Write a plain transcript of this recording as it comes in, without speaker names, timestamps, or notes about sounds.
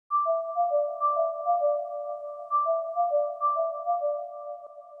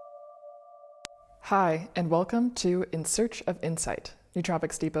Hi, and welcome to In Search of Insight,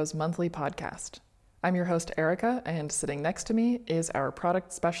 Nootropics Depot's monthly podcast. I'm your host, Erica, and sitting next to me is our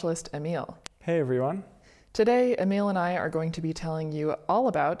product specialist, Emil. Hey, everyone. Today, Emil and I are going to be telling you all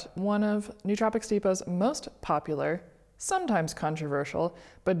about one of Nootropics Depot's most popular, sometimes controversial,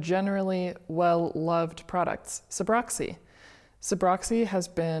 but generally well-loved products, Subroxy. Subroxy has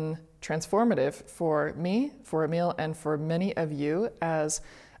been transformative for me, for Emil, and for many of you as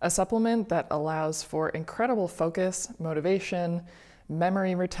a supplement that allows for incredible focus, motivation,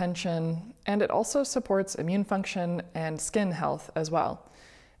 memory retention, and it also supports immune function and skin health as well.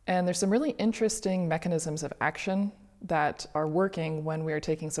 And there's some really interesting mechanisms of action that are working when we are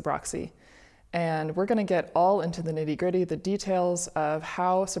taking Subroxy. And we're going to get all into the nitty-gritty, the details of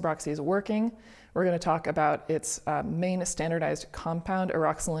how Subroxy is working. We're going to talk about its main standardized compound,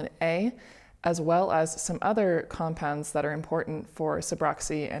 Eroxalin A, as well as some other compounds that are important for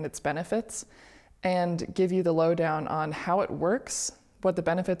Subroxy and its benefits, and give you the lowdown on how it works, what the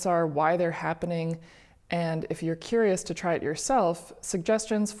benefits are, why they're happening, and if you're curious to try it yourself,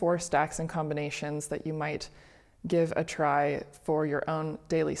 suggestions for stacks and combinations that you might give a try for your own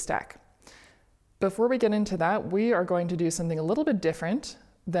daily stack. Before we get into that, we are going to do something a little bit different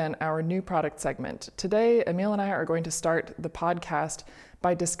than our new product segment. Today, Emil and I are going to start the podcast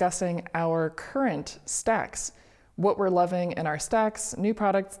by discussing our current stacks, what we're loving in our stacks, new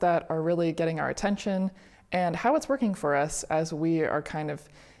products that are really getting our attention, and how it's working for us as we are kind of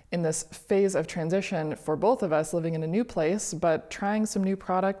in this phase of transition for both of us, living in a new place, but trying some new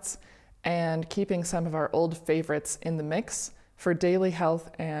products and keeping some of our old favorites in the mix for daily health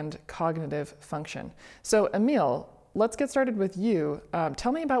and cognitive function. So Emil, let's get started with you.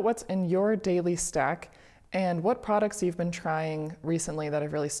 Tell me about what's in your daily stack and what products you've been trying recently that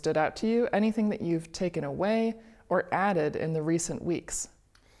have really stood out to you, anything that you've taken away or added in the recent weeks.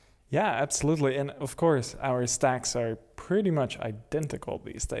 Yeah, absolutely. And of course, our stacks are pretty much identical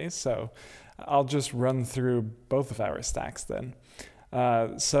these days. So I'll just run through both of our stacks then.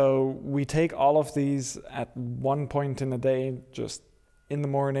 So we take all of these at one point in the day, just in the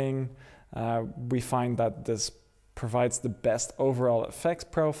morning. We find that this provides the best overall effects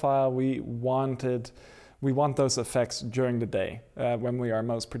profile. We want those effects during the day, when we are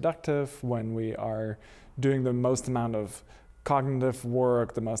most productive, when we are doing the most amount of cognitive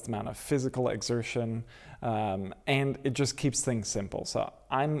work, the most amount of physical exertion, and it just keeps things simple. So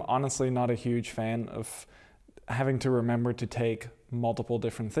I'm honestly not a huge fan of having to remember to take multiple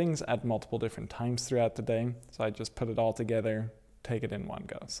different things at multiple different times throughout the day. So I just put it all together, take it in one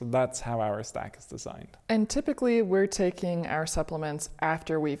go. So that's how our stack is designed. And typically we're taking our supplements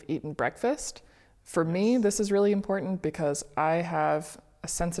after we've eaten breakfast. For me, this is really important because I have a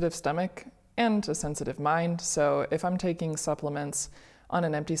sensitive stomach and a sensitive mind. So if I'm taking supplements on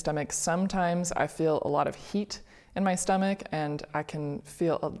an empty stomach, sometimes I feel a lot of heat in my stomach and I can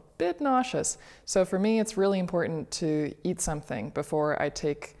feel a bit nauseous. So for me, it's really important to eat something before I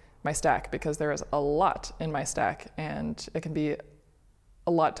take my stack because there is a lot in my stack and it can be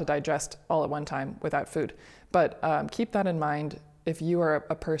a lot to digest all at one time without food. But keep that in mind if you are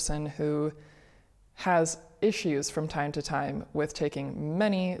a person who has issues from time to time with taking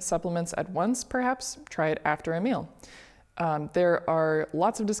many supplements at once, perhaps try it after a meal. There are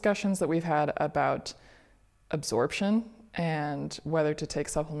lots of discussions that we've had about absorption and whether to take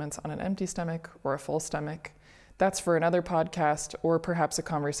supplements on an empty stomach or a full stomach. That's for another podcast or perhaps a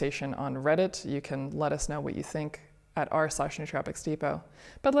conversation on Reddit. You can let us know what you think at r/Nootropics Depot.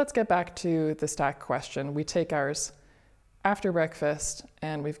 But let's get back to the stack question. We take ours after breakfast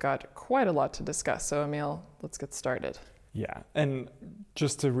and we've got quite a lot to discuss. So Emil, let's get started. Yeah, and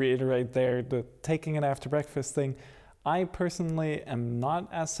just to reiterate there, the taking it after breakfast thing, I personally am not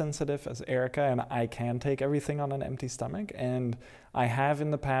as sensitive as Erica and I can take everything on an empty stomach. And I have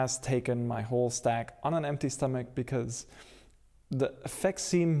in the past taken my whole stack on an empty stomach because the effects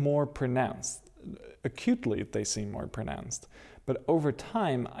seem more pronounced. Acutely, they seem more pronounced. But over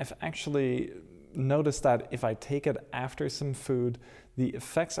time, I've actually noticed that if I take it after some food, the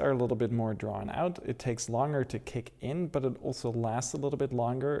effects are a little bit more drawn out. It takes longer to kick in, but it also lasts a little bit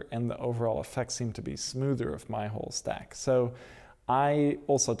longer, and the overall effects seem to be smoother of my whole stack. So I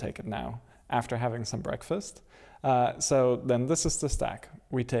also take it now after having some breakfast. So then this is the stack.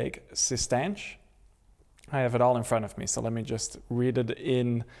 We take Cistanche. I have it all in front of me, so let me just read it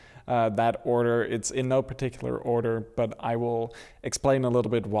in that order. It's in no particular order, but I will explain a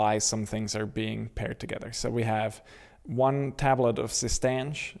little bit why some things are being paired together. So we have 1 tablet of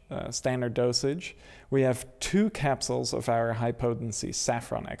Cistanche, standard dosage. We have 2 capsules of our high-potency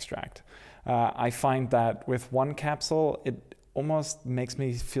saffron extract. I find that with 1 capsule, it almost makes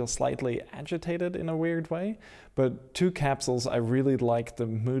me feel slightly agitated in a weird way. But 2 capsules, I really like the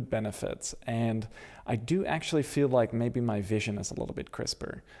mood benefits. And I do actually feel like maybe my vision is a little bit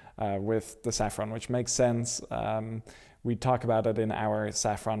crisper with the saffron, which makes sense. We talk about it in our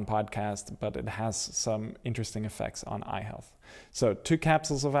saffron podcast, but it has some interesting effects on eye health. So 2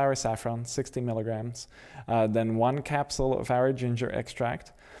 capsules of our saffron, 60 milligrams, then 1 capsule of our ginger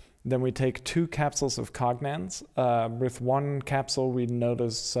extract. Then we take 2 capsules of Cognance. With 1 capsule, we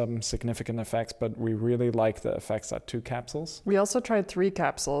notice some significant effects, but we really like the effects at 2 capsules. We also tried 3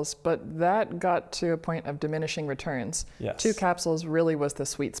 capsules, but that got to a point of diminishing returns. Yes. 2 capsules really was the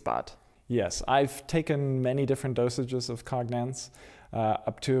sweet spot. Yes, I've taken many different dosages of Cognance,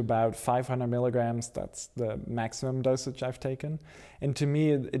 up to about 500 milligrams. That's the maximum dosage I've taken. And to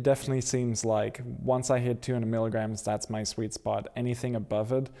me, it definitely seems like once I hit 200 milligrams, that's my sweet spot. Anything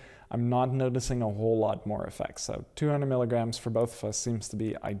above it, I'm not noticing a whole lot more effects. So 200 milligrams for both of us seems to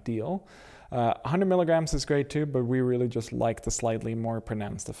be ideal. 100 milligrams is great too, but we really just like the slightly more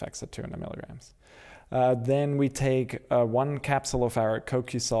pronounced effects at 200 milligrams. Then we take 1 capsule of our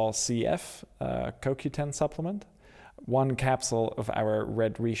CoQ-Sol CF CoQ10 supplement, 1 capsule of our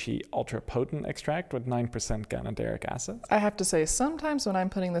Red Reishi Ultra Potent extract with 9% ganoderic acid. I have to say, sometimes when I'm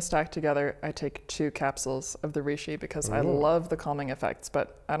putting the stack together, I take 2 capsules of the Reishi because I love the calming effects,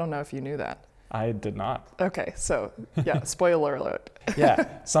 but I don't know if you knew that. I did not. Okay, so yeah, spoiler alert.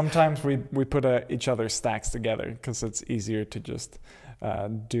 Yeah, sometimes we put each other's stacks together because it's easier to just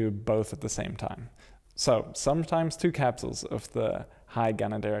do both at the same time. So sometimes 2 capsules of the high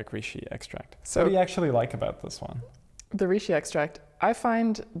ganoderic reishi extract. So what do you actually like about this one? The reishi extract, I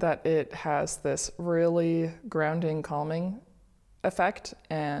find that it has this really grounding, calming effect.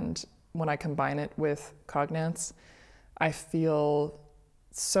 And when I combine it with Cognance, I feel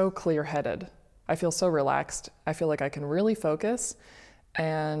so clear-headed. I feel so relaxed. I feel like I can really focus.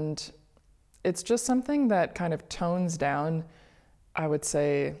 And it's just something that kind of tones down, I would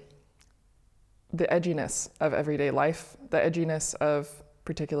say, the edginess of everyday life, the edginess of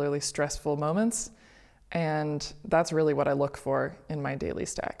particularly stressful moments. And that's really what I look for in my daily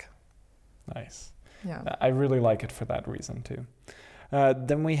stack. Nice. Yeah. I really like it for that reason too.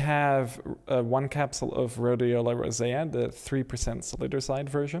 Then we have 1 capsule of Rhodiola rosea, the 3% solidoside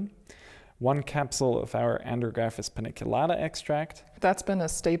version. 1 capsule of our Andrographis paniculata extract. That's been a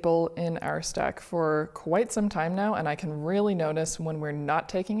staple in our stack for quite some time now, and I can really notice when we're not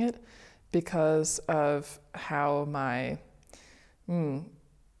taking it because of how my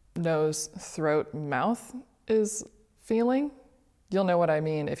nose, throat, mouth is feeling. You'll know what I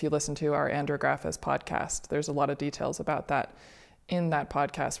mean if you listen to our Andrographis podcast. There's a lot of details about that in that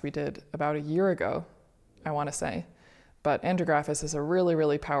podcast we did about a year ago, I want to say. But Andrographis is a really,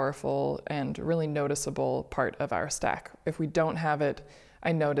 really powerful and really noticeable part of our stack. If we don't have it,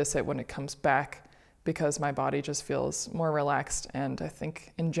 I notice it when it comes back because my body just feels more relaxed. And I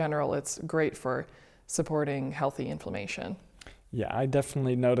think in general, it's great for supporting healthy inflammation. Yeah, I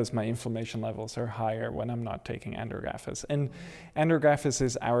definitely notice my inflammation levels are higher when I'm not taking Andrographis. And Andrographis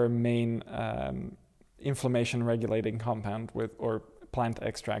is our main inflammation regulating compound or plant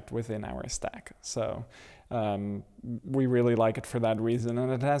extract within our stack. So we really like it for that reason.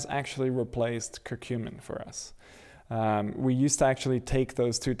 And it has actually replaced curcumin for us. We used to actually take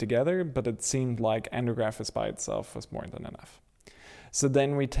those 2 together, but it seemed like Andrographis by itself was more than enough. So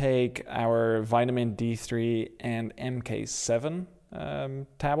then we take our vitamin D3 and MK7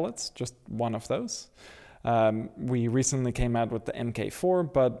 tablets, just 1 of those. We recently came out with the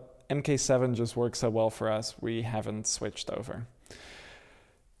MK4, but MK7 just works so well for us, we haven't switched over.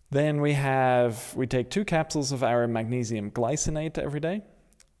 Then we take 2 capsules of our magnesium glycinate every day.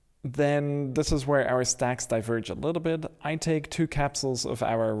 Then this is where our stacks diverge a little bit. I take 2 capsules of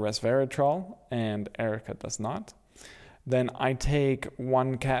our resveratrol and Erica does not. Then I take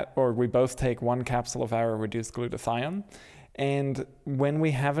we both take 1 capsule of our reduced glutathione. And when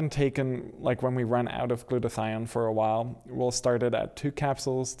we haven't taken, like when we run out of glutathione for a while, we'll start it at 2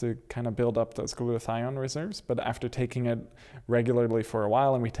 capsules to kind of build up those glutathione reserves. But after taking it regularly for a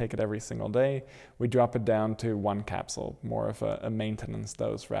while, and we take it every single day, we drop it down to 1 capsule, more of a maintenance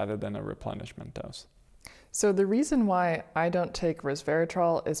dose rather than a replenishment dose. So the reason why I don't take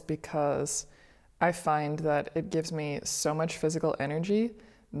resveratrol is because I find that it gives me so much physical energy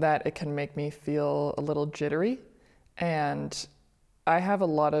that it can make me feel a little jittery. And I have a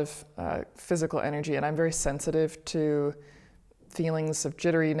lot of physical energy, and I'm very sensitive to feelings of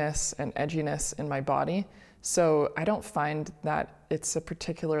jitteriness and edginess in my body. So I don't find that it's a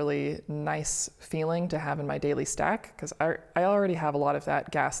particularly nice feeling to have in my daily stack because I already have a lot of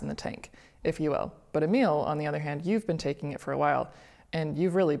that gas in the tank, if you will. But Emil, on the other hand, you've been taking it for a while and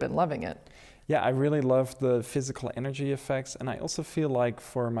you've really been loving it. Yeah, I really love the physical energy effects, and I also feel like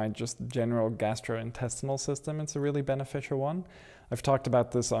for my just general gastrointestinal system, it's a really beneficial one. I've talked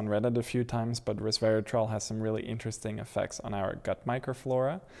about this on Reddit a few times, but resveratrol has some really interesting effects on our gut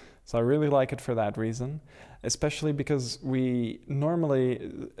microflora. So I really like it for that reason, especially because we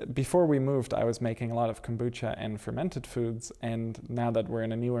normally, before we moved, I was making a lot of kombucha and fermented foods, and now that we're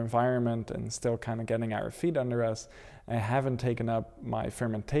in a new environment and still kind of getting our feet under us, I haven't taken up my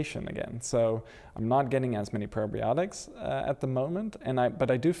fermentation again. So I'm not getting as many probiotics at the moment,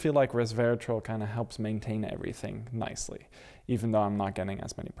 but I do feel like resveratrol kind of helps maintain everything nicely, even though I'm not getting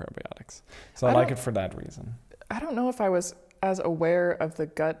as many probiotics. So I like it for that reason. I don't know if I was as aware of the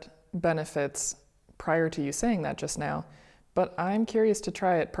gut benefits prior to you saying that just now, but I'm curious to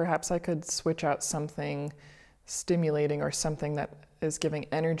try it. Perhaps I could switch out something stimulating or something that is giving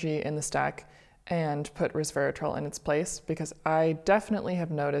energy in the stack and put resveratrol in its place, because I definitely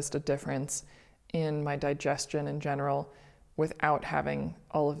have noticed a difference in my digestion in general without having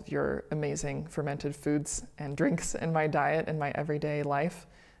all of your amazing fermented foods and drinks in my diet in my everyday life.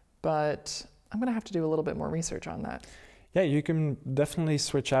 But I'm going to have to do a little bit more research on that. Yeah, you can definitely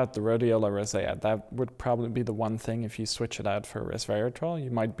switch out the rhodiola rosea. That would probably be the one thing. If you switch it out for resveratrol,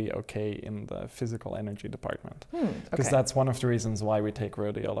 you might be okay in the physical energy department. Because that's one of the reasons why we take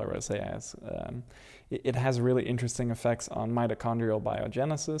rhodiola rosea. It has really interesting effects on mitochondrial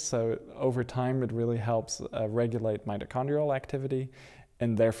biogenesis. So over time, it really helps regulate mitochondrial activity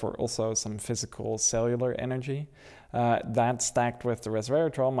and therefore also some physical cellular energy. That stacked with the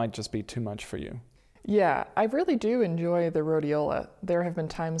resveratrol might just be too much for you. Yeah, I really do enjoy the rhodiola. There have been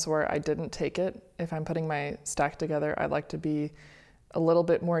times where I didn't take it. If I'm putting my stack together, I like to be a little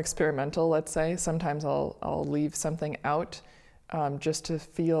bit more experimental, let's say. Sometimes I'll leave something out just to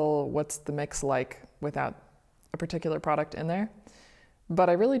feel what's the mix like without a particular product in there. But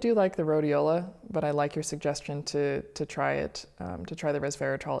I really do like the rhodiola, but I like your suggestion to try it, to try the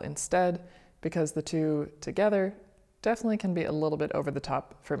resveratrol instead, because the two together definitely can be a little bit over the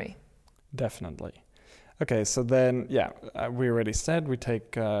top for me. Definitely. Okay, so then, we already said we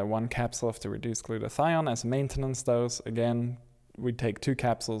take 1 capsule of the reduced glutathione as a maintenance dose. Again, we take 2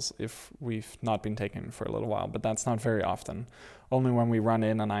 capsules if we've not been taking it for a little while, but that's not very often. Only when we run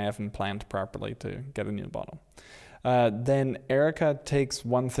in and I haven't planned properly to get a new bottle. Then Erica takes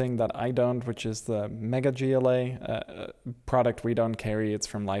one thing that I don't, which is the Mega GLA product we don't carry. It's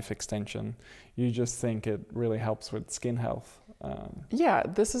from Life Extension. You just think it really helps with skin health. Yeah,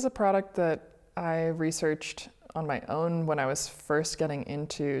 this is a product that I researched on my own when I was first getting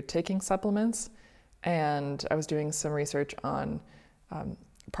into taking supplements, and I was doing some research on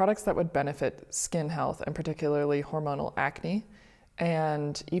products that would benefit skin health and particularly hormonal acne.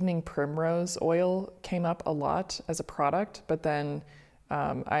 And evening primrose oil came up a lot as a product, but then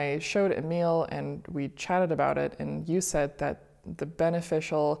I showed Emil and we chatted about it, and you said that the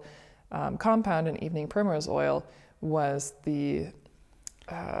beneficial compound in evening primrose oil was the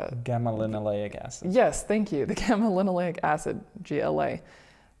gamma-linoleic acid. Yes, thank you. The gamma-linoleic acid, GLA.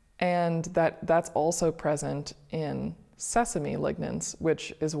 And that's also present in sesame lignans,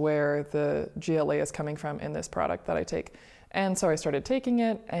 which is where the GLA is coming from in this product that I take. And so I started taking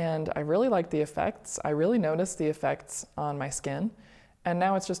it, and I really liked the effects. I really noticed the effects on my skin, and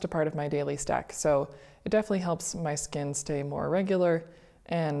now it's just a part of my daily stack. So it definitely helps my skin stay more regular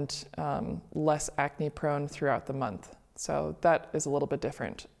and less acne prone throughout the month. So that is a little bit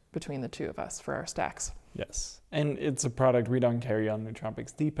different between the two of us for our stacks. Yes, and it's a product we don't carry on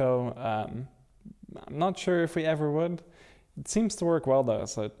Nootropics Depot. I'm not sure if we ever would. It seems to work well though,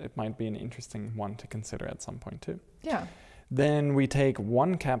 so it might be an interesting one to consider at some point too. Yeah. Then we take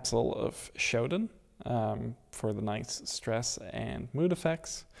 1 capsule of Shodan for the nice stress and mood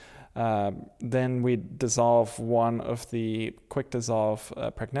effects. Then we dissolve 1 of the quick dissolve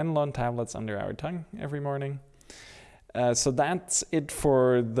pregnenolone tablets under our tongue every morning. So that's it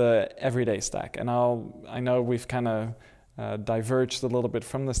for the everyday stack. And I know we've kind of diverged a little bit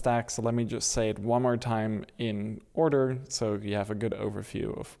from the stack, so let me just say it one more time in order so you have a good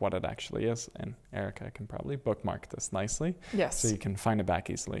overview of what it actually is. And Erica can probably bookmark this nicely. Yes. So you can find it back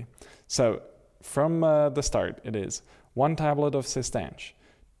easily. So from the start, it is 1 tablet of Cistanche,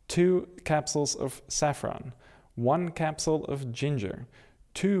 2 capsules of saffron, 1 capsule of ginger,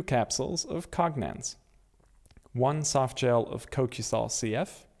 2 capsules of Cognance, 1 soft gel of CoQ-Sol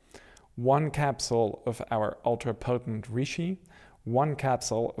CF, 1 capsule of our ultra-potent Reishi, 1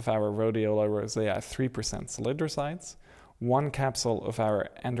 capsule of our Rhodiola rosea 3% salidrosides, 1 capsule of our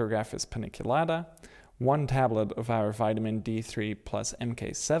Andrographis paniculata, 1 tablet of our vitamin D3 plus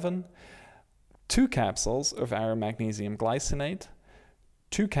MK7, 2 capsules of our magnesium glycinate,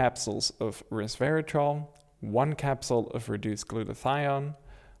 2 capsules of resveratrol, 1 capsule of reduced glutathione,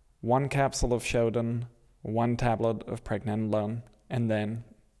 1 capsule of Shodan, 1 tablet of pregnenolone, and then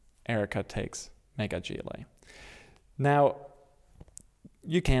Erica takes Mega GLA. Now,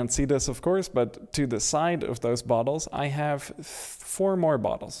 you can't see this, of course, but to the side of those bottles, I have 4 more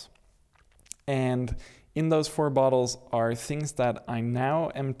bottles. And in those 4 bottles are things that I now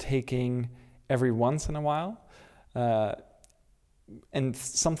am taking every once in a while. And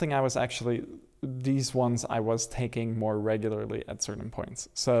something these ones I was taking more regularly at certain points.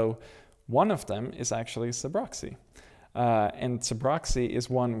 So one of them is actually Sabroxy. And Sabroxy is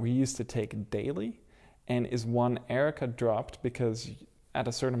one we used to take daily and is one Erica dropped because at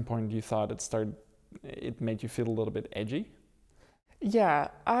a certain point you thought it made you feel a little bit edgy. Yeah,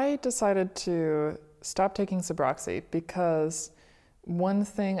 I decided to stop taking Sabroxy because one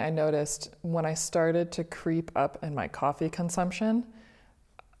thing I noticed when I started to creep up in my coffee consumption,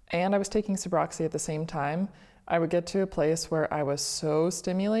 and I was taking Sabroxy at the same time, I would get to a place where I was so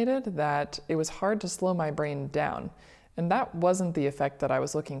stimulated that it was hard to slow my brain down. And that wasn't the effect that I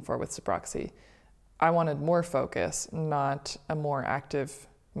was looking for with Sabroxy. I wanted more focus, not a more active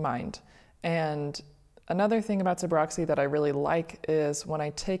mind. And another thing about Sabroxy that I really like is when I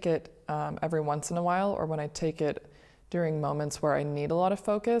take it every once in a while, or when I take it during moments where I need a lot of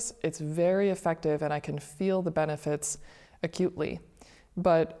focus, it's very effective and I can feel the benefits acutely.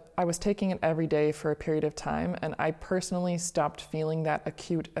 But I was taking it every day for a period of time, and I personally stopped feeling that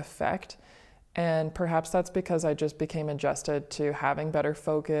acute effect. And perhaps that's because I just became adjusted to having better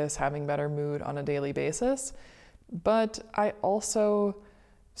focus, having better mood on a daily basis. But I also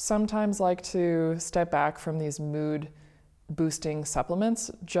sometimes like to step back from these mood boosting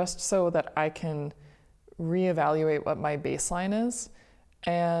supplements just so that I can reevaluate what my baseline is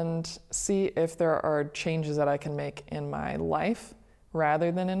and see if there are changes that I can make in my life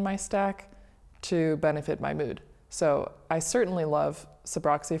rather than in my stack to benefit my mood. So I certainly love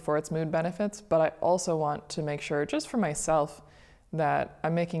Sabroxy for its mood benefits, but I also want to make sure, just for myself, that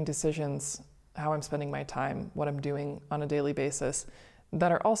I'm making decisions, how I'm spending my time, what I'm doing on a daily basis,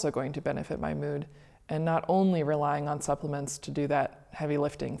 that are also going to benefit my mood, and not only relying on supplements to do that heavy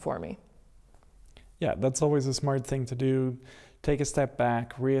lifting for me. Yeah, that's always a smart thing to do. Take a step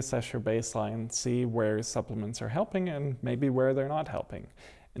back, reassess your baseline, see where supplements are helping and maybe where they're not helping,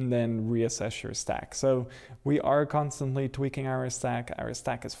 and then reassess your stack. So we are constantly tweaking our stack. Our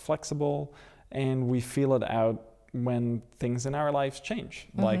stack is flexible, and we feel it out when things in our lives change,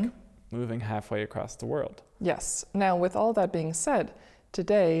 like moving halfway across the world. Yes. Now, with all that being said,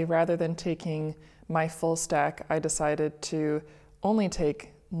 today, rather than taking my full stack, I decided to only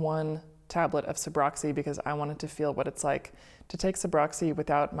take 1 tablet of Sabroxy because I wanted to feel what it's like to take Sabroxy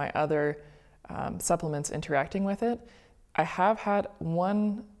without my other supplements interacting with it. I have had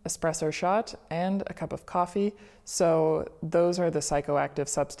 1 espresso shot and a cup of coffee, so those are the psychoactive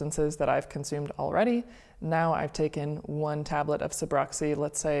substances that I've consumed already. Now I've taken 1 tablet of Sabroxy,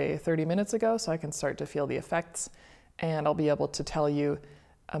 let's say 30 minutes ago, so I can start to feel the effects, and I'll be able to tell you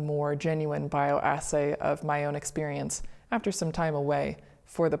a more genuine bioassay of my own experience after some time away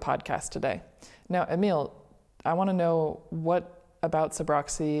for the podcast today. Now, Emil, I want to know what about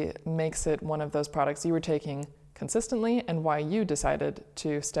Sabroxy makes it one of those products you were taking consistently and why you decided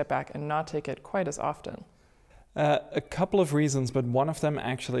to step back and not take it quite as often. A couple of reasons, but one of them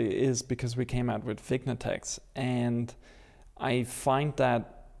actually is because we came out with Vignatex, and I find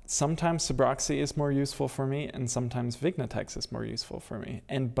that sometimes Sabroxy is more useful for me and sometimes Vignatex is more useful for me,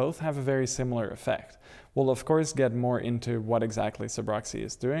 and both have a very similar effect. We'll of course get more into what exactly Sabroxy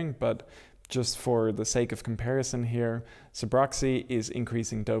is doing, but just for the sake of comparison here, Sabroxy is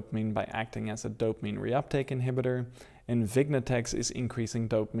increasing dopamine by acting as a dopamine reuptake inhibitor, and Vignatex is increasing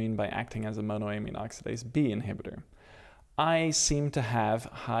dopamine by acting as a monoamine oxidase B inhibitor. I seem to have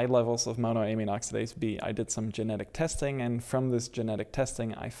high levels of monoamine oxidase B. I did some genetic testing, and from this genetic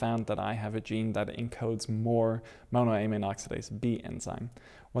testing, I found that I have a gene that encodes more monoamine oxidase B enzyme.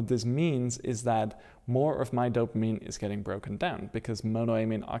 What this means is that more of my dopamine is getting broken down because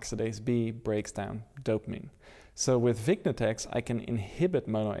monoamine oxidase B breaks down dopamine. So with Vignatex, I can inhibit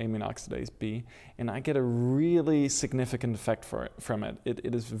monoamine oxidase B, and I get a really significant effect from it.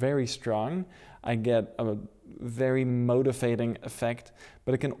 It is very strong. I get a very motivating effect,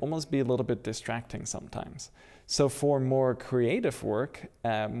 but it can almost be a little bit distracting sometimes. So for more creative work,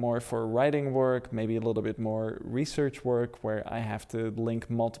 more for writing work, maybe a little bit more research work where I have to link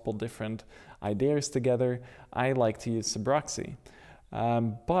multiple different ideas together, I like to use Subroxy.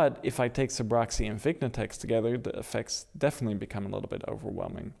 But if I take Subroxy and Vignatex together, the effects definitely become a little bit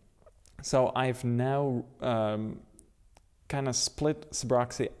overwhelming. So I've now kind of split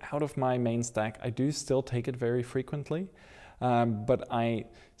Subroxy out of my main stack. I do still take it very frequently, but I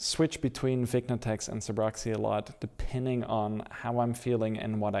switch between Vignatex and Subroxy a lot depending on how I'm feeling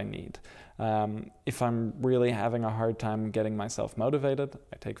and what I need. If I'm really having a hard time getting myself motivated,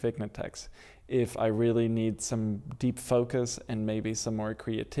 I take Vignatex. If I really need some deep focus and maybe some more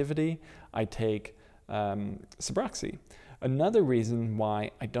creativity, I take Subroxy. Another reason why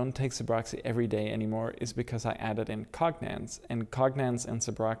I don't take Subroxy every day anymore is because I added in Cognance, and Cognance and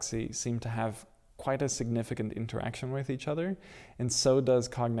Subroxy seem to have quite a significant interaction with each other, and so does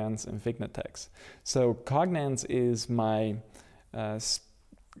Cognance and Vignatex. So Cognance is my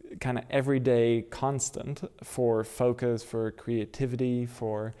kind of everyday constant for focus, for creativity,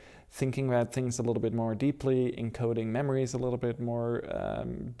 for thinking about things a little bit more deeply, encoding memories a little bit more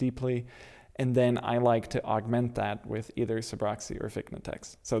deeply. And then I like to augment that with either Subroxy or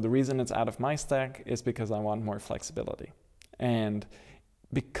Vignatex. So the reason it's out of my stack is because I want more flexibility. And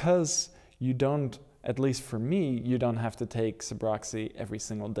because you don't, at least for me, you don't have to take Subroxy every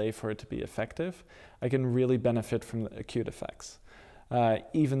single day for it to be effective, I can really benefit from the acute effects.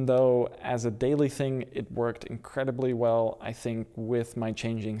 Even though as a daily thing, it worked incredibly well, I think with my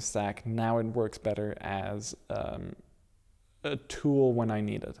changing stack, now it works better as a tool when I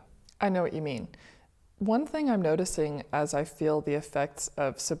need it. I know what you mean. One thing I'm noticing as I feel the effects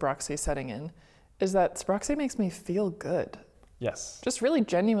of Subroxy setting in is that Subroxy makes me feel good. Yes. Just really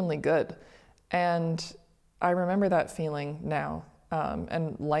genuinely good. And I remember that feeling now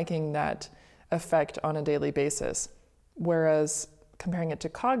and liking that effect on a daily basis. Whereas comparing it to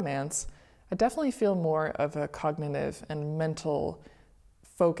Cognance, I definitely feel more of a cognitive and mental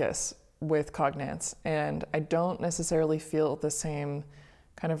focus with Cognance. And I don't necessarily feel the same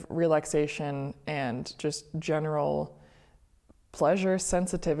kind of relaxation and just general pleasure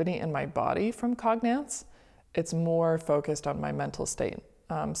sensitivity in my body from Cognance. It's more focused on my mental state.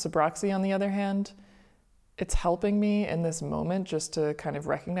 Subroxy, on the other hand, it's helping me in this moment just to kind of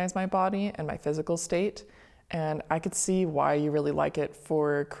recognize my body and my physical state. And I could see why you really like it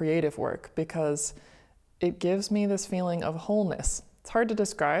for creative work, because it gives me this feeling of wholeness. It's hard to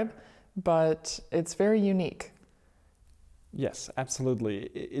describe, but it's very unique. Yes, absolutely.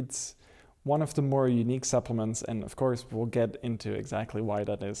 It's one of the more unique supplements, and of course we'll get into exactly why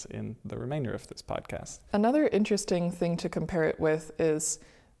that is in the remainder of this podcast. Another interesting thing to compare it with is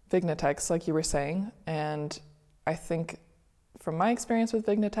Vignatex, like you were saying, and I think from my experience with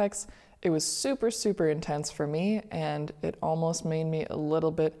Vignatex, it was super, super intense for me, and it almost made me a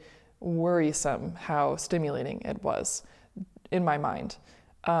little bit worrisome how stimulating it was in my mind.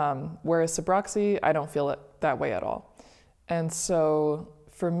 Whereas Subroxy, I don't feel it that way at all. And so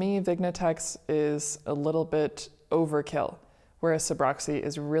for me, Vignatex is a little bit overkill, whereas Subroxy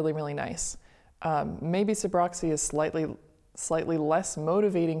is really, really nice. Maybe Subroxy is slightly less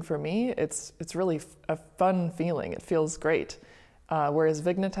motivating for me. It's really a fun feeling. It feels great. Whereas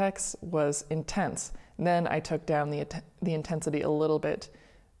Vignatex was intense. And then I took down the intensity a little bit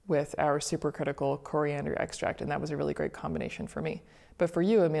with our supercritical coriander extract, and that was a really great combination for me. But for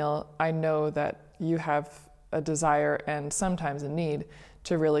you, Emil, I know that you have a desire and sometimes a need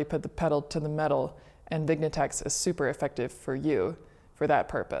to really put the pedal to the metal, and Vignatex is super effective for you for that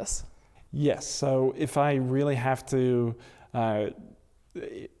purpose. Yes, so if I really have to,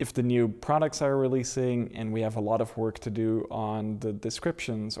 if the new products are releasing and we have a lot of work to do on the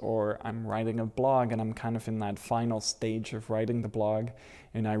descriptions, or I'm writing a blog and I'm kind of in that final stage of writing the blog,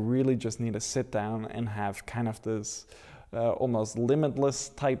 and I really just need to sit down and have kind of this almost limitless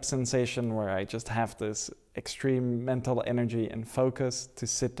type sensation where I just have this extreme mental energy and focus to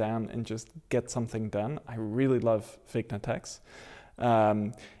sit down and just get something done, I really love Vignatex.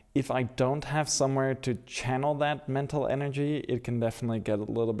 If I don't have somewhere to channel that mental energy, it can definitely get a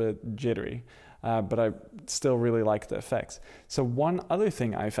little bit jittery, but I still really like the effects. So one other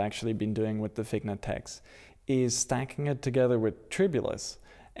thing I've actually been doing with the Vignatex is stacking it together with Tribulus.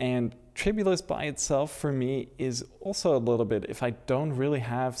 And Tribulus by itself for me is also a little bit, if I don't really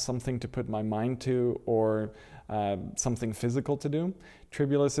have something to put my mind to or something physical to do,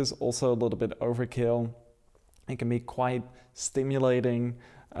 Tribulus is also a little bit overkill. It can be quite stimulating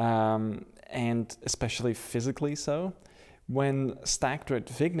and especially physically so. When stacked with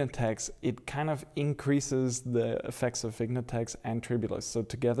Vignatex, it kind of increases the effects of Vignatex and Tribulus. So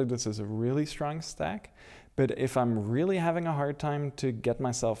together this is a really strong stack, But if I'm really having a hard time to get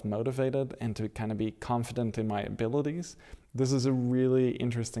myself motivated and to kind of be confident in my abilities, this is a really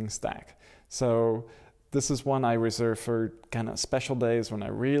interesting stack. So this is one I reserve for kind of special days when I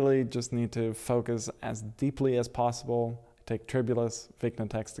really just need to focus as deeply as possible. I take Tribulus,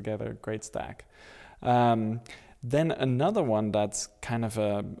 Vignetex together, great stack. Then another one that's kind of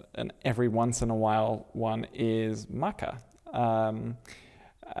an every once in a while one is maca.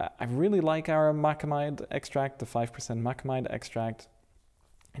 I really like our macamide extract, the 5% macamide extract.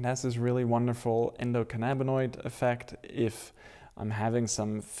 It has this really wonderful endocannabinoid effect if I'm having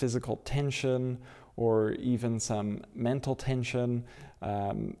some physical tension or even some mental tension.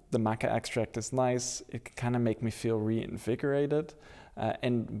 The maca extract is nice. It can kind of make me feel reinvigorated.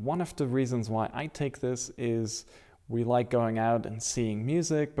 And one of the reasons why I take this is we like going out and seeing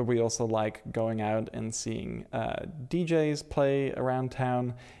music, but we also like going out and seeing DJs play around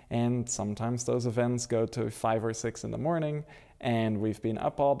town. And sometimes those events go to 5 or 6 in the morning, and we've been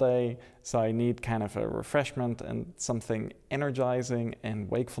up all day. So I need kind of a refreshment and something energizing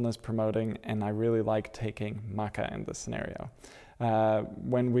and wakefulness promoting. And I really like taking maca in this scenario.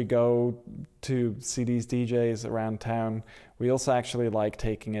 When we go to see these DJs around town, we also actually like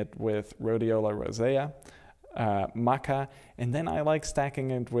taking it with Rhodiola rosea, maca, and then I like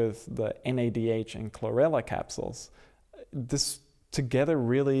stacking it with the NADH and chlorella capsules. This together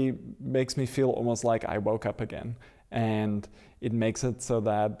really makes me feel almost like I woke up again, and it makes it so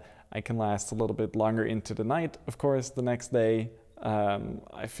that I can last a little bit longer into the night. Of course, the next day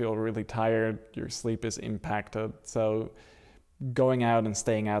I feel really tired, your sleep is impacted, so going out and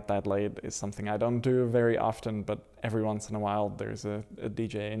staying out that late is something I don't do very often, but every once in a while there's a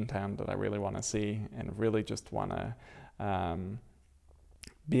DJ in town that I really want to see and really just want to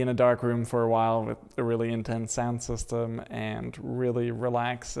be in a dark room for a while with a really intense sound system and really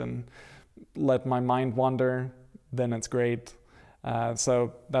relax and let my mind wander, then it's great.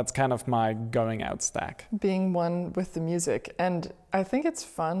 So that's kind of my going out stack. Being one with the music. And I think it's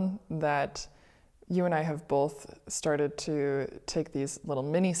fun that you and I have both started to take these little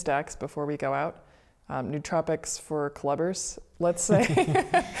mini stacks before we go out. Nootropics for clubbers, let's say.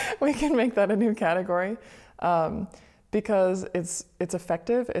 We can make that a new category because it's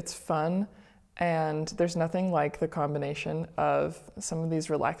effective, it's fun, and there's nothing like the combination of some of these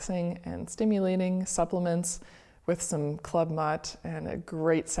relaxing and stimulating supplements with some club mott and a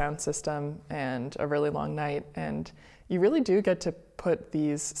great sound system and a really long night. And you really do get to put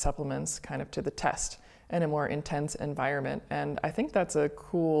these supplements kind of to the test in a more intense environment. And I think that's a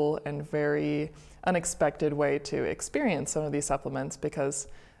cool and very unexpected way to experience some of these supplements because,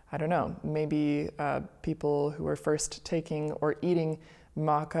 I don't know, maybe people who were first taking or eating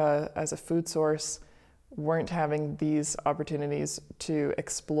maca as a food source weren't having these opportunities to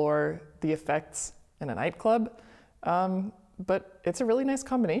explore the effects in a nightclub. But it's a really nice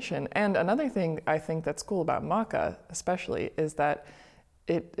combination. And another thing I think that's cool about maca especially is that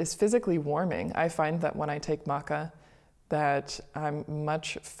it is physically warming. I find that when I take maca that I'm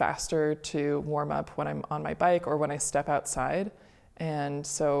much faster to warm up when I'm on my bike or when I step outside. And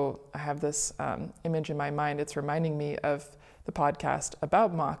so I have this image in my mind. It's reminding me of the podcast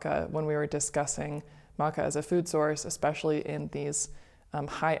about maca when we were discussing maca as a food source, especially in these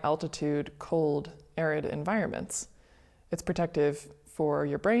high altitude, cold, arid environments. It's protective for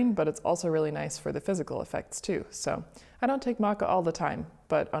your brain, but it's also really nice for the physical effects too. So I don't take maca all the time,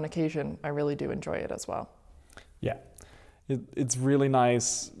 but on occasion, I really do enjoy it as well. Yeah, it's really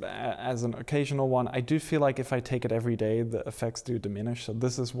nice as an occasional one. I do feel like if I take it every day, the effects do diminish. So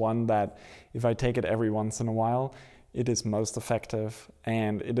this is one that if I take it every once in a while, it is most effective,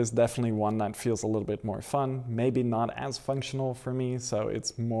 and it is definitely one that feels a little bit more fun, maybe not as functional for me. So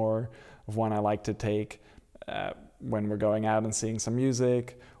it's more of one I like to take when we're going out and seeing some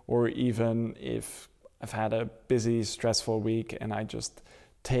music, or even if I've had a busy, stressful week and I just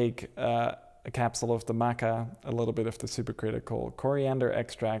take a capsule of the maca, a little bit of the supercritical coriander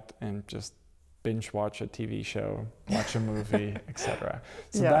extract, and just binge watch a TV show, watch a movie, etc.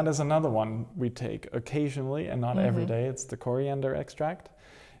 So that is another one we take occasionally and not every day. It's the coriander extract.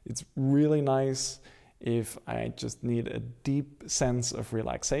 It's really nice if I just need a deep sense of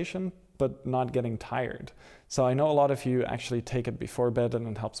relaxation, but not getting tired. So I know a lot of you actually take it before bed and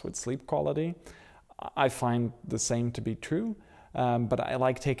it helps with sleep quality. I find the same to be true, but I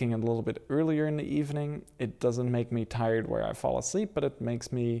like taking it a little bit earlier in the evening. It doesn't make me tired where I fall asleep, but it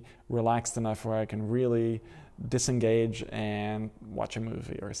makes me relaxed enough where I can really disengage and watch a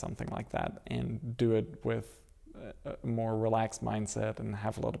movie or something like that and do it with a more relaxed mindset and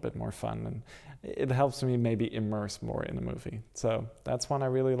have a little bit more fun. And it helps me maybe immerse more in a movie. So that's one I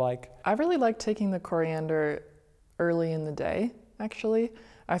really like. I really like taking the coriander early in the day, actually.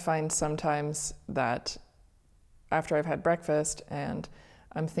 I find sometimes that after I've had breakfast and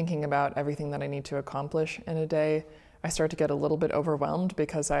I'm thinking about everything that I need to accomplish in a day, I start to get a little bit overwhelmed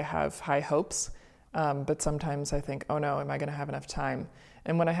because I have high hopes. But sometimes I think, oh no, am I going to have enough time?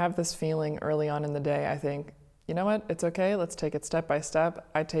 And when I have this feeling early on in the day, I think, you know what, it's okay, let's take it step by step.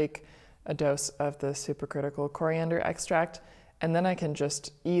 I take a dose of the supercritical coriander extract, and then I can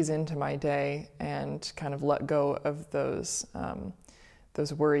just ease into my day and kind of let go of those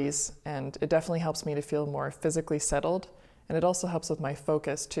worries. And it definitely helps me to feel more physically settled. And it also helps with my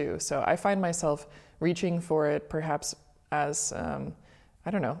focus too. So I find myself reaching for it perhaps as,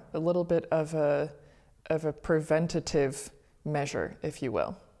 I don't know, a little bit of a preventative measure, if you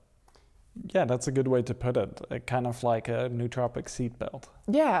will. Yeah, that's a good way to put it. Kind of like a nootropic seatbelt.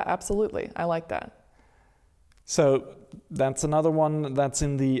 Yeah, absolutely. I like that. So that's another one that's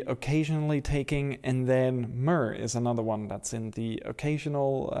in the occasionally taking, and then myrrh is another one that's in the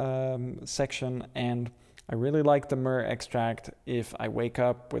occasional section. And I really like the myrrh extract if I wake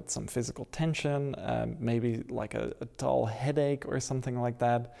up with some physical tension, maybe like a dull headache or something like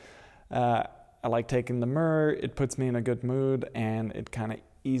that. I like taking the myrrh. It puts me in a good mood, and it kind of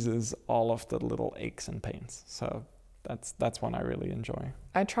eases all of the little aches and pains. So that's one I really enjoy.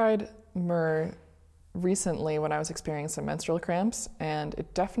 I tried myrrh recently when I was experiencing some menstrual cramps, and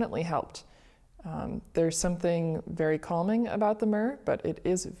it definitely helped. There's something very calming about the myrrh, but it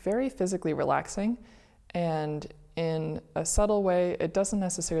is very physically relaxing, and in a subtle way, it doesn't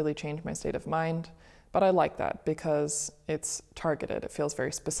necessarily change my state of mind, but I like that because it's targeted. It feels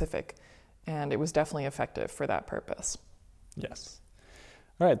very specific, and it was definitely effective for that purpose. Yes.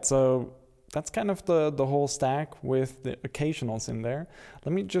 All right, so that's kind of the whole stack with the occasionals in there.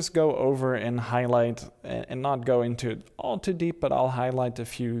 Let me just go over and highlight, and not go into it all too deep, but I'll highlight a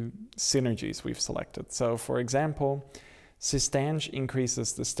few synergies we've selected. So for example, Systange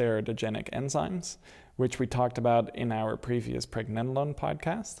increases the steroidogenic enzymes, which we talked about in our previous pregnenolone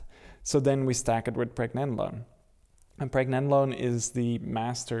podcast. So then we stack it with pregnenolone. And pregnenolone is the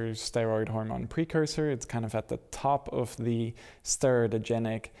master steroid hormone precursor. It's kind of at the top of the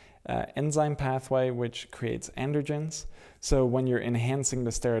steroidogenic enzyme pathway, which creates androgens. So when you're enhancing the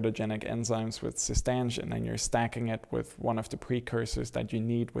steroidogenic enzymes with Systange, and then you're stacking it with one of the precursors that you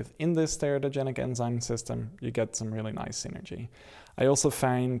need within this steroidogenic enzyme system, you get some really nice synergy. I also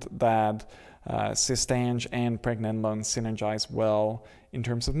find that Systange and pregnenolone synergize well in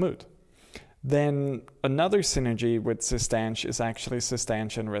terms of mood. Then another synergy with Systange is actually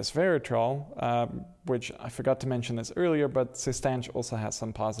Systange and resveratrol, which I forgot to mention this earlier, but Systange also has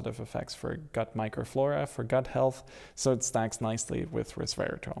some positive effects for gut microflora, for gut health, so it stacks nicely with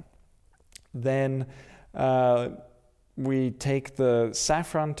resveratrol. Then we take the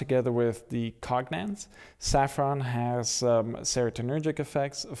saffron together with the cognans. Saffron has serotonergic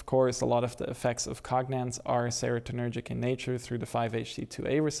effects. Of course, a lot of the effects of cognans are serotonergic in nature through the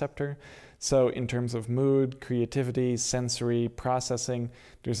 5-HT2A receptor. So in terms of mood, creativity, sensory, processing,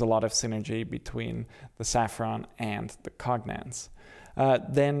 there's a lot of synergy between the saffron and the cognans.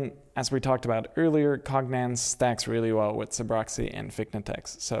 Then, as we talked about earlier, cognans stacks really well with Sabroxy and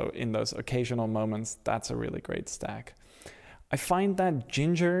Vignetex. So in those occasional moments, that's a really great stack. I find that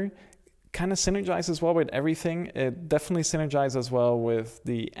ginger kind of synergizes well with everything. It definitely synergizes well with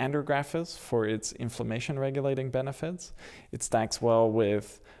the andrographis for its inflammation regulating benefits. It stacks well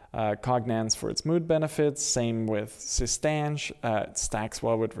with cognans for its mood benefits, same with Systange. It stacks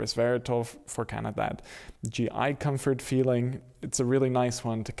well with resveratrol for kind of that GI comfort feeling. It's a really nice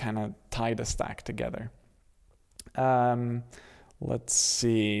one to kind of tie the stack together. Let's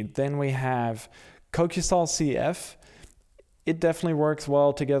see. Then we have CoQ-Sol CF. It definitely works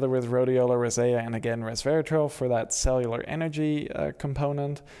well together with rhodiola rosea and again resveratrol for that cellular energy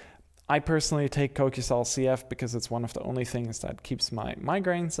component. I personally take CoQ-Sol CF because it's one of the only things that keeps my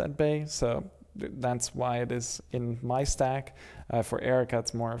migraines at bay, so that's why it is in my stack. For Erica,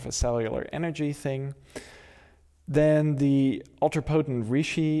 it's more of a cellular energy thing. Then the ultra-potent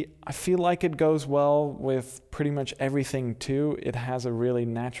reishi, I feel like it goes well with pretty much everything too. It has a really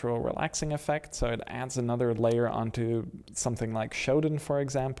natural relaxing effect, so it adds another layer onto something like Shodan, for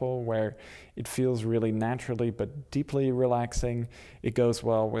example, where it feels really naturally but deeply relaxing. It goes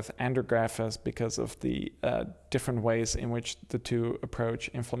well with andrographis because of the different ways in which the two approach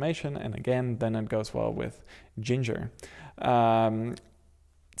inflammation, and again, then it goes well with ginger.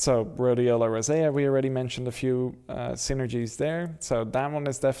 So rhodiola rosea, we already mentioned a few synergies there. So that one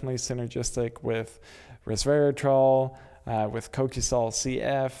is definitely synergistic with resveratrol, with CoQ-Sol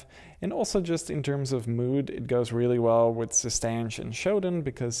CF, and also just in terms of mood, it goes really well with Cistanche and Shodan,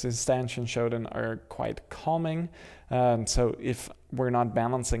 because Cistanche and Shodan are quite calming. So if we're not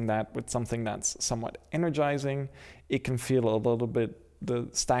balancing that with something that's somewhat energizing, it can feel a little bit, the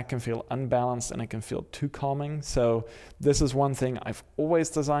stack can feel unbalanced and it can feel too calming. So this is one thing I've always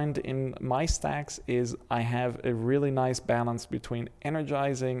designed in my stacks, is I have a really nice balance between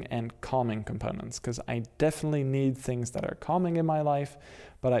energizing and calming components, because I definitely need things that are calming in my life,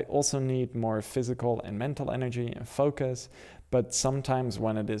 but I also need more physical and mental energy and focus. But sometimes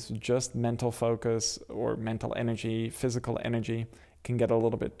when it is just mental focus or mental energy, physical energy, it can get a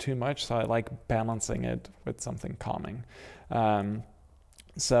little bit too much. So I like balancing it with something calming.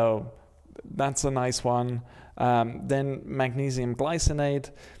 So that's a nice one. Then magnesium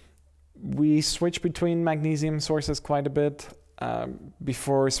glycinate. We switch between magnesium sources quite a bit.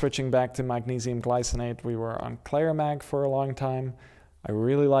 Before switching back to magnesium glycinate, we were on Clarimag for a long time. I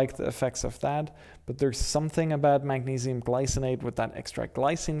really like the effects of that, but there's something about magnesium glycinate with that extra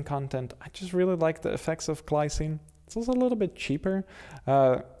glycine content. I just really like the effects of glycine. It's also a little bit cheaper,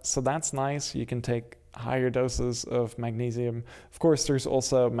 so that's nice. You can take higher doses of magnesium. Of course, there's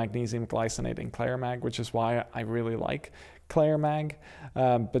also magnesium glycinate in Clarimag, which is why I really like Clarimag.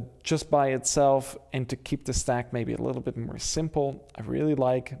 But just by itself, and to keep the stack maybe a little bit more simple, I really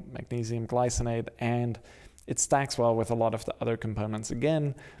like magnesium glycinate, and it stacks well with a lot of the other components.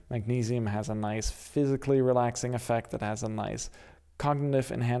 Again, magnesium has a nice physically relaxing effect. It has a nice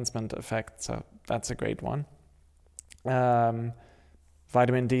cognitive enhancement effect, so that's a great one. Vitamin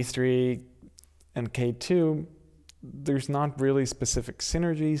D3 and K2, there's not really specific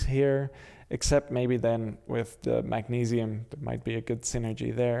synergies here, except maybe then with the magnesium, there might be a good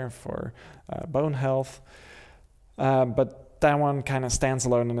synergy there for bone health. But that one kind of stands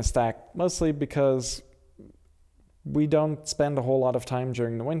alone in a stack, mostly because we don't spend a whole lot of time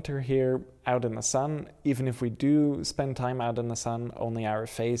during the winter here out in the sun. Even if we do spend time out in the sun, only our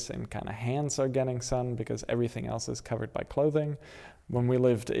face and kind of hands are getting sun because everything else is covered by clothing. When we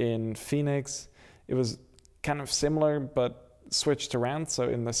lived in Phoenix, it was kind of similar, but switched around. So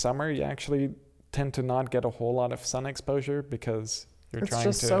in the summer, you actually tend to not get a whole lot of sun exposure because you're trying to...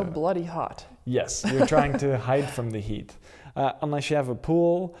 It's just so bloody hot. Yes, you're trying to hide from the heat. Unless you have a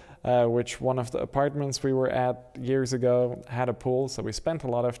pool, which one of the apartments we were at years ago had a pool, so we spent a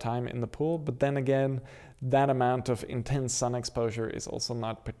lot of time in the pool. But then again, that amount of intense sun exposure is also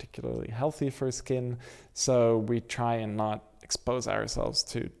not particularly healthy for skin, so we try and not expose ourselves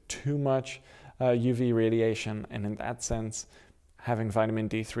to too much UV radiation, and in that sense, having vitamin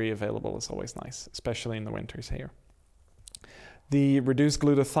D3 available is always nice, especially in the winters here. The reduced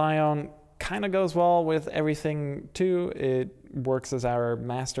glutathione kind of goes well with everything too. It works as our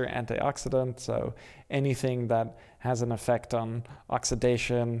master antioxidant, so anything that has an effect on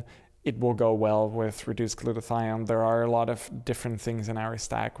oxidation, it will go well with reduced glutathione. There are a lot of different things in our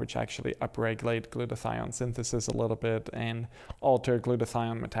stack which actually upregulate glutathione synthesis a little bit and alter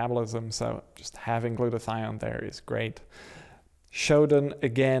glutathione metabolism, so just having glutathione there is great. Shodan,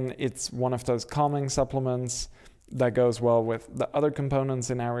 again, it's one of those calming supplements that goes well with the other components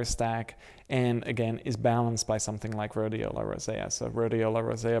in our stack, and again is balanced by something like rhodiola rosea. So rhodiola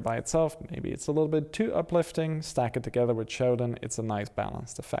rosea by itself, maybe it's a little bit too uplifting. Stack it together with Shodan, it's a nice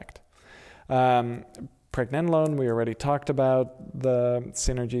balanced effect. Pregnenolone, we already talked about the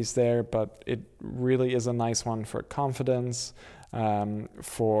synergies there, but it really is a nice one for confidence,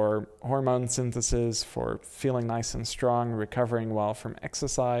 for hormone synthesis, for feeling nice and strong, recovering well from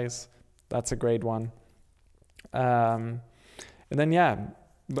exercise. That's a great one. And then,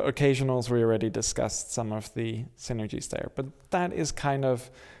 the occasionals, we already discussed some of the synergies there, but that is kind of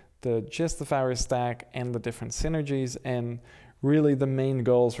the gist of our stack and the different synergies. And really the main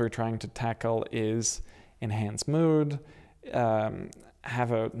goals we're trying to tackle is enhance mood,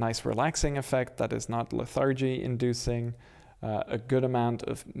 have a nice relaxing effect that is not lethargy inducing, a good amount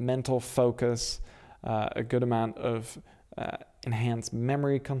of mental focus, a good amount of enhanced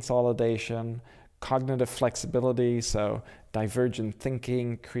memory consolidation, cognitive flexibility, so divergent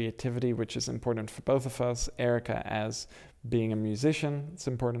thinking, creativity, which is important for both of us. Erica, as being a musician, it's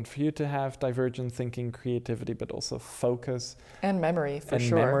important for you to have divergent thinking, creativity, but also focus. And memory, for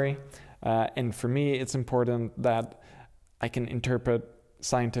sure. Memory. And for me, it's important that I can interpret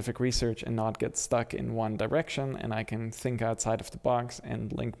scientific research and not get stuck in one direction, and I can think outside of the box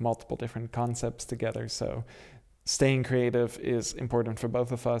and link multiple different concepts together. So staying creative is important for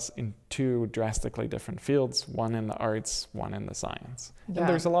both of us in two drastically different fields, one in the arts, one in the science. Yeah. And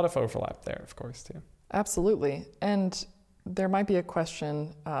there's a lot of overlap there, of course, too. Absolutely. And there might be a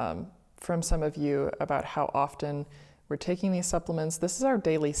question from some of you about how often we're taking these supplements. This is our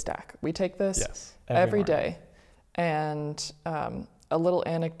daily stack. We take this every day. And a little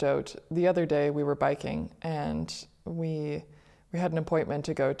anecdote, the other day we were biking and we had an appointment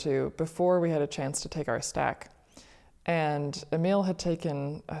to go to before we had a chance to take our stack. And Emil had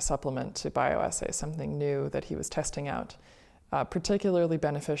taken a supplement to bioassay, something new that he was testing out, particularly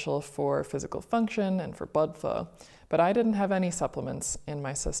beneficial for physical function and for blood flow. But I didn't have any supplements in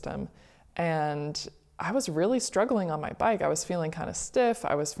my system. And I was really struggling on my bike. I was feeling kind of stiff.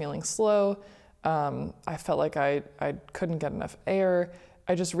 I was feeling slow. I felt like I couldn't get enough air.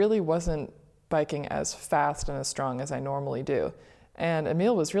 I just really wasn't biking as fast and as strong as I normally do. And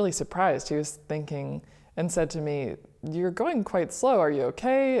Emil was really surprised. He was thinking and said to me, "You're going quite slow. Are you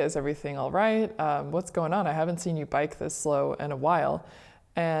okay? Is everything all right? What's going on? I haven't seen you bike this slow in a while."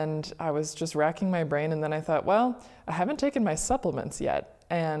 And I was just racking my brain, and then I thought, well, I haven't taken my supplements yet.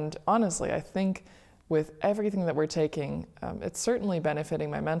 And honestly, I think with everything that we're taking, it's certainly benefiting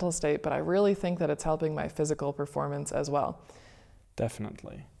my mental state, but I really think that it's helping my physical performance as well.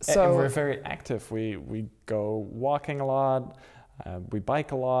 Definitely. So, and we're very active. We go walking a lot, we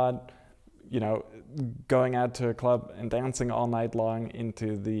bike a lot, you know, going out to a club and dancing all night long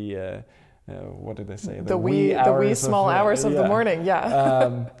into the, what did they say? The wee small hours of the morning,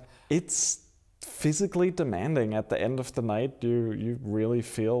 yeah. It's physically demanding. At the end of the night, you really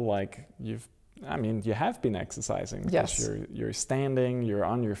feel like you have been exercising because Yes. you're standing, you're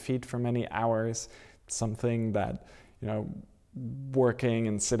on your feet for many hours. It's something that, you know, working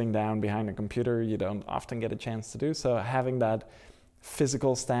and sitting down behind a computer, you don't often get a chance to do. So having that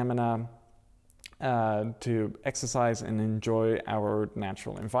physical stamina to exercise and enjoy our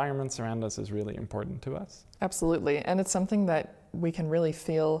natural environments around us is really important to us. Absolutely. And it's something that we can really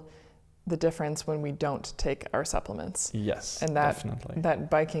feel the difference when we don't take our supplements. Yes, and definitely. That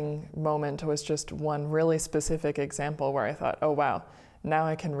biking moment was just one really specific example where I thought, oh, wow, now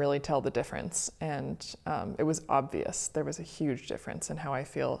I can really tell the difference. And it was obvious. There was a huge difference in how I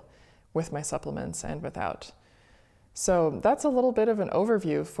feel with my supplements and without. So that's a little bit of an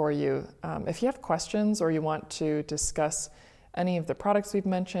overview for you. If you have questions or you want to discuss any of the products we've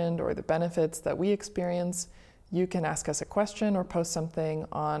mentioned or the benefits that we experience, you can ask us a question or post something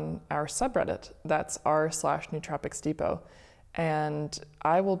on our subreddit. That's r/nootropicsdepot. And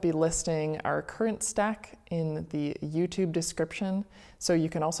I will be listing our current stack in the YouTube description, so you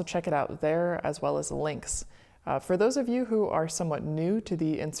can also check it out there as well as links. For those of you who are somewhat new to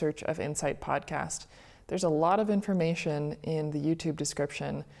the In Search of Insight podcast, there's a lot of information in the YouTube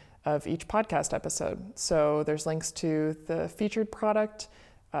description of each podcast episode. So there's links to the featured product.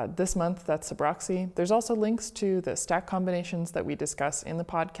 This month, that's Subroxy. There's also links to the stack combinations that we discuss in the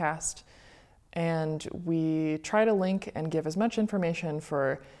podcast. And we try to link and give as much information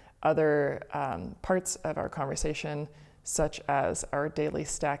for other parts of our conversation, such as our daily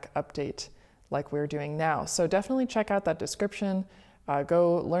stack update like we're doing now. So definitely check out that description.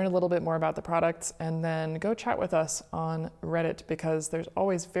 Go learn a little bit more about the products, and then go chat with us on Reddit, because there's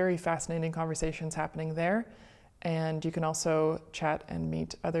always very fascinating conversations happening there. And you can also chat and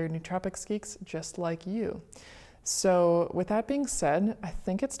meet other nootropics geeks just like you. So with that being said, I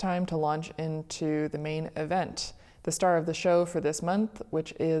think it's time to launch into the main event, the star of the show for this month,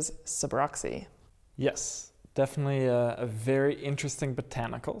 which is Subroxy. Yes, definitely a very interesting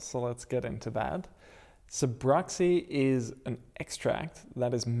botanical, so let's get into that. Subroxy is an extract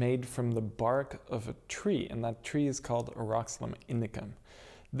that is made from the bark of a tree, and that tree is called Oroxylum indicum.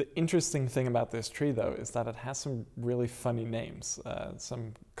 The interesting thing about this tree, though, is that it has some really funny names,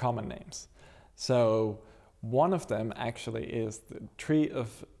 some common names. So one of them actually is the tree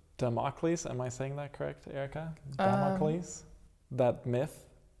of Damocles. Am I saying that correct, Erica? Damocles? That myth?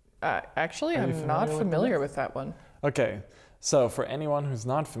 Actually, I'm not familiar with that one. Okay, so for anyone who's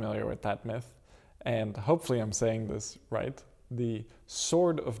not familiar with that myth, and hopefully I'm saying this right, the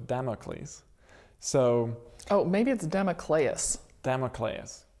Sword of Damocles. So... Oh, maybe it's Damocles.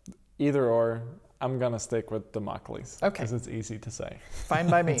 Damocles. Either or, I'm gonna stick with Damocles. Okay. Because it's easy to say. Fine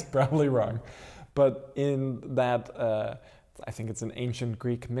by me. It's probably wrong. But in that, I think it's an ancient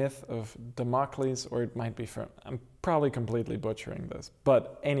Greek myth of Damocles, or it might be from, I'm probably completely butchering this.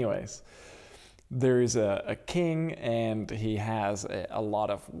 But anyways, there is a king, and he has a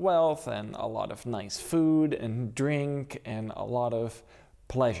lot of wealth and a lot of nice food and drink and a lot of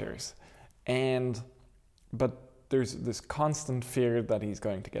pleasures. But there's this constant fear that he's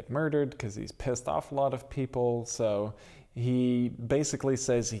going to get murdered because he's pissed off a lot of people. So he basically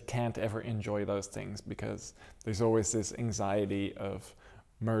says he can't ever enjoy those things because there's always this anxiety of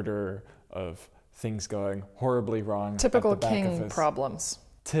murder, of things going horribly wrong. Typical king problems.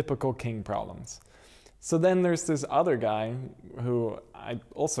 Typical king problems. So then there's this other guy who I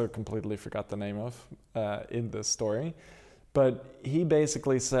also completely forgot the name of in this story. But he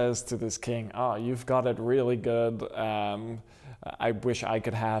basically says to this king, "Oh, you've got it really good. I wish I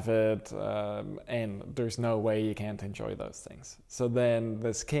could have it. And there's no way you can't enjoy those things." So then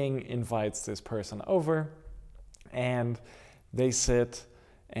this king invites this person over, and they sit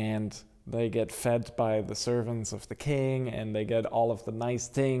and they get fed by the servants of the king, and they get all of the nice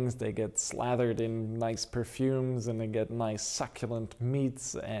things. They get slathered in nice perfumes, and they get nice succulent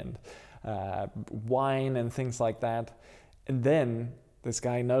meats and wine and things like that. And then this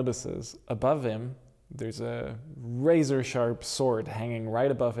guy notices above him there's a razor-sharp sword hanging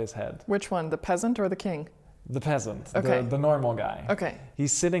right above his head. Which one, the peasant or the king? The peasant, okay. the normal guy. Okay.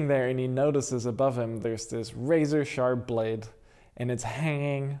 He's sitting there and he notices above him there's this razor-sharp blade, and it's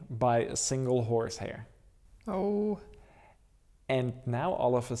hanging by a single horsehair. Oh. And now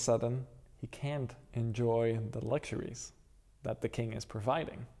all of a sudden, he can't enjoy the luxuries that the king is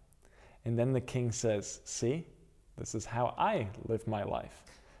providing. And then the king says, "See, this is how I live my life.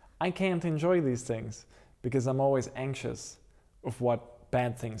 I can't enjoy these things because I'm always anxious of what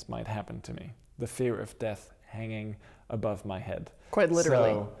bad things might happen to me. The fear of death hanging above my head." Quite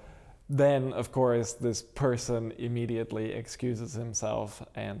literally. So then, of course, this person immediately excuses himself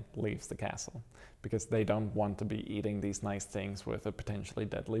and leaves the castle because they don't want to be eating these nice things with a potentially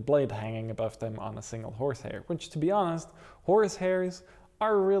deadly blade hanging above them on a single horsehair, which, to be honest, horsehairs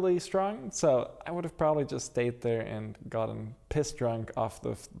are really strong, so I would have probably just stayed there and gotten piss drunk off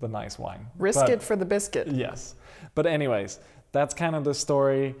the nice wine. Risk it for the biscuit. Yes. But anyways, that's kind of the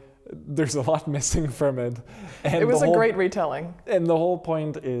story. There's a lot missing from it. And it was a great retelling. And the whole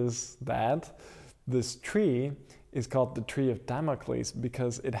point is that this tree is called the Tree of Damocles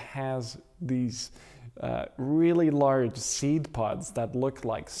because it has these really large seed pods that look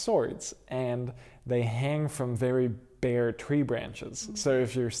like swords, and they hang from very bare tree branches. So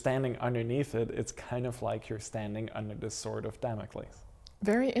if you're standing underneath it, it's kind of like you're standing under the sword of Damocles.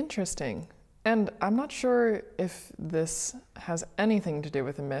 Very interesting. And I'm not sure if this has anything to do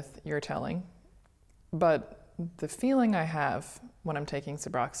with the myth you're telling, but the feeling I have when I'm taking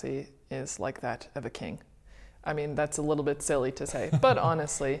Subroxy is like that of a king. I mean, that's a little bit silly to say, but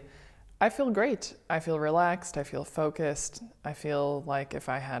honestly, I feel great. I feel relaxed. I feel focused. I feel like if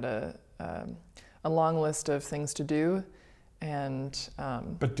I had a long list of things to do, and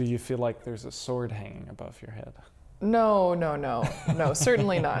But do you feel like there's a sword hanging above your head? No,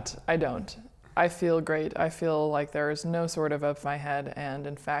 certainly not. I don't. I feel great. I feel like there is no sword above my head, and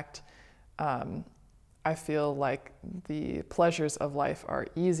in fact, I feel like the pleasures of life are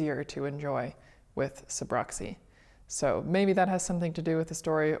easier to enjoy with Subroxy. So maybe that has something to do with the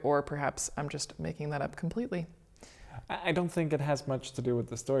story, or perhaps I'm just making that up completely. I don't think it has much to do with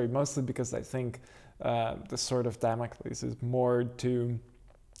the story, mostly because I think the Sword of Damocles is more to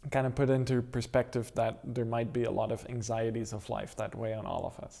kind of put into perspective that there might be a lot of anxieties of life that weigh on all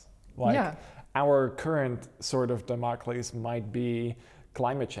of us. Like our current Sword of Damocles might be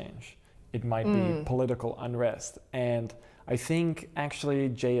climate change. It might be political unrest. And I think actually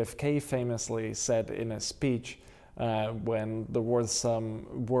JFK famously said in a speech when there was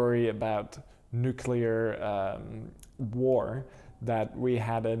some worry about nuclear war, that we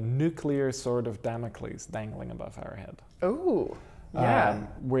had a nuclear Sword of Damocles dangling above our head. Oh, yeah.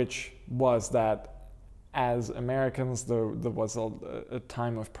 Which was that as Americans, there was a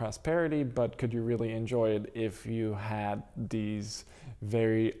time of prosperity, but could you really enjoy it if you had these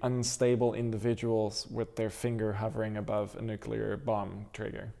very unstable individuals with their finger hovering above a nuclear bomb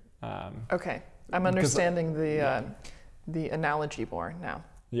trigger? Okay, I'm understanding the analogy more now.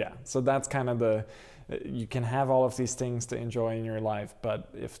 Yeah, so that's kind of you can have all of these things to enjoy in your life, but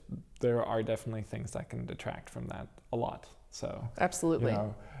if there are definitely things that can detract from that a lot. So absolutely,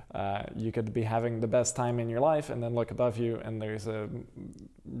 you could be having the best time in your life and then look above you and there's a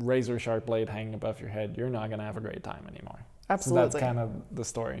razor sharp blade hanging above your head. You're not going to have a great time anymore. Absolutely. So that's kind of the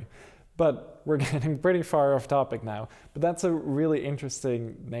story. But we're getting pretty far off topic now. But that's a really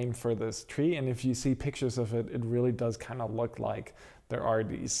interesting name for this tree. And if you see pictures of it, it really does kind of look like there are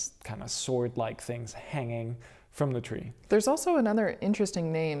these kind of sword-like things hanging from the tree. There's also another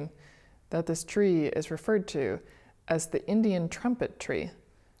interesting name that this tree is referred to as the Indian trumpet tree.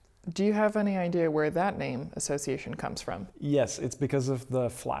 Do you have any idea where that name association comes from? Yes, it's because of the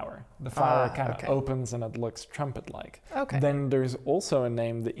flower. The flower kind of okay. opens and it looks trumpet-like. Okay. Then there's also a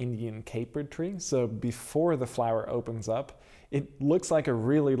name, the Indian caper tree. So before the flower opens up, it looks like a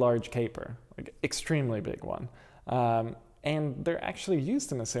really large caper, like extremely big one. And they're actually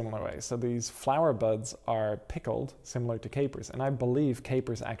used in a similar way. So these flower buds are pickled, similar to capers. And I believe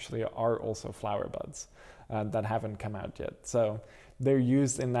capers actually are also flower buds that haven't come out yet. So they're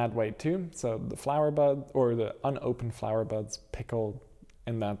used in that way too. So the flower bud or the unopened flower buds pickled,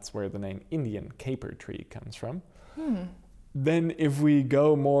 and that's where the name Indian caper tree comes from. Then if we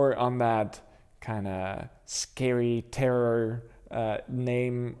go more on that kind of scary terror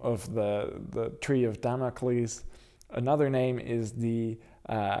name of the tree of Damocles, another name is the,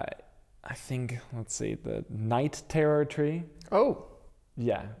 the night terror tree. Oh.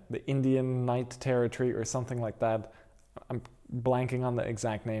 Yeah, the Indian night terror tree or something like that. I'm blanking on the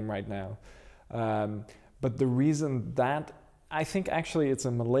exact name right now. But the reason that, I think actually it's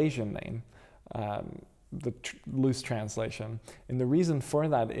a Malaysian name, loose translation. And the reason for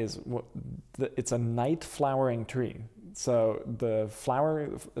that is it's a night flowering tree. So the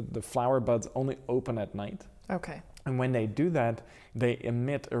flower buds only open at night. Okay. And when they do that, they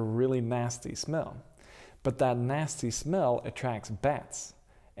emit a really nasty smell. But that nasty smell attracts bats.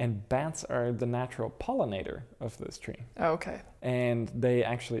 And bats are the natural pollinator of this tree. Okay. And they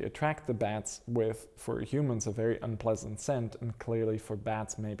actually attract the bats with, for humans, a very unpleasant scent, and clearly for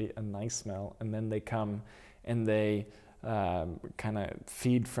bats, maybe a nice smell. And then they come and they kind of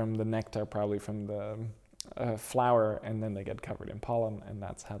feed from the nectar, probably from the flower, and then they get covered in pollen, and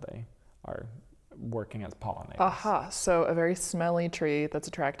that's how they are working as pollinators. Aha, so a very smelly tree that's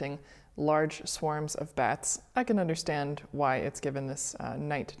attracting large swarms of bats. I can understand why it's given this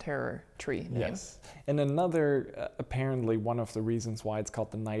night terror tree name. Yes. And another, apparently one of the reasons why it's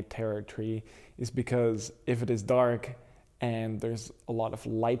called the night terror tree is because if it is dark and there's a lot of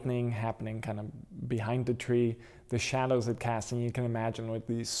lightning happening kind of behind the tree, the shadows it casts, and you can imagine with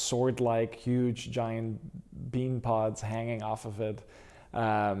these sword-like huge giant bean pods hanging off of it,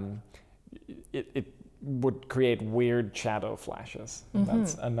 it would create weird shadow flashes. Mm-hmm.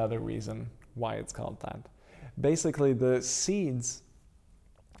 That's another reason why it's called that. Basically, the seeds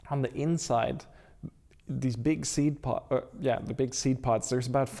on the inside, these big seed pods, there's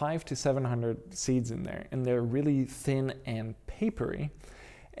about 500 to 700 seeds in there, and they're really thin and papery.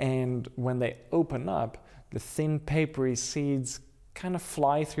 And when they open up, the thin papery seeds kind of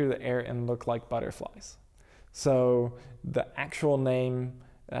fly through the air and look like butterflies. So the actual name,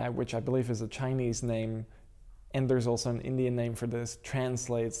 which I believe is a Chinese name, and there's also an Indian name for this,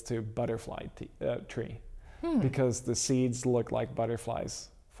 translates to butterfly tree, because the seeds look like butterflies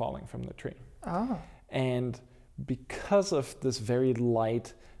falling from the tree. Oh. And because of this very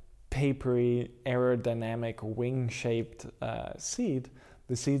light, papery, aerodynamic, wing-shaped seed,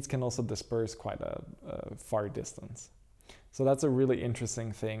 the seeds can also disperse quite a far distance. So that's a really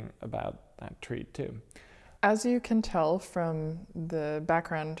interesting thing about that tree too. As you can tell from the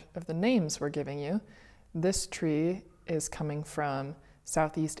background of the names we're giving you, this tree is coming from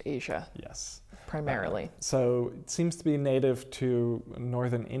Southeast Asia. Yes. Primarily. So it seems to be native to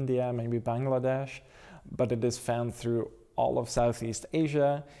northern India, maybe Bangladesh, but it is found through all of Southeast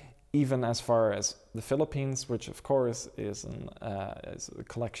Asia, even as far as the Philippines, which of course is a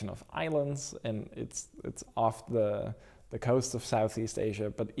collection of islands, and it's off the coast of Southeast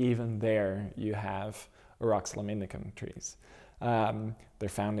Asia, but even there you have Auroxylum indicum trees. They're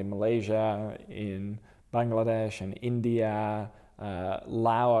found in Malaysia, in Bangladesh, in India,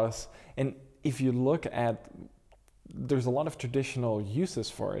 Laos. And if you look at, there's a lot of traditional uses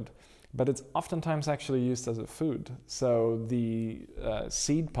for it, but it's oftentimes actually used as a food. So the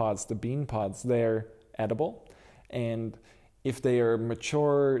seed pods, the bean pods, they're edible. And if they are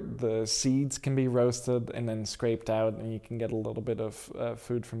mature, the seeds can be roasted and then scraped out, and you can get a little bit of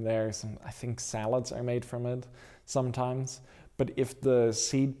food from there. I think salads are made from it sometimes. But if the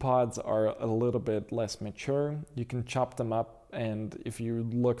seed pods are a little bit less mature, you can chop them up. And if you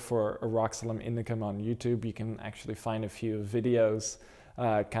look for Auroxylum indicum on YouTube, you can actually find a few videos,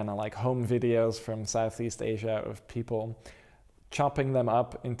 kind of like home videos from Southeast Asia of people chopping them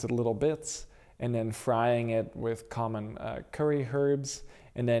up into little bits and then frying it with common curry herbs,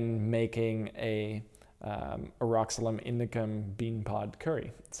 and then making a Auroxylum indicum bean pod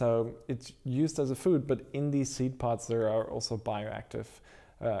curry. So it's used as a food, but in these seed pods there are also bioactive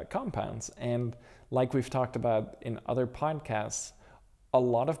compounds. And like we've talked about in other podcasts, a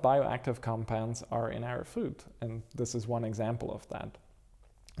lot of bioactive compounds are in our food, and this is one example of that.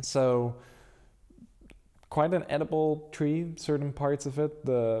 So quite an edible tree, certain parts of it.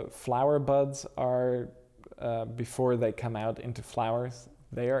 The flower buds are, before they come out into flowers,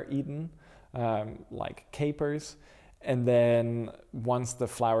 they are eaten, like capers. And then once the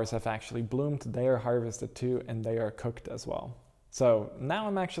flowers have actually bloomed, they are harvested too, and they are cooked as well. So now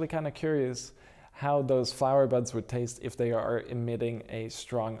I'm actually kind of curious how those flower buds would taste if they are emitting a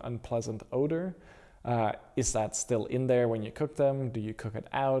strong, unpleasant odor. Is that still in there when you cook them? Do you cook it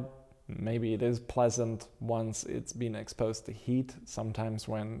out? Maybe it is pleasant once it's been exposed to heat. Sometimes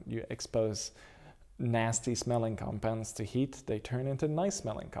when you expose nasty smelling compounds to heat, they turn into nice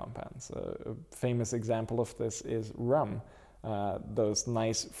smelling compounds. A famous example of this is rum. Those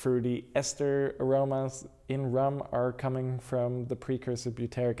nice fruity ester aromas in rum are coming from the precursor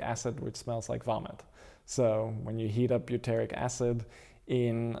butyric acid, which smells like vomit. So when you heat up butyric acid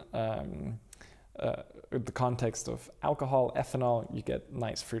in the context of alcohol, ethanol, you get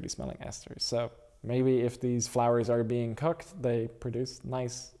nice fruity smelling esters. So maybe if these flowers are being cooked, they produce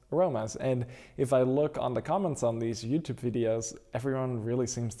nice aromas. And if I look on the comments on these YouTube videos, everyone really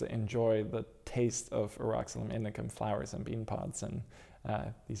seems to enjoy the taste of Auroxylum indicum flowers and bean pods and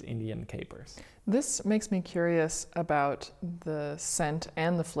these Indian capers. This makes me curious about the scent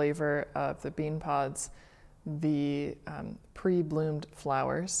and the flavor of the bean pods, the pre-bloomed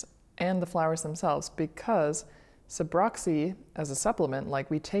flowers, and the flowers themselves, because Sabroxy as a supplement,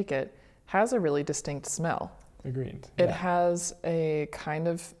 like we take it, has a really distinct smell. Agreed. It has a kind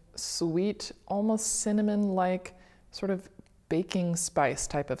of sweet, almost cinnamon-like sort of baking spice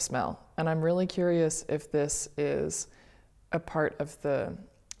type of smell. And I'm really curious if this is a part of the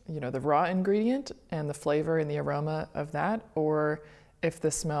raw ingredient and the flavor and the aroma of that, or if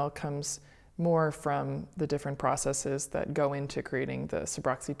the smell comes more from the different processes that go into creating the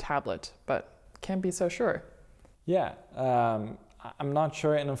Sabroxy tablet, but can't be so sure. Yeah, I'm not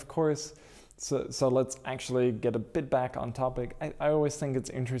sure. And of course, so let's actually get a bit back on topic. I always think it's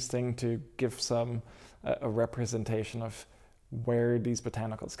interesting to give a representation of where these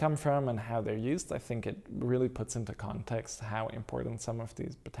botanicals come from and how they're used. I think it really puts into context how important some of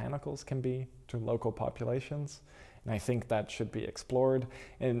these botanicals can be to local populations. And I think that should be explored.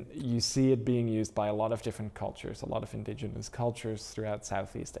 And you see it being used by a lot of different cultures, a lot of indigenous cultures throughout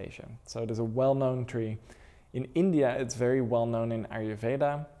Southeast Asia. So it is a well-known tree. In India, it's very well known in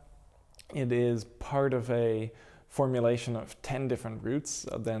Ayurveda. It is part of a formulation of 10 different roots.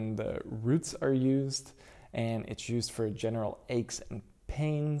 Then the roots are used, and it's used for general aches and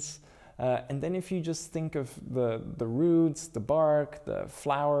pains. And then if you just think of the roots, the bark, the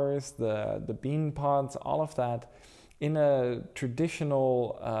flowers, the bean pods, all of that, in a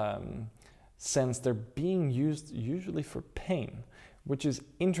traditional sense, they're being used usually for pain, which is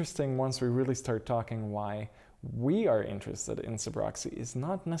interesting once we really start talking why we are interested in Sabroxy is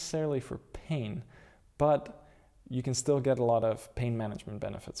not necessarily for pain, but you can still get a lot of pain management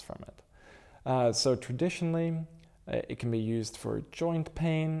benefits from it. So traditionally, it can be used for joint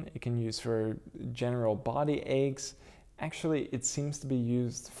pain, it can be used for general body aches. Actually, it seems to be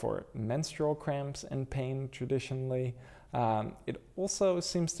used for menstrual cramps and pain traditionally. It also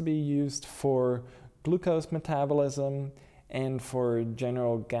seems to be used for glucose metabolism and for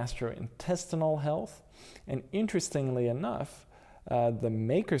general gastrointestinal health. And interestingly enough, the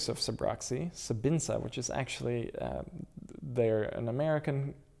makers of Sabroxy, Sabinsa, which is actually, they're an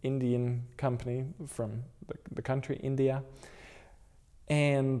American Indian company from the country India,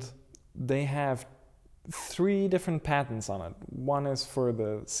 and they have 3 different patents on it. One is for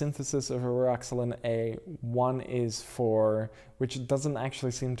the synthesis of Auroxylin A, one is for, which doesn't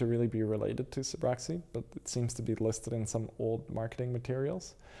actually seem to really be related to Sabroxy, but it seems to be listed in some old marketing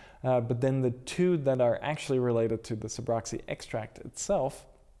materials. But then the 2 that are actually related to the Sabroxy extract itself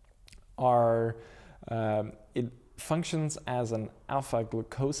are, it functions as an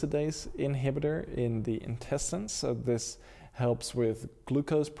alpha-glucosidase inhibitor in the intestines. So this helps with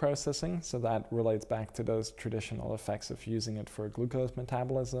glucose processing. So that relates back to those traditional effects of using it for glucose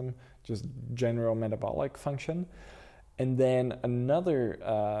metabolism, just general metabolic function. And then another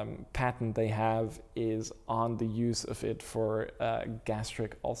patent they have is on the use of it for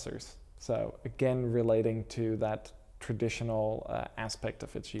gastric ulcers. So again, relating to that traditional aspect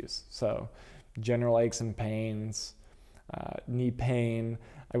of its use. So general aches and pains, knee pain.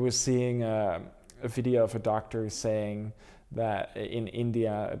 I was seeing a video of a doctor saying that in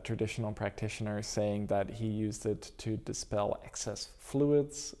India, a traditional practitioner saying that he used it to dispel excess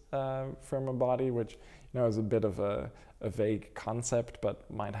fluids from a body, which is a bit of a vague concept, but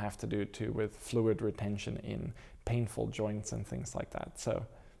might have to do too with fluid retention in painful joints and things like that. So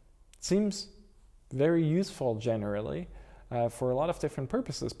it seems very useful generally. for a lot of different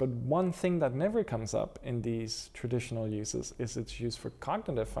purposes. But one thing that never comes up in these traditional uses is its use for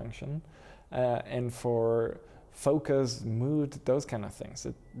cognitive function and for focus, mood, those kind of things.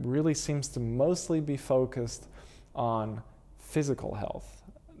 It really seems to mostly be focused on physical health,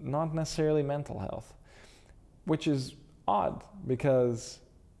 not necessarily mental health, which is odd because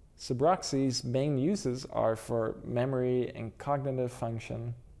Suboxy's main uses are for memory and cognitive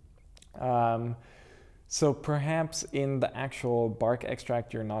function. So perhaps in the actual bark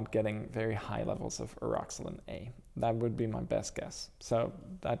extract, you're not getting very high levels of Oroxylin A. That would be my best guess. So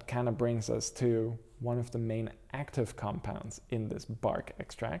that kind of brings us to one of the main active compounds in this bark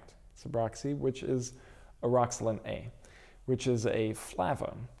extract, Suboxy, which is Oroxylin A, which is a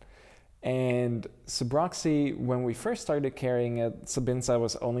flavone. And Suboxy, when we first started carrying it, Sabinsa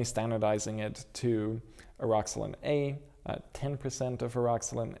was only standardizing it to Oroxylin A, 10% of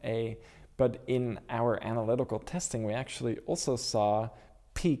Oroxylin A. But in our analytical testing, we actually also saw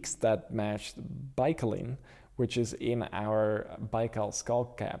peaks that matched Baikalin, which is in our Baikal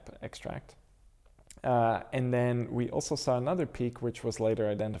skullcap extract. And then we also saw another peak, which was later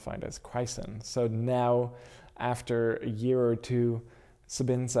identified as chrysin. So now, after a year or two,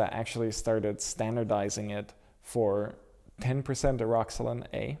 Sabinsa actually started standardizing it for 10% Oroxylin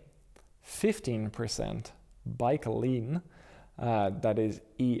A, 15% Baikalin, that is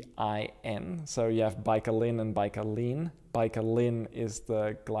EIN. So you have Baikalin and Baikalin. Baikalin is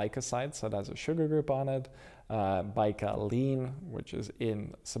the glycoside, so it has a sugar group on it. Baikalin, which is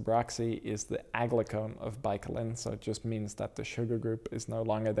in Suboxy, is the aglycone of Baikalin, so it just means that the sugar group is no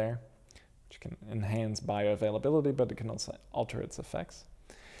longer there, which can enhance bioavailability, but it can also alter its effects.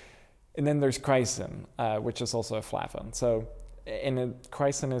 And then there's chrysin, which is also a flavone. So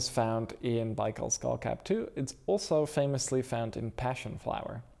chrysin is found in Baikal skullcap too. It's also famously found in passion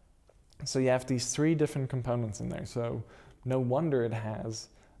flower. So you have these three different components in there. So no wonder it has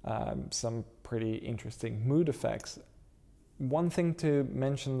some pretty interesting mood effects. One thing to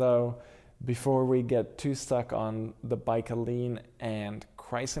mention though, before we get too stuck on the Baikalin and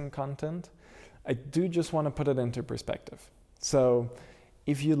chrysin content, I do just want to put it into perspective. So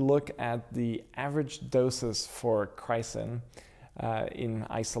if you look at the average doses for chrysin in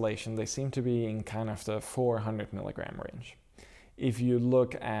isolation, they seem to be in kind of the 400 milligram range. If you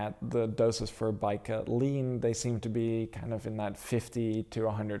look at the doses for Baikalin, they seem to be kind of in that 50 to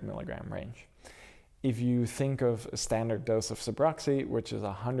 100 milligram range. If you think of a standard dose of Suboxy, which is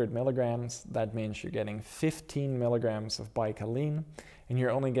 100 milligrams, that means you're getting 15 milligrams of Baikalin, and you're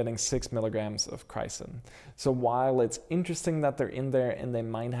only getting 6 milligrams of chrysin. So while it's interesting that they're in there and they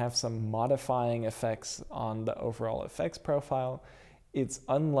might have some modifying effects on the overall effects profile, it's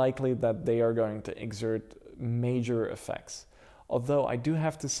unlikely that they are going to exert major effects. Although I do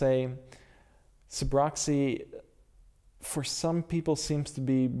have to say, Suboxy for some people seems to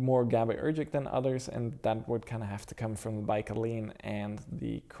be more GABAergic than others, and that would kind of have to come from the Baikalin and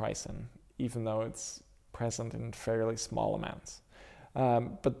the chrysin, even though it's present in fairly small amounts.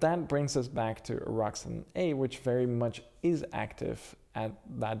 But that brings us back to Oroxylin A, which very much is active at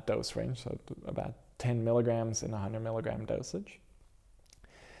that dose range, so about 10 milligrams in 100 milligram dosage.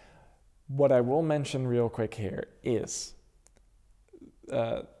 What I will mention real quick here is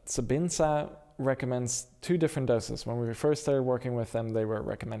Sabinsa recommends two different doses. When we first started working with them, they were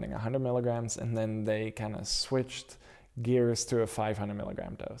recommending 100 milligrams, and then they kind of switched gears to a 500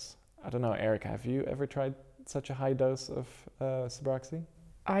 milligram dose. I don't know, Erica, have you ever tried such a high dose of Suboxy?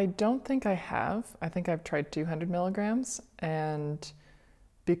 I don't think I have. I think I've tried 200 milligrams, and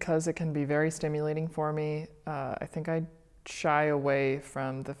because it can be very stimulating for me, I think I'd shy away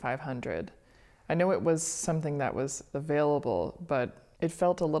from the 500. I know it was something that was available, but it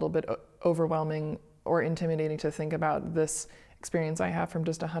felt a little bit overwhelming or intimidating to think about this experience I have from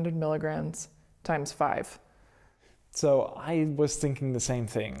just 100 milligrams times 5. So I was thinking the same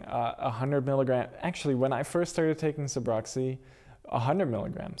thing. 100 milligrams, actually when I first started taking Suboxy, 100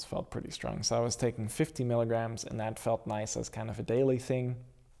 milligrams felt pretty strong. So I was taking 50 milligrams and that felt nice as kind of a daily thing.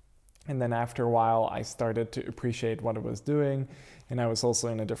 And then after a while, I started to appreciate what it was doing. And I was also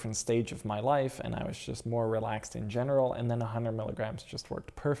in a different stage of my life and I was just more relaxed in general. And then 100 milligrams just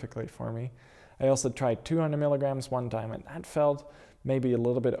worked perfectly for me. I also tried 200 milligrams one time and that felt maybe a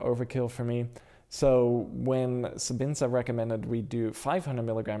little bit overkill for me. So when Sabinsa recommended we do 500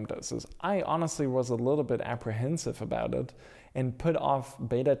 milligram doses, I honestly was a little bit apprehensive about it and put off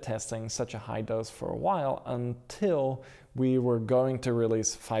beta testing such a high dose for a while until we were going to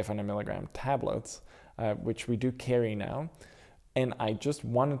release 500 milligram tablets, which we do carry now. And I just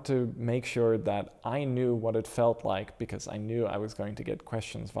wanted to make sure that I knew what it felt like because I knew I was going to get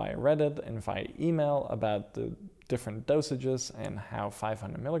questions via Reddit and via email about the different dosages and how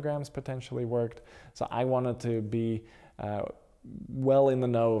 500 milligrams potentially worked. So I wanted to be well in the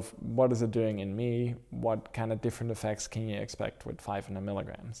know of what is it doing in me, what kind of different effects can you expect with 500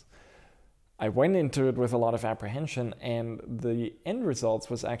 milligrams. I went into it with a lot of apprehension, and the end results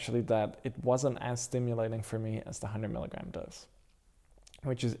was actually that it wasn't as stimulating for me as the 100 milligram dose,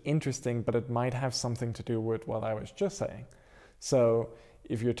 which is interesting, but it might have something to do with what I was just saying. So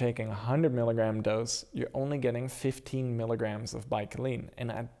if you're taking a 100 milligram dose, you're only getting 15 milligrams of Bike-Aline.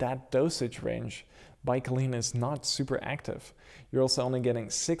 And at that dosage range, Bike-Aline is not super active. You're also only getting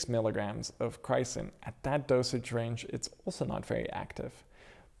 6 milligrams of Chrysin. At that dosage range, it's also not very active.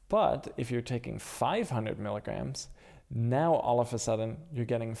 But if you're taking 500 milligrams, now all of a sudden you're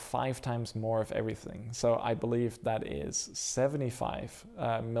getting 5 times more of everything. So I believe that is 75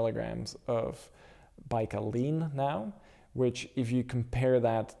 milligrams of Bike-Aline now, which if you compare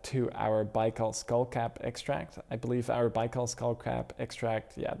that to our Baikal Skullcap extract, I believe our Baikal Skullcap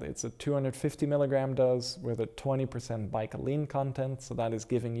extract, it's a 250 milligram dose with a 20% Bike-Aline content. So that is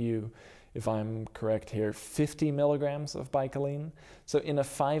giving you, if I'm correct here, 50 milligrams of Bike-Aline. So in a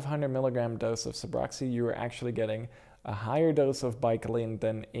 500 milligram dose of Suboxone, you are actually getting a higher dose of Bike-Aline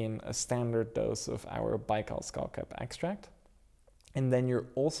than in a standard dose of our Baikal Skullcap extract. And then you're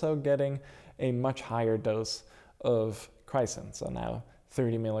also getting a much higher dose of Chrysin, so now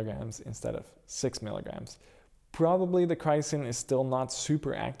 30 milligrams instead of 6 milligrams. Probably the Chrysin is still not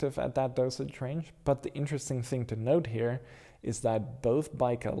super active at that dosage range, but the interesting thing to note here is that both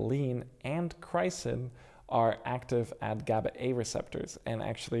Bike-Aline and Chrysin are active at GABA-A receptors, and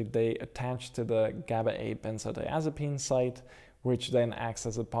actually they attach to the GABA-A benzodiazepine site, which then acts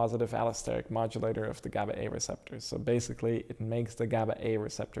as a positive allosteric modulator of the GABA-A receptors. So basically it makes the GABA-A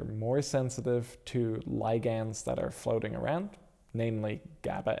receptor more sensitive to ligands that are floating around, namely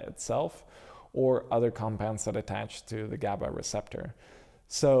GABA itself, or other compounds that attach to the GABA receptor.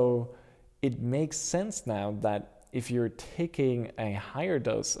 So it makes sense now that if you're taking a higher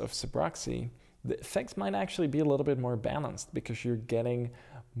dose of Suboxone, the effects might actually be a little bit more balanced because you're getting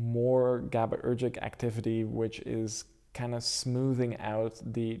more GABAergic activity, which is kind of smoothing out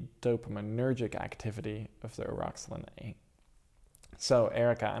the dopaminergic activity of the Oroxalan A. So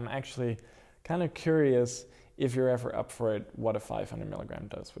Erica, I'm actually kind of curious, if you're ever up for it, what a 500 milligram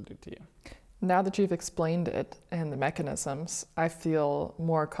dose would do to you. Now that you've explained it and the mechanisms, I feel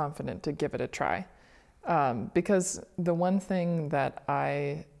more confident to give it a try. Because the one thing that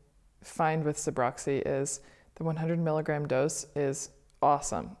I find with Suboxone is the 100 milligram dose is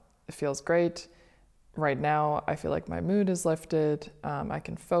awesome. It feels great. Right now, I feel like my mood is lifted, I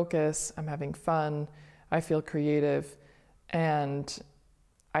can focus, I'm having fun, I feel creative, and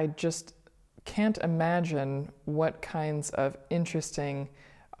I just can't imagine what kinds of interesting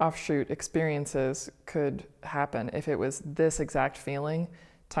offshoot experiences could happen if it was this exact feeling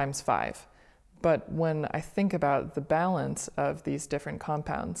times 5. But when I think about the balance of these different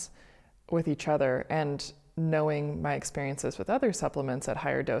compounds with each other and knowing my experiences with other supplements at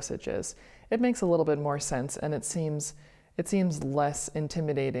higher dosages, it makes a little bit more sense, and it seems less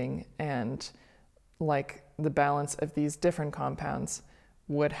intimidating, and like the balance of these different compounds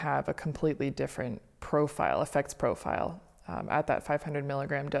would have a completely different effects profile at that 500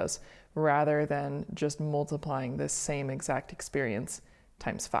 milligram dose, rather than just multiplying this same exact experience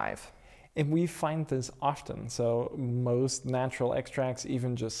times 5. And we find this often. So most natural extracts,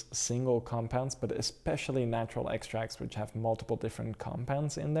 even just single compounds, but especially natural extracts which have multiple different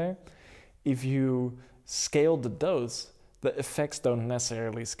compounds in there, if you scale the dose, the effects don't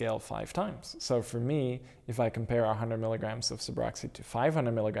necessarily scale 5 times. So for me, if I compare 100 milligrams of Suboxone to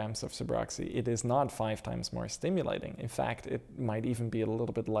 500 milligrams of Suboxone, it is not 5 times more stimulating. In fact, it might even be a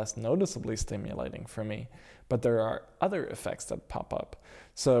little bit less noticeably stimulating for me. But there are other effects that pop up.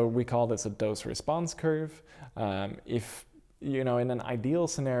 So we call this a dose response curve. If in an ideal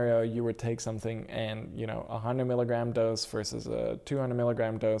scenario, you would take something and, 100 milligram dose versus a 200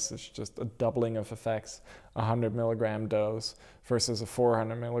 milligram dose is just a doubling of effects. 100 milligram dose versus a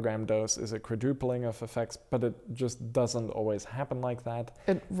 400 milligram dose is a quadrupling of effects, but it just doesn't always happen like that.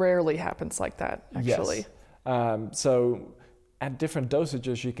 It rarely happens like that, actually. Yes. So at different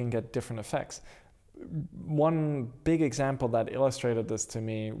dosages, you can get different effects. One big example that illustrated this to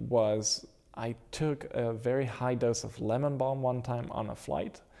me was I took a very high dose of lemon balm one time on a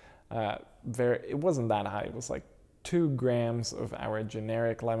flight. It wasn't that high. It was like 2 grams of our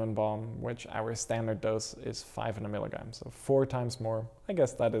generic lemon balm, which our standard dose is 500 milligrams, so 4 times more. I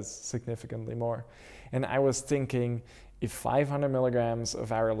guess that is significantly more. And I was thinking, if 500 milligrams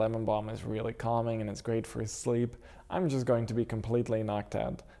of our lemon balm is really calming and it's great for sleep, I'm just going to be completely knocked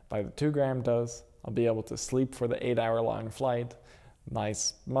out by the 2 gram dose. I'll be able to sleep for the 8-hour-long flight,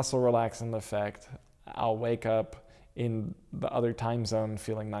 nice muscle relaxant effect. I'll wake up in the other time zone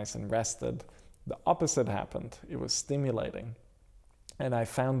feeling nice and rested. The opposite happened. It was stimulating. And I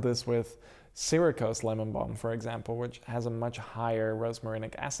found this with Syracuse lemon balm, for example, which has a much higher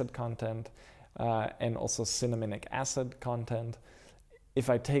rosmarinic acid content and also cinnamonic acid content. If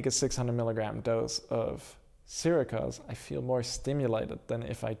I take a 600 milligram dose of Syracuse, I feel more stimulated than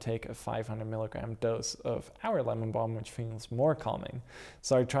if I take a 500 milligram dose of our lemon balm, which feels more calming.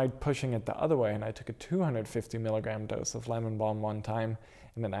 So I tried pushing it the other way, and I took a 250 milligram dose of lemon balm one time,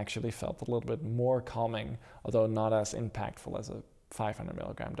 and it actually felt a little bit more calming, although not as impactful as a 500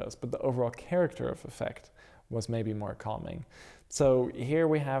 milligram dose. But the overall character of effect was maybe more calming. So here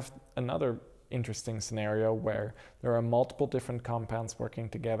we have another interesting scenario where there are multiple different compounds working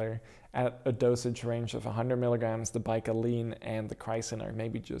together at a dosage range of 100 milligrams. The bicaline and the chrysin are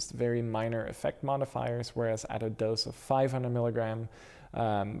maybe just very minor effect modifiers, whereas at a dose of 500 milligram,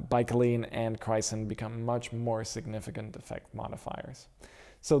 bicaline and chrysin become much more significant effect modifiers.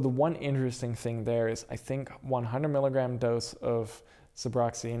 So the one interesting thing there is I think 100 milligram dose of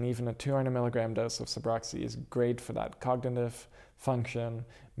Subroxy and even a 200 milligram dose of Subroxy is great for that cognitive function,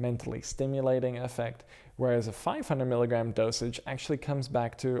 mentally stimulating effect, whereas a 500 milligram dosage actually comes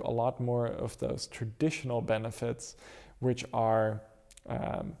back to a lot more of those traditional benefits, which are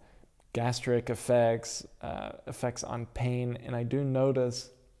gastric effects, effects on pain. And I do notice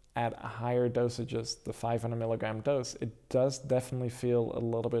at higher dosages, the 500 milligram dose, it does definitely feel a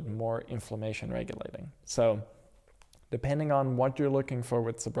little bit more inflammation regulating. So depending on what you're looking for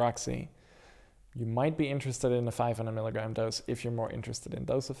with Subroxy, you might be interested in a 500 milligram dose if you're more interested in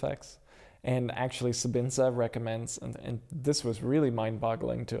those effects. And actually Sabinsa recommends, and this was really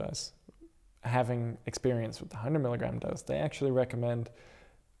mind-boggling to us, having experience with the 100 milligram dose, they actually recommend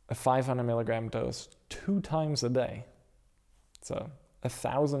a 500 milligram dose 2 times a day. So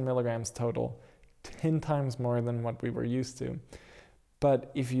 1,000 milligrams total, 10 times more than what we were used to. But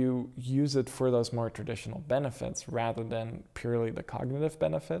if you use it for those more traditional benefits rather than purely the cognitive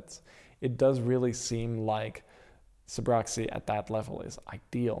benefits, it does really seem like Subroxy at that level is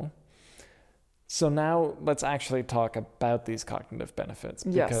ideal. So now let's actually talk about these cognitive benefits,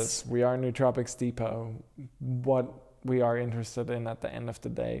 because we are Nootropics Depot. What we are interested in at the end of the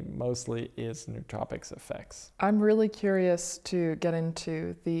day mostly is nootropics effects. I'm really curious to get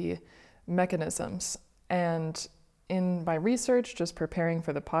into the mechanisms. And in my research, just preparing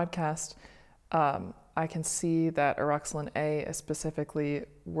for the podcast, I can see that Oroxalin A is specifically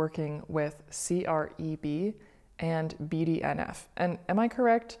working with CREB and BDNF. And am I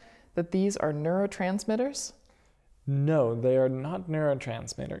correct that these are neurotransmitters? No, they are not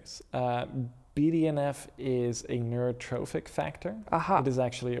neurotransmitters. BDNF is a neurotrophic factor. Aha. It is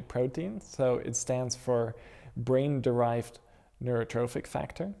actually a protein, so it stands for brain-derived neurotrophic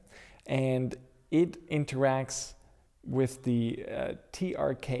factor. And it interacts with the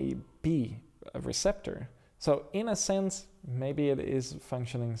TRKB receptor. So in a sense, maybe it is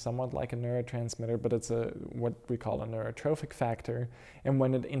functioning somewhat like a neurotransmitter, but it's what we call a neurotrophic factor. And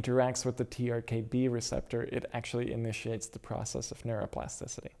when it interacts with the TRKB receptor, it actually initiates the process of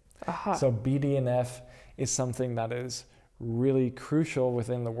neuroplasticity. Aha. So BDNF is something that is really crucial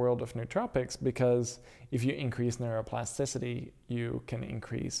within the world of nootropics, because if you increase neuroplasticity, you can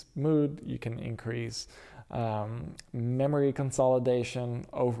increase mood, you can increase memory consolidation,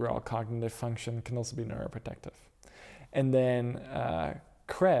 overall cognitive function, can also be neuroprotective. And then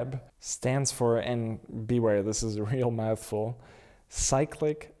CREB stands for, and beware, this is a real mouthful,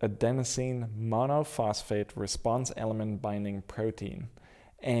 cyclic adenosine monophosphate response element binding protein.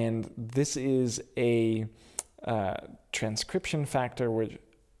 And this is a transcription factor which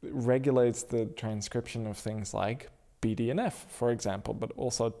regulates the transcription of things like BDNF, for example, but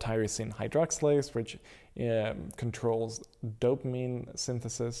also tyrosine hydroxylase, which controls dopamine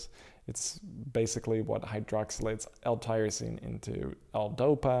synthesis. It's basically what hydroxylates L-tyrosine into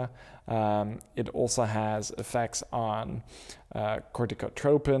L-dopa. It also has effects on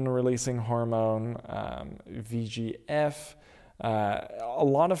corticotropin-releasing hormone, VGF, a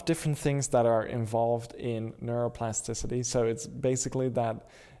lot of different things that are involved in neuroplasticity. So it's basically that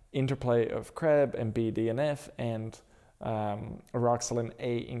interplay of CREB and BDNF, and Oroxalin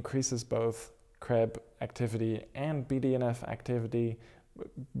A increases both CREB activity and BDNF activity.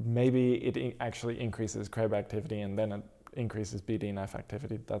 Maybe it actually increases CREB activity and then it increases BDNF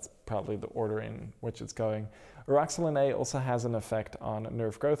activity. That's probably the order in which it's going. Oroxalin A also has an effect on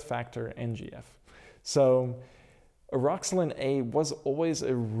nerve growth factor, NGF. So Oroxalin A was always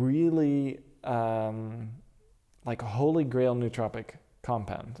a really like holy grail nootropic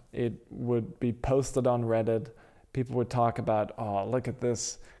compound. It would be posted on Reddit. People would talk about, oh, look at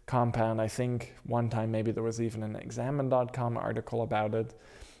this compound. I think one time maybe there was even an Examine.com article about it.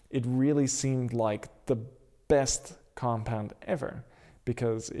 It really seemed like the best compound ever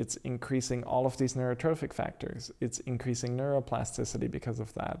because it's increasing all of these neurotrophic factors. It's increasing neuroplasticity because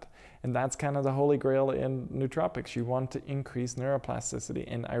of that. And that's kind of the holy grail in nootropics. You want to increase neuroplasticity.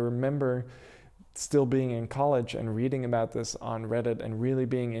 And I remember still being in college and reading about this on Reddit and really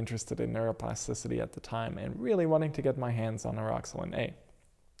being interested in neuroplasticity at the time and really wanting to get my hands on Eroxalin A.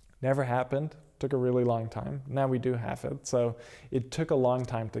 Never happened, took a really long time. Now we do have it. So it took a long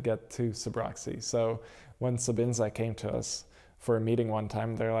time to get to Suboxone. So when Sabinza came to us for a meeting one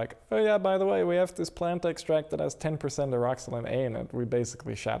time, they're like, oh yeah, by the way, we have this plant extract that has 10% Eroxalin A in it. We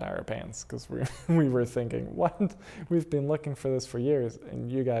basically shat our pants because we were thinking, what? We've been looking for this for years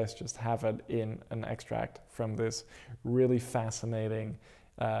and you guys just have it in an extract from this really fascinating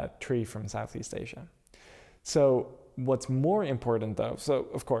tree from Southeast Asia. So what's more important though, so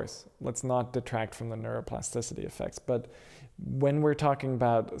of course, let's not detract from the neuroplasticity effects, but when we're talking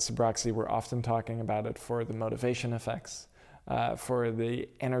about Suboxone, we're often talking about it for the motivation effects, for the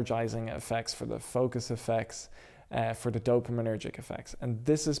energizing effects, for the focus effects, for the dopaminergic effects. And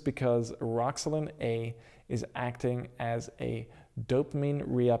this is because Eroxalin A is acting as a dopamine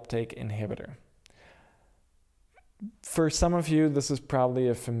reuptake inhibitor. For some of you, this is probably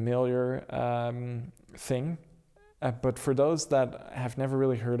a familiar thing, but for those that have never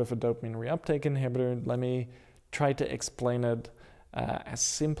really heard of a dopamine reuptake inhibitor, let me try to explain it as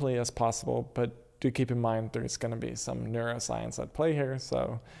simply as possible, but do keep in mind there's going to be some neuroscience at play here,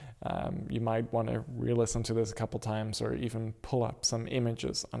 so you might want to re-listen to this a couple times or even pull up some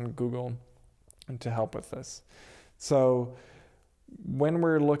images on Google to help with this. So when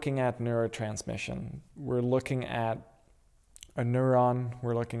we're looking at neurotransmission, we're looking at a neuron,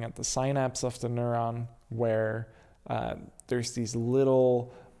 we're looking at the synapse of the neuron where there's these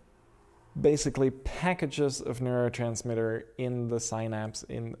little basically packages of neurotransmitter in the synapse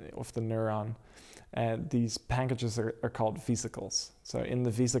of the neuron. These packages are called vesicles. So in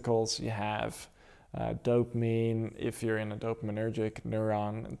the vesicles you have dopamine if you're in a dopaminergic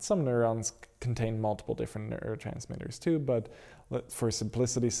neuron. And some neurons contain multiple different neurotransmitters too, but for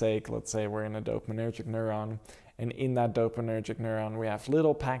simplicity's sake, let's say we're in a dopaminergic neuron, and in that dopaminergic neuron we have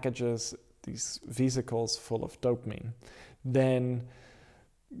little packages, these vesicles full of dopamine. Then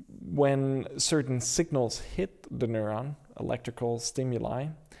when certain signals hit the neuron, electrical stimuli,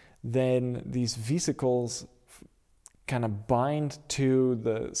 then these vesicles kind of bind to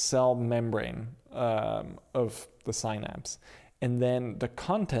the cell membrane of the synapse. And then the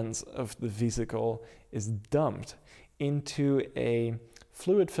contents of the vesicle is dumped into a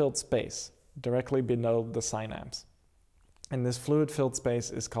fluid-filled space directly below the synapse. And this fluid-filled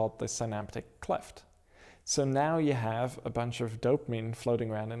space is called the synaptic cleft. So now you have a bunch of dopamine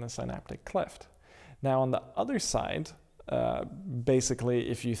floating around in the synaptic cleft. Now on the other side, basically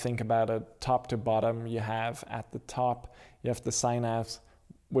if you think about it top to bottom, you have at the top, you have the synapse,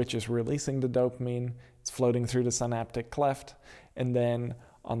 which is releasing the dopamine. It's floating through the synaptic cleft. And then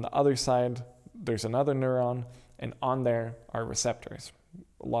on the other side, there's another neuron, and on there are receptors.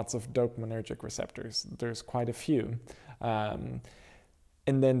 Lots of dopaminergic receptors. There's quite a few. And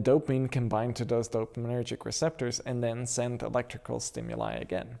then dopamine can bind to those dopaminergic receptors and then send electrical stimuli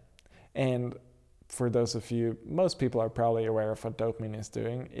again. And for those of you, most people are probably aware of what dopamine is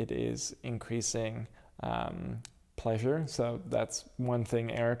doing. It is increasing pleasure. So that's one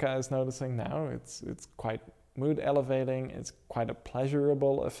thing Erica is noticing now. It's quite mood elevating. It's quite a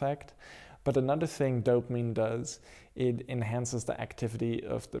pleasurable effect. But another thing dopamine does, it enhances the activity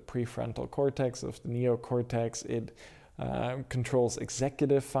of the prefrontal cortex, of the neocortex. It controls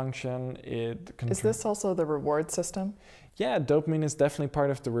executive function. Is this also the reward system? Yeah, dopamine is definitely part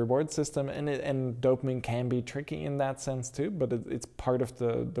of the reward system, and dopamine can be tricky in that sense too, but it's part of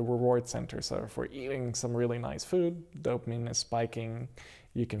the reward center. So if we're eating some really nice food, dopamine is spiking.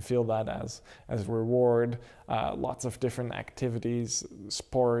 You can feel that as reward. Lots of different activities,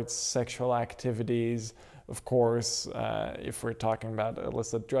 sports, sexual activities. Of course, if we're talking about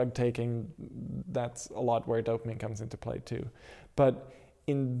illicit drug taking, that's a lot where dopamine comes into play too. But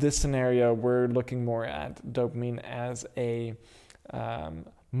in this scenario, we're looking more at dopamine as a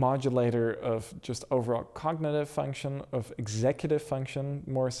modulator of just overall cognitive function, of executive function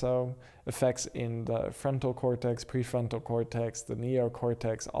more so, effects in the frontal cortex, prefrontal cortex, the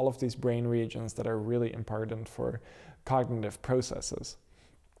neocortex, all of these brain regions that are really important for cognitive processes.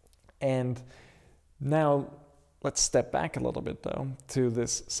 And now, Let's step back a little bit though to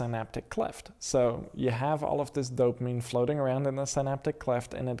this synaptic cleft. So you have all of this dopamine floating around in the synaptic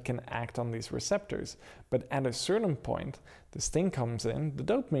cleft and it can act on these receptors. But at a certain point, this thing comes in, the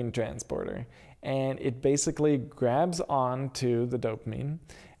dopamine transporter, and it basically grabs onto the dopamine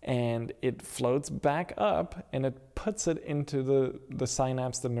and it floats back up and it puts it into the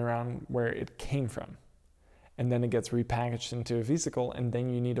synapse, the neuron where it came from. And then it gets repackaged into a vesicle and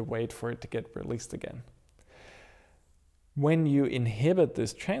then you need to wait for it to get released again. When you inhibit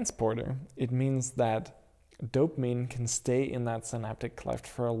this transporter, it means that dopamine can stay in that synaptic cleft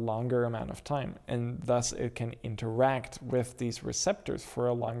for a longer amount of time, and thus it can interact with these receptors for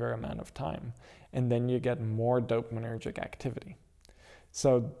a longer amount of time, and then you get more dopaminergic activity.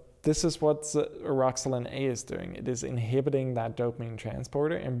 So this is what Eroxalin A is doing. It is inhibiting that dopamine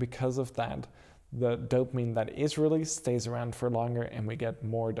transporter, and because of that, the dopamine that is released stays around for longer, and we get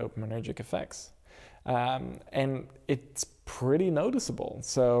more dopaminergic effects. And it's pretty noticeable.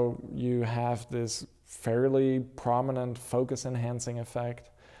 So you have this fairly prominent focus enhancing effect,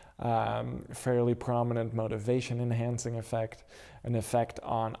 fairly prominent motivation enhancing effect, an effect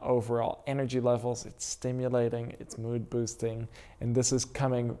on overall energy levels. It's stimulating, it's mood boosting, and this is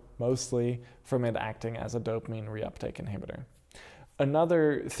coming mostly from it acting as a dopamine reuptake inhibitor.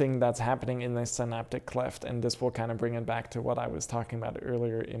 Another thing that's happening in this synaptic cleft, and this will kind of bring it back to what I was talking about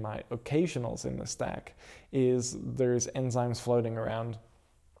earlier in my occasionals in the stack, is there's enzymes floating around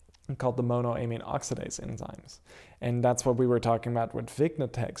called the monoamine oxidase enzymes. And that's what we were talking about with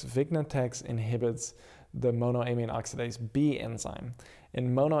Vignatex. Vignatex inhibits the monoamine oxidase B enzyme.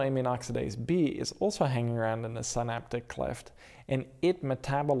 And monoamine oxidase B is also hanging around in the synaptic cleft, and it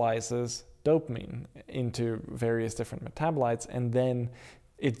metabolizes dopamine into various different metabolites, and then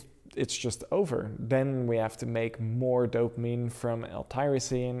it's just over. Then we have to make more dopamine from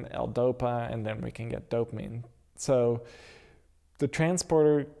L-tyrosine, L-dopa, and then we can get dopamine. So the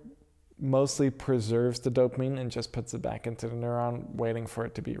transporter mostly preserves the dopamine and just puts it back into the neuron, waiting for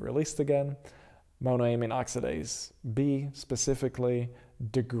it to be released again. Monoamine oxidase B specifically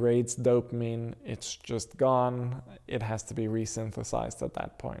degrades dopamine. It's just gone. It has to be resynthesized at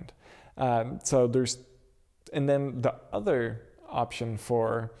that point. And then the other option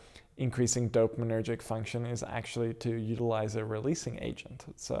for increasing dopaminergic function is actually to utilize a releasing agent.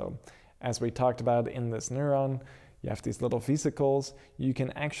 So as we talked about in this neuron, you have these little vesicles. You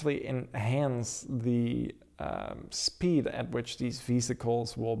can actually enhance the speed at which these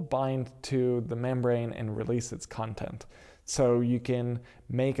vesicles will bind to the membrane and release its content. So you can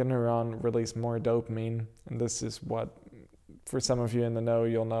make a neuron release more dopamine, and this is what, for some of you in the know,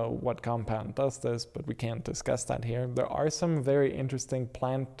 you'll know what compound does this, but we can't discuss that here. There are some very interesting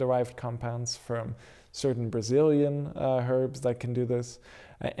plant-derived compounds from certain Brazilian herbs that can do this,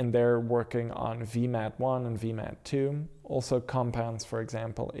 and they're working on VMAT1 and VMAT2. Also compounds, for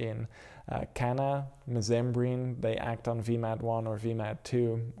example, in canna, mesembrine, they act on VMAT1 or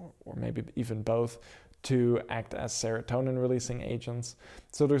VMAT2, or maybe even both, to act as serotonin-releasing agents.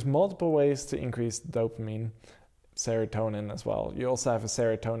 So there's multiple ways to increase dopamine, serotonin as well. You also have a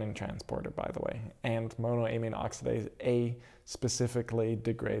serotonin transporter, by the way, and monoamine oxidase A specifically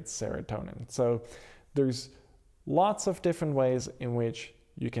degrades serotonin. So there's lots of different ways in which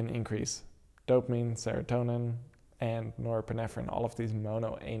you can increase dopamine, serotonin, and norepinephrine, all of these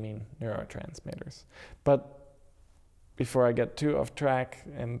monoamine neurotransmitters. But before I get too off track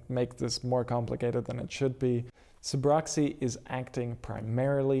and make this more complicated than it should be, Suboxone is acting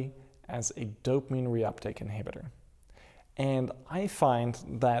primarily as a dopamine reuptake inhibitor. And I find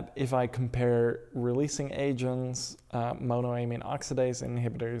that if I compare releasing agents, monoamine oxidase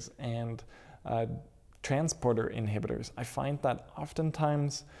inhibitors, and transporter inhibitors, I find that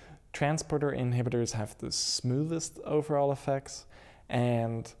oftentimes transporter inhibitors have the smoothest overall effects,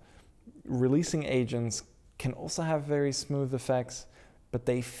 and releasing agents can also have very smooth effects, but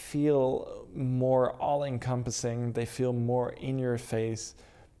they feel more all-encompassing, they feel more in your face.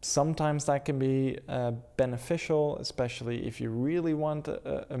 Sometimes that can be beneficial, especially if you really want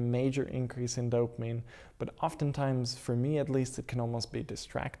a major increase in dopamine, but oftentimes, for me at least, it can almost be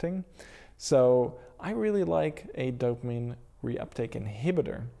distracting. So I really like a dopamine reuptake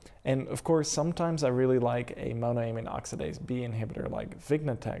inhibitor. And of course, sometimes I really like a monoamine oxidase B inhibitor like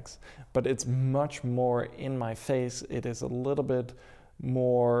Vignatex, but it's much more in my face. It is a little bit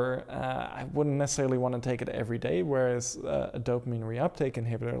more, I wouldn't necessarily want to take it every day, whereas a dopamine reuptake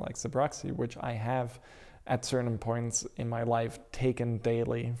inhibitor like Suboxone, which I have at certain points in my life taken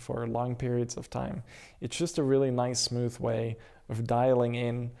daily for long periods of time, it's just a really nice, smooth way of dialing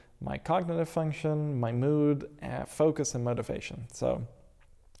in my cognitive function, my mood, focus, and motivation. So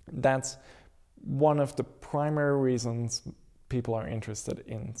that's one of the primary reasons people are interested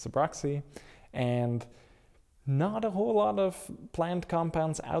in Suboxone. And not a whole lot of plant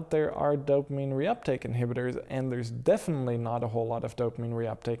compounds out there are dopamine reuptake inhibitors, and there's definitely not a whole lot of dopamine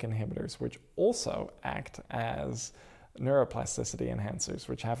reuptake inhibitors which also act as neuroplasticity enhancers,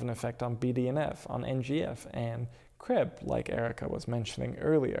 which have an effect on BDNF, on NGF, and CREB, like Erica was mentioning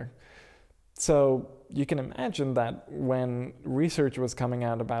earlier. So you can imagine that when research was coming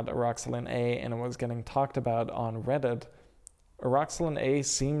out about Eroxalin A and it was getting talked about on Reddit, Eroxalin A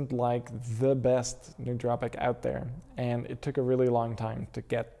seemed like the best nootropic out there, and it took a really long time to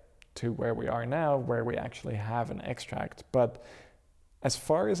get to where we are now, where we actually have an extract. But as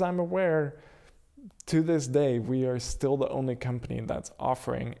far as I'm aware, to this day, we are still the only company that's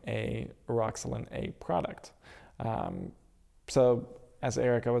offering a Eroxalin A product. So as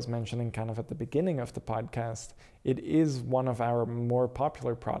Erica was mentioning kind of at the beginning of the podcast, it is one of our more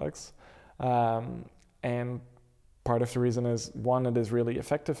popular products. And part of the reason is, one, it is really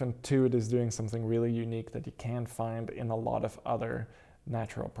effective, and two, it is doing something really unique that you can't find in a lot of other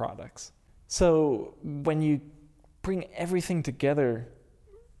natural products. So when you bring everything together,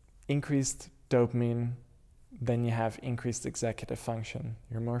 increased dopamine, then you have increased executive function,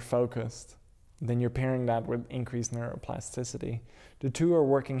 you're more focused, then you're pairing that with increased neuroplasticity. The two are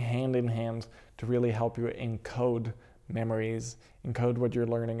working hand in hand to really help you encode memories, encode what you're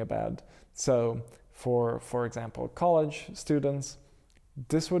learning about. So for example, college students,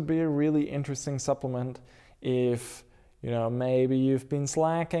 this would be a really interesting supplement if, maybe you've been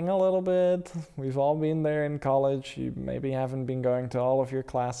slacking a little bit. We've all been there in college. You maybe haven't been going to all of your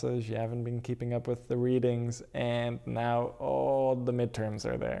classes. You haven't been keeping up with the readings. And now, the midterms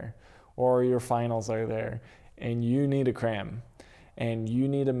are there, or your finals are there, and you need a cram. And you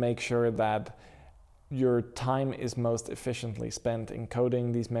need to make sure that your time is most efficiently spent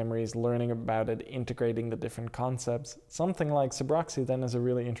encoding these memories, learning about it, integrating the different concepts. Something like Suboxone then is a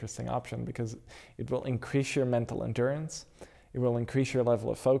really interesting option because it will increase your mental endurance, it will increase your level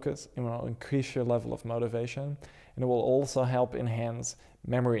of focus, it will increase your level of motivation, and it will also help enhance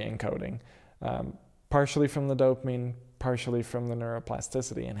memory encoding, partially from the dopamine, partially from the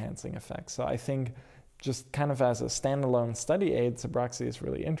neuroplasticity enhancing effects. So I think just kind of as a standalone study aid, Suboxone is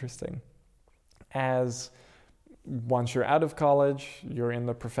really interesting. As once you're out of college, you're in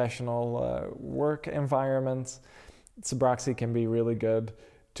the professional work environment, Suboxone can be really good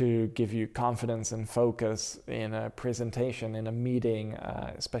to give you confidence and focus in a presentation, in a meeting,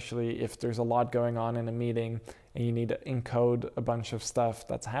 especially if there's a lot going on in a meeting and you need to encode a bunch of stuff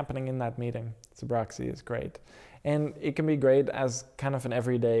that's happening in that meeting. Suboxone is great. And it can be great as kind of an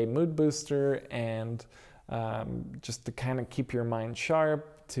everyday mood booster and just to kind of keep your mind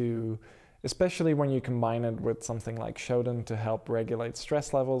sharp, especially when you combine it with something like Shodan to help regulate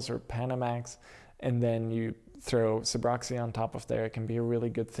stress levels, or Panamax, and then you throw Suboxone on top of there. It can be a really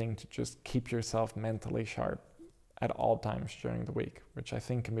good thing to just keep yourself mentally sharp at all times during the week, which I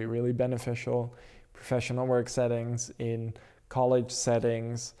think can be really beneficial. Professional work settings, in college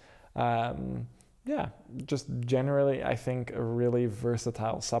settings. Just generally, I think a really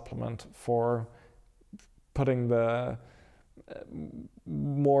versatile supplement for putting the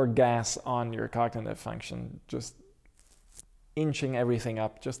more gas on your cognitive function, just inching everything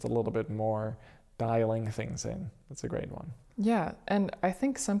up just a little bit more, dialing things in. That's a great one. Yeah, and I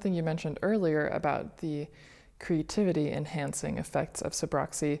think something you mentioned earlier about the creativity enhancing effects of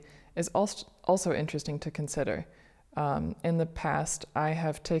Suboxone is also interesting to consider. In the past, I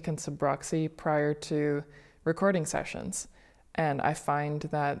have taken Suboxone prior to recording sessions, and I find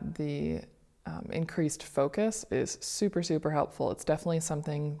that the increased focus is super, super helpful. It's definitely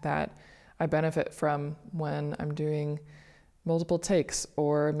something that I benefit from when I'm doing multiple takes,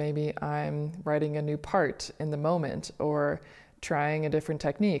 or maybe I'm writing a new part in the moment, or trying a different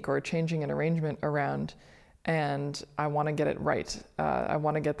technique, or changing an arrangement around, and I want to get it right. I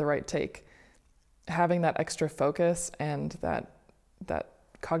want to get the right take. Having that extra focus and that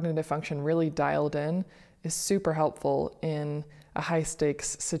cognitive function really dialed in is super helpful in a high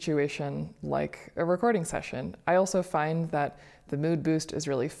stakes situation like a recording session. I also find that the mood boost is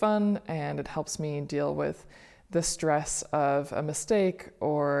really fun, and it helps me deal with the stress of a mistake,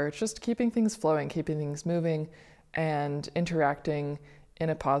 or just keeping things flowing, keeping things moving, and interacting in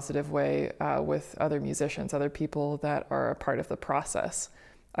a positive way with other musicians, other people that are a part of the process.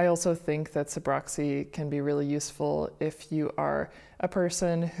 I also think that Suboxone can be really useful if you are a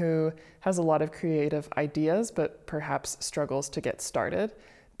person who has a lot of creative ideas but perhaps struggles to get started,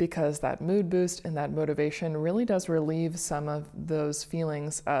 because that mood boost and that motivation really does relieve some of those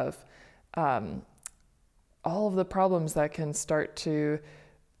feelings of all of the problems that can start to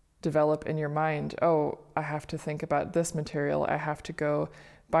develop in your mind, oh, I have to think about this material, I have to go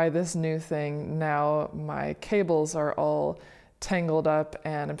buy this new thing, now my cables are all tangled up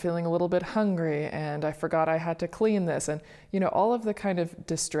and I'm feeling a little bit hungry and I forgot I had to clean this. And, all of the kind of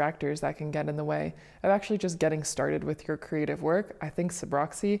distractors that can get in the way of actually just getting started with your creative work. I think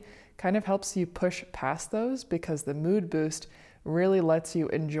Subroxy kind of helps you push past those, because the mood boost really lets you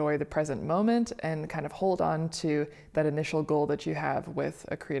enjoy the present moment and kind of hold on to that initial goal that you have with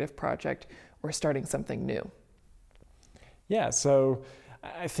a creative project or starting something new. Yeah, so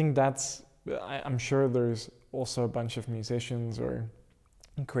I think I'm sure there's also a bunch of musicians or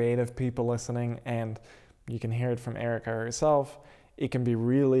creative people listening, and you can hear it from Erica herself. It can be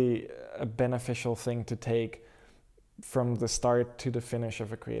really a beneficial thing to take from the start to the finish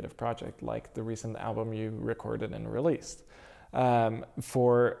of a creative project, like the recent album you recorded and released.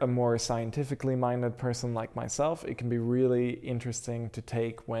 For a more scientifically minded person like myself, it can be really interesting to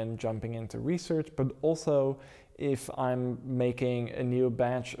take when jumping into research, but also if I'm making a new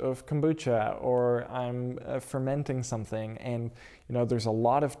batch of kombucha or I'm fermenting something, and there's a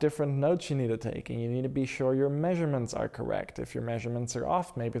lot of different notes you need to take, and you need to be sure your measurements are correct. If your measurements are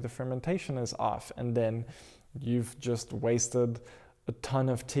off, maybe the fermentation is off, and then you've just wasted a ton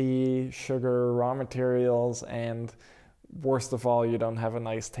of tea, sugar, raw materials, and worst of all, you don't have a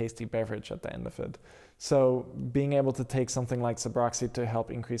nice tasty beverage at the end of it. So being able to take something like Subroxy to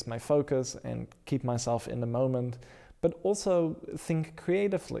help increase my focus and keep myself in the moment, but also think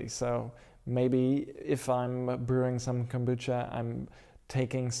creatively. So maybe if I'm brewing some kombucha, I'm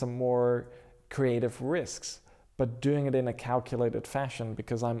taking some more creative risks, but doing it in a calculated fashion,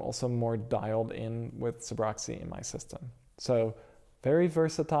 because I'm also more dialed in with Subroxy in my system. So very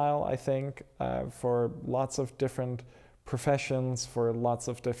versatile, I think, for lots of different professions, for lots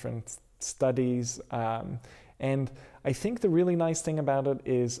of different studies. And I think the really nice thing about it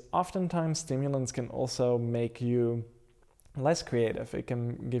is oftentimes stimulants can also make you less creative. It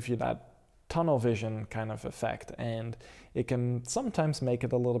can give you that tunnel vision kind of effect, and it can sometimes make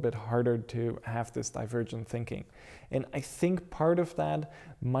it a little bit harder to have this divergent thinking. And I think part of that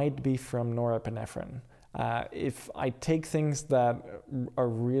might be from norepinephrine. If I take things that are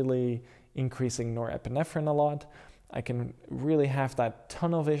really increasing norepinephrine a lot, I can really have that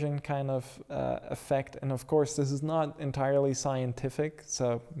tunnel vision kind of effect. And of course, this is not entirely scientific,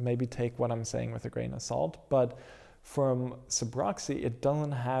 so maybe take what I'm saying with a grain of salt. But from Subroxy, it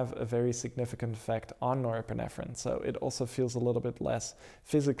doesn't have a very significant effect on norepinephrine. So it also feels a little bit less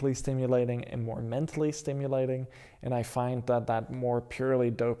physically stimulating and more mentally stimulating. And I find that more purely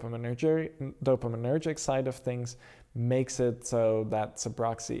dopaminergic side of things makes it so that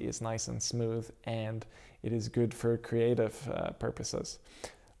Subroxy is nice and smooth, and it is good for creative purposes.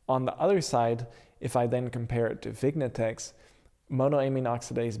 On the other side, if I then compare it to Vignetex, monoamine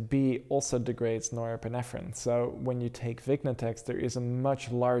oxidase B also degrades norepinephrine. So when you take Vignetex, there is a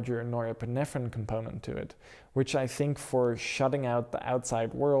much larger norepinephrine component to it, which I think for shutting out the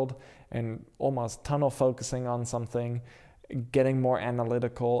outside world and almost tunnel focusing on something, getting more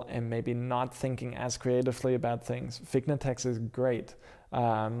analytical and maybe not thinking as creatively about things, Vignetex is great.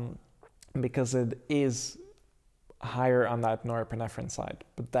 Because it is higher on that norepinephrine side.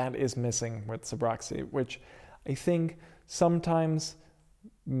 But that is missing with Subroxy, which I think sometimes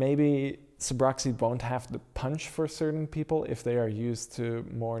maybe Subroxy won't have the punch for certain people if they are used to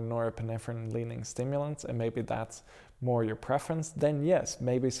more norepinephrine-leaning stimulants, and maybe that's more your preference. Then yes,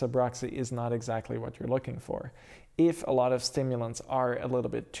 maybe Subroxy is not exactly what you're looking for. If a lot of stimulants are a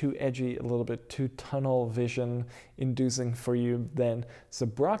little bit too edgy, a little bit too tunnel vision inducing for you, then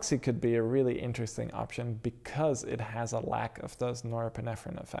Subroxy could be a really interesting option because it has a lack of those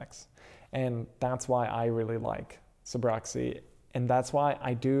norepinephrine effects. And that's why I really like Subroxy. And that's why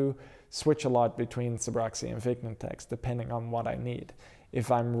I do switch a lot between Subroxy and Vignetex depending on what I need.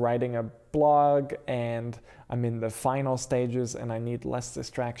 If I'm writing a blog and I'm in the final stages and I need less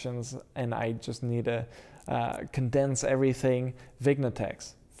distractions and I just need to condense everything,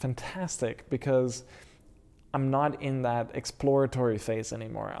 Vignetex, fantastic, because I'm not in that exploratory phase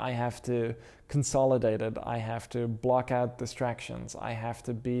anymore. I have to consolidate it. I have to block out distractions. I have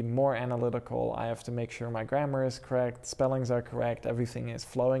to be more analytical. I have to make sure my grammar is correct, spellings are correct, everything is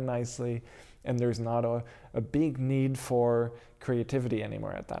flowing nicely, and there's not a big need for creativity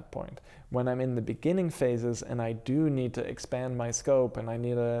anymore at that point. When I'm in the beginning phases and I do need to expand my scope and I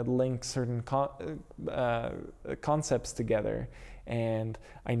need to link certain concepts together, and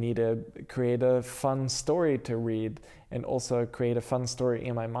I need to create a fun story to read and also create a fun story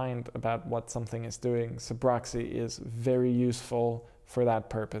in my mind about what something is doing, Subroxy is very useful for that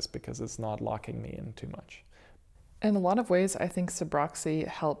purpose because it's not locking me in too much. In a lot of ways, I think Suboxone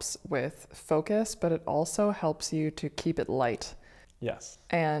helps with focus, but it also helps you to keep it light. Yes.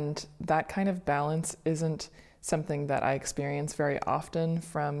 And that kind of balance isn't something that I experience very often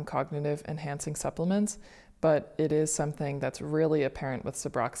from cognitive enhancing supplements, but it is something that's really apparent with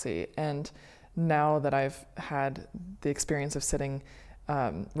Suboxone. And now that I've had the experience of sitting,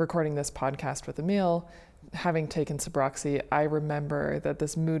 recording this podcast with Emil, having taken Suboxone, I remember that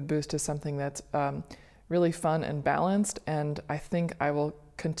this mood boost is something that's really fun and balanced. And I think I will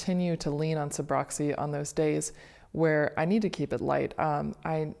continue to lean on Suboxone on those days where I need to keep it light.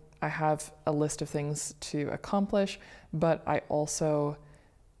 I have a list of things to accomplish, but I also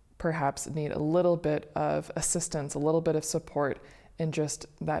perhaps need a little bit of assistance, a little bit of support in just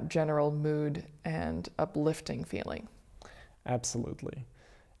that general mood and uplifting feeling. Absolutely.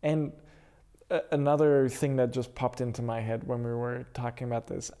 And another thing that just popped into my head when we were talking about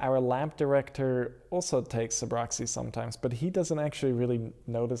this, our lab director also takes Suboxone sometimes, but he doesn't actually really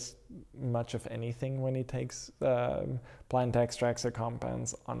notice much of anything when he takes plant extracts or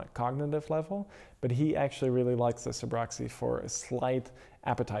compounds on a cognitive level, but he actually really likes the Suboxone for a slight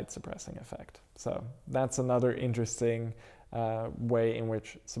appetite suppressing effect. So that's another interesting way in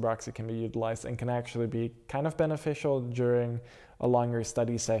which Suboxone can be utilized and can actually be kind of beneficial during a longer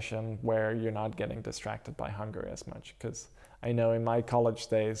study session where you're not getting distracted by hunger as much. Because I know in my college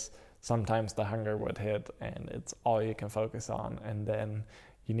days, sometimes the hunger would hit and it's all you can focus on. And then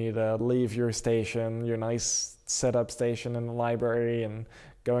you need to leave your station, your nice setup station in the library, and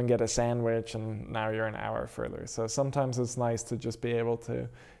go and get a sandwich, and now you're an hour further. So sometimes it's nice to just be able to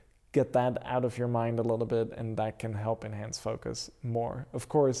get that out of your mind a little bit, and that can help enhance focus more. Of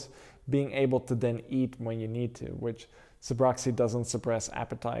course, being able to then eat when you need to, which Suboxone doesn't suppress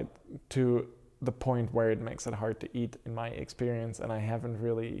appetite to the point where it makes it hard to eat in my experience, and I haven't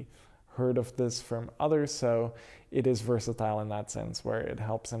really heard of this from others, so it is versatile in that sense where it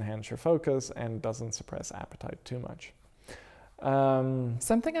helps enhance your focus and doesn't suppress appetite too much.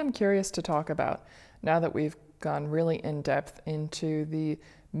 Something I'm curious to talk about now that we've gone really in depth into the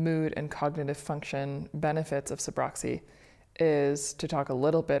mood and cognitive function benefits of Suboxone is to talk a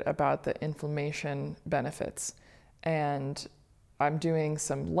little bit about the inflammation benefits. And I'm doing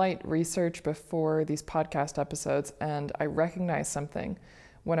some light research before these podcast episodes, and I recognized something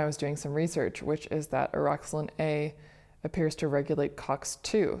when I was doing some research, which is that Oroxalan A appears to regulate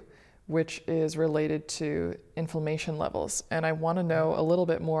COX-2, which is related to inflammation levels. And I want to know a little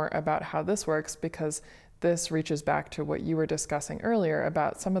bit more about how this works, because this reaches back to what you were discussing earlier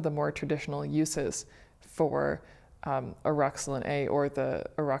about some of the more traditional uses for Oroxalan A or the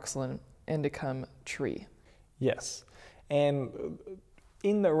Oroxalan indicum tree. Yes, and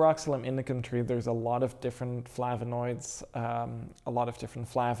in the Oroxalan indicum tree, there's a lot of different flavonoids, a lot of different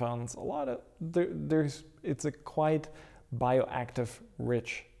flavones, it's a quite bioactive,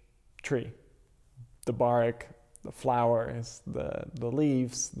 rich tree. The bark, the flowers, the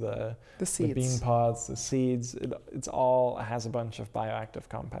leaves, the seeds, the bean pods, the seeds, it's all has a bunch of bioactive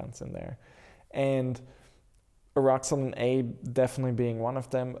compounds in there. And Oroxalan A definitely being one of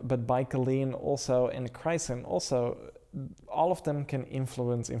them, but bicholine also and chrysin also, all of them can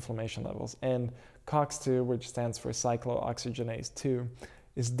influence inflammation levels. And COX-2, which stands for cyclooxygenase 2,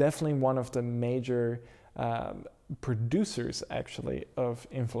 is definitely one of the major producers actually of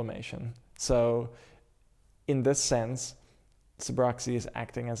inflammation. So in this sense, Suboxone is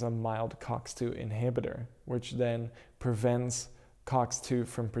acting as a mild COX-2 inhibitor, which then prevents COX-2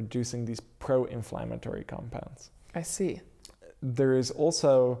 from producing these pro-inflammatory compounds. I see. There is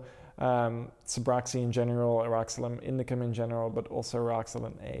also Suboxone in general, Oroxalan indicum in general, but also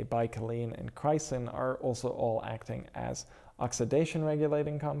Oroxalan A, bicholine, and chrysin are also all acting as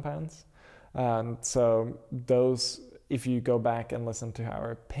oxidation-regulating compounds. So those, if you go back and listen to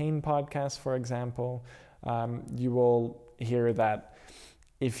our pain podcast, for example, you will hear that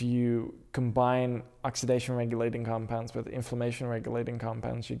if you combine oxidation-regulating compounds with inflammation-regulating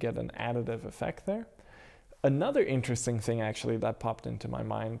compounds, you get an additive effect there. Another interesting thing actually that popped into my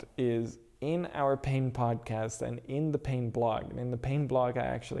mind is in our pain podcast and in the pain blog. And in the pain blog, I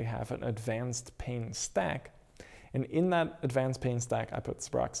actually have an advanced pain stack. And in that advanced pain stack, I put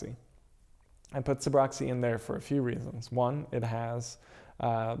Suboxone. I put Suboxone in there for a few reasons. One, it has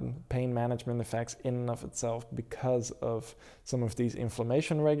pain management effects in and of itself because of some of these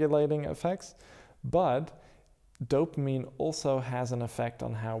inflammation regulating effects. But dopamine also has an effect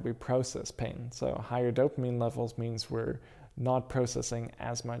on how we process pain. So higher dopamine levels means we're not processing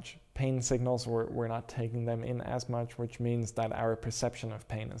as much pain signals, we're not taking them in as much, which means that our perception of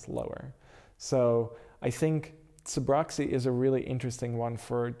pain is lower. So I think Suboxone is a really interesting one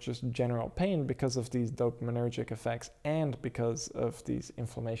for just general pain because of these dopaminergic effects and because of these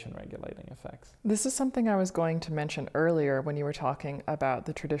inflammation regulating effects. This is something I was going to mention earlier when you were talking about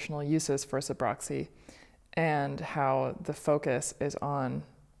the traditional uses for Suboxone and how the focus is on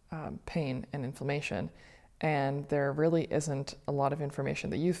pain and inflammation. And there really isn't a lot of information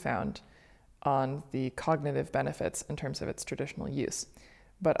that you found on the cognitive benefits in terms of its traditional use.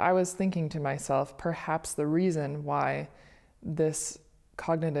 But I was thinking to myself, perhaps the reason why this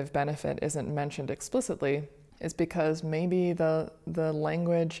cognitive benefit isn't mentioned explicitly is because maybe the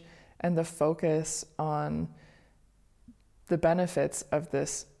language and the focus on the benefits of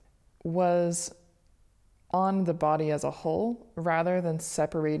this was on the body as a whole, rather than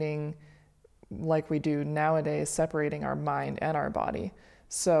separating, like we do nowadays, separating our mind and our body.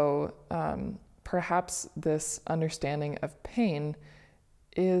 So perhaps this understanding of pain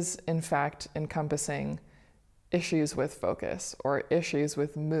is in fact encompassing issues with focus or issues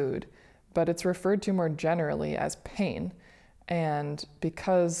with mood, but it's referred to more generally as pain. And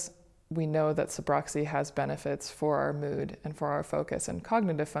because we know that Suboxone has benefits for our mood and for our focus and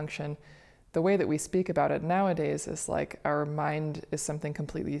cognitive function, the way that we speak about it nowadays is like our mind is something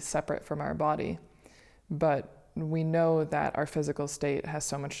completely separate from our body. But we know that our physical state has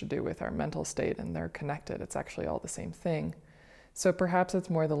so much to do with our mental state, and they're connected. It's actually all the same thing. So perhaps it's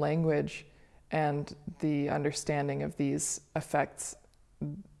more the language and the understanding of these effects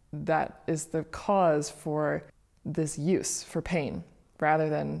that is the cause for this use for pain, rather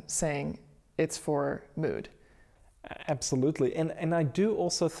than saying it's for mood. Absolutely. And I do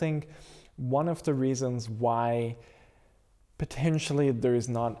also think one of the reasons why potentially there is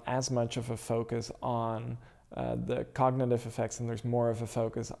not as much of a focus on the cognitive effects and there's more of a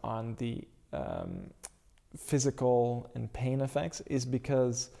focus on the physical and pain effects is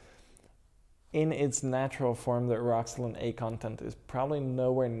because in its natural form, the Eroxalin A content is probably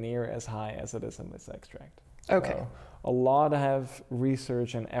nowhere near as high as it is in this extract. Okay. So a lot of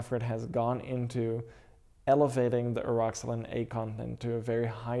research and effort has gone into elevating the Eroxalin A content to a very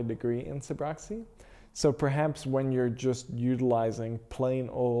high degree in Suboxone. So perhaps when you're just utilizing plain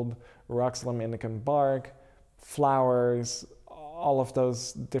old Eroxalin indicum bark, flowers, all of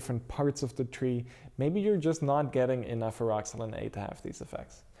those different parts of the tree, maybe you're just not getting enough Eroxalin A to have these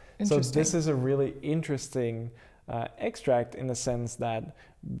effects. So this is a really interesting extract in the sense that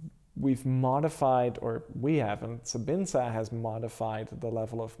we've modified, or we haven't, Sabinsa has modified the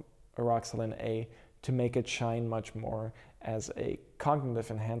level of Eroxalin A to make it shine much more as a cognitive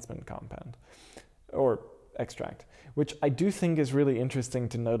enhancement compound or extract, which I do think is really interesting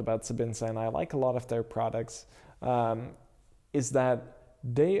to note about Sabinsa, and I like a lot of their products, is that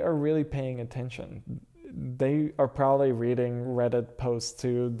they are really paying attention. They are probably reading Reddit posts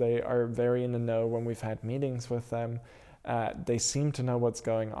too. They are very in the know when we've had meetings with them. They seem to know what's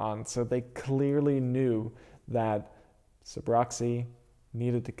going on. So they clearly knew that Suboxone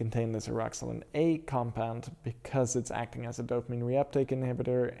needed to contain this Eroxalin A compound because it's acting as a dopamine reuptake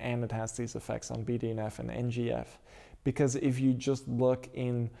inhibitor and it has these effects on BDNF and NGF. Because if you just look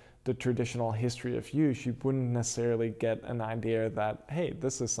in the traditional history of use, you wouldn't necessarily get an idea that, hey,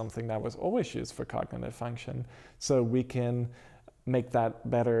 this is something that was always used for cognitive function. So we can make that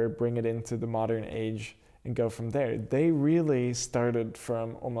better, bring it into the modern age and go from there. They really started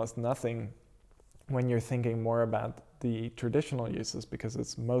from almost nothing when you're thinking more about the traditional uses, because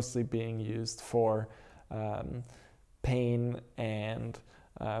it's mostly being used for pain and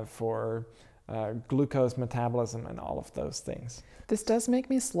for glucose metabolism and all of those things. This does make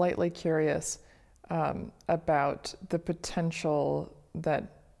me slightly curious about the potential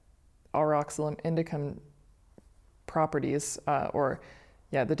that Eroxalin indicum properties,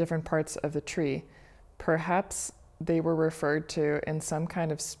 the different parts of the tree, perhaps they were referred to in some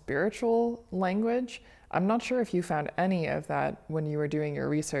kind of spiritual language. I'm not sure if you found any of that when you were doing your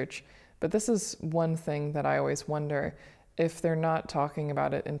research, but this is one thing that I always wonder. If they're not talking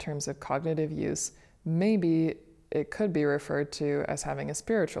about it in terms of cognitive use, maybe it could be referred to as having a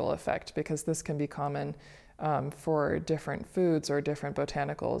spiritual effect, because this can be common for different foods or different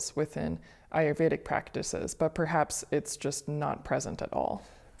botanicals within Ayurvedic practices, but perhaps it's just not present at all.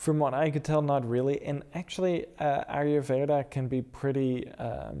 From what I could tell, not really. And actually, Ayurveda can be pretty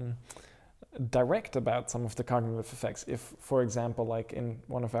direct about some of the cognitive effects. If, for example, like in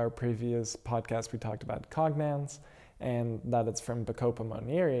one of our previous podcasts, we talked about cognance, and that it's from Bacopa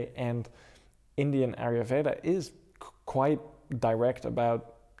Monnieri, and Indian Ayurveda is quite direct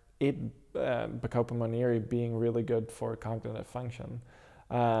about it, Bacopa Monnieri being really good for cognitive function.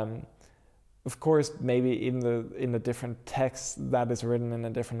 Of course, maybe in the different texts that is written in a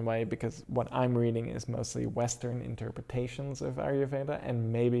different way, because what I'm reading is mostly Western interpretations of Ayurveda,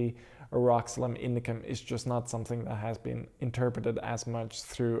 and maybe Araxillum indicum is just not something that has been interpreted as much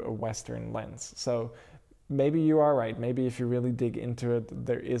through a Western lens. So maybe you are right. Maybe if you really dig into it,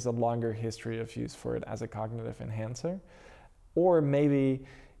 there is a longer history of use for it as a cognitive enhancer. Or maybe,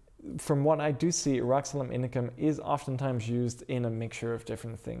 from what I do see, Araxillum indicum is oftentimes used in a mixture of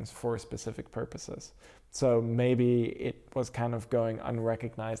different things for specific purposes. So maybe it was kind of going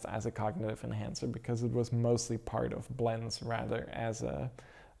unrecognized as a cognitive enhancer because it was mostly part of blends rather as a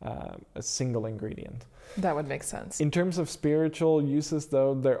single ingredient. That would make sense. In terms of spiritual uses,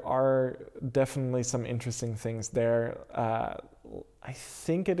 though, there are definitely some interesting things there. I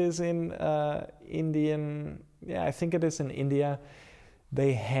think it is in India.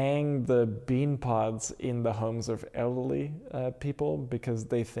 They hang the bean pods in the homes of elderly people because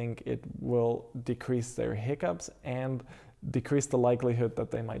they think it will decrease their hiccups and decrease the likelihood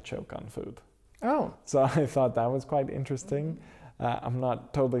that they might choke on food. Oh. So I thought that was quite interesting. I'm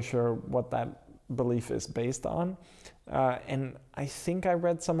not totally sure what that belief is based on. And I think I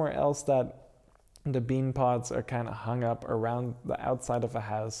read somewhere else that the bean pods are kind of hung up around the outside of a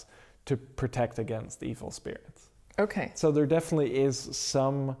house to protect against evil spirits. Okay. So there definitely is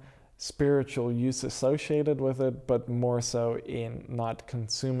some spiritual use associated with it, but more so in not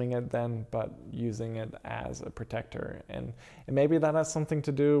consuming it then, but using it as a protector. And maybe that has something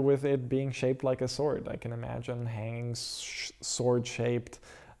to do with it being shaped like a sword. I can imagine hanging sword-shaped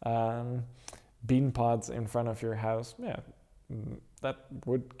bean pods in front of your house. Yeah, that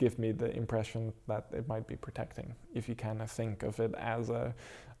would give me the impression that it might be protecting, if you kind of think of it as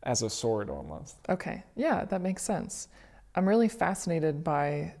a sword almost. Okay, yeah, that makes sense. I'm really fascinated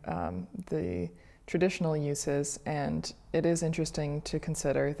by the traditional uses, and it is interesting to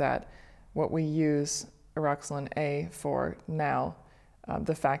consider that what we use Araxillin A for now,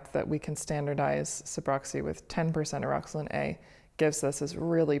 the fact that we can standardize Subroxy with 10% Araxillin A gives us this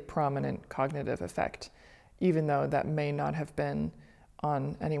really prominent cognitive effect, even though that may not have been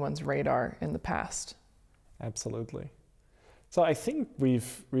on anyone's radar in the past. Absolutely. So I think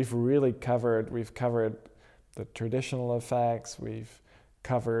we've really covered the traditional effects. We've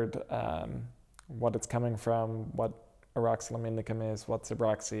covered what it's coming from, what Araxillum indicum is, what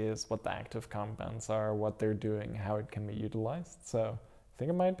Subroxy is, what the active compounds are, what they're doing, how it can be utilized. So I think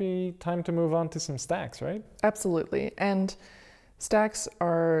it might be time to move on to some stacks, right? Absolutely. And stacks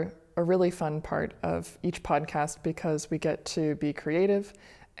are a really fun part of each podcast because we get to be creative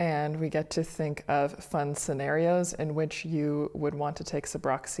and we get to think of fun scenarios in which you would want to take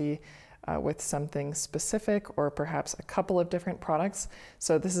Subroxy with something specific or perhaps a couple of different products.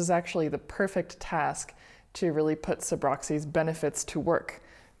 So this is actually the perfect task to really put Subroxy's benefits to work.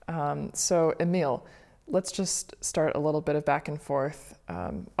 So Emil, let's just start a little bit of back and forth.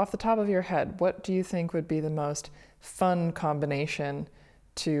 Off the top of your head, what do you think would be the most fun combination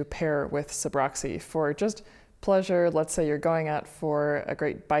to pair with Subroxy for just pleasure? Let's say you're going out for a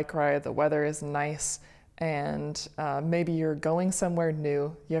great bike ride, the weather is nice, and maybe you're going somewhere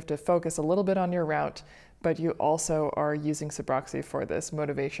new. You have to focus a little bit on your route, but you also are using Subroxy for this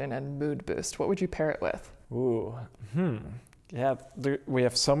motivation and mood boost. What would you pair it with? Ooh, yeah, we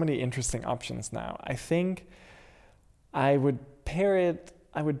have so many interesting options now. I think I would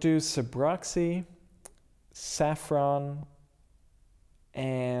do Subroxy, saffron,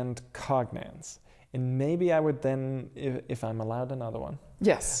 and cognance. And maybe I would then, if I'm allowed another one.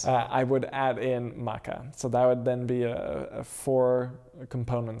 Yes. I would add in maca. So that would then be a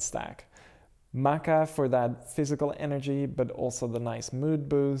 4-component stack. Maca for that physical energy, but also the nice mood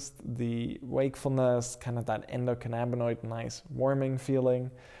boost, the wakefulness, kind of that endocannabinoid, nice warming feeling.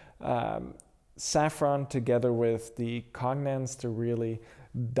 Saffron together with the cognance to really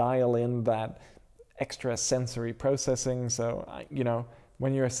dial in that extra sensory processing. So,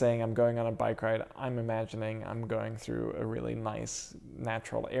 when you're saying I'm going on a bike ride, I'm imagining I'm going through a really nice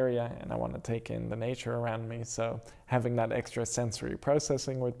natural area and I want to take in the nature around me. So having that extra sensory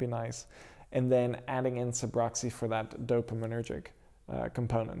processing would be nice. And then adding in Subroxy for that dopaminergic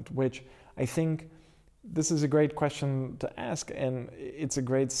component, which I think this is a great question to ask, and it's a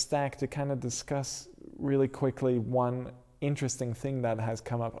great stack to kind of discuss really quickly. One interesting thing that has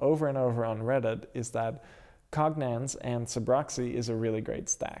come up over and over on Reddit is that cognance and Subroxy is a really great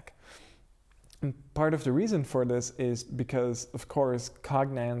stack. And part of the reason for this is because, of course,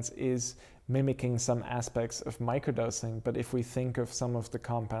 cognance is mimicking some aspects of microdosing, but if we think of some of the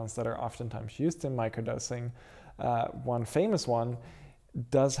compounds that are oftentimes used in microdosing, one famous one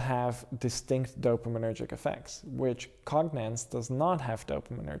does have distinct dopaminergic effects, which Cognance does not have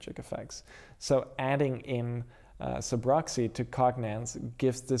dopaminergic effects. So adding in Suboxone to Cognance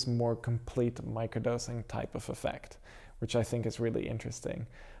gives this more complete microdosing type of effect, which I think is really interesting.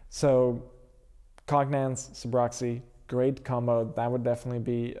 So Cognance, Suboxone, great combo. That would definitely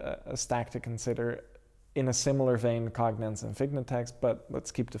be a stack to consider. In a similar vein, Cognance and Vignitex, but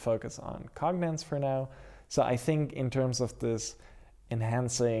let's keep the focus on Cognance for now. So I think in terms of this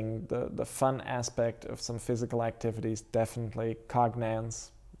enhancing the fun aspect of some physical activities, definitely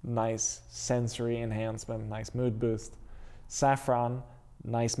Cognance, nice sensory enhancement, nice mood boost. Saffron,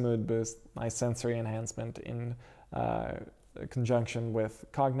 nice mood boost, nice sensory enhancement in conjunction with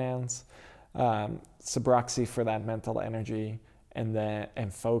Cognance. Suboxone for that mental energy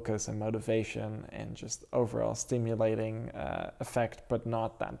and focus and motivation and just overall stimulating effect, but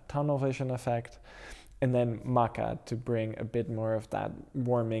not that tunnel vision effect. And then maca to bring a bit more of that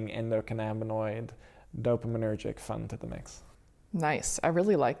warming endocannabinoid, dopaminergic fun to the mix. Nice. I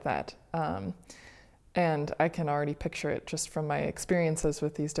really like that. And I can already picture it just from my experiences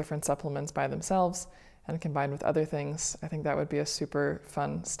with these different supplements by themselves and combined with other things. I think that would be a super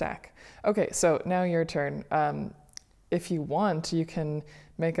fun stack. Okay, so now your turn. If you want, you can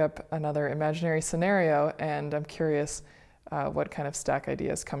make up another imaginary scenario, and I'm curious what kind of stack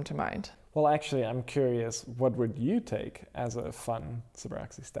ideas come to mind. Well, actually, I'm curious, what would you take as a fun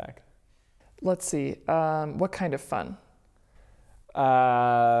Suboxone stack? Let's see. What kind of fun?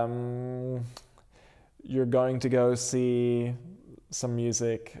 You're going to go see some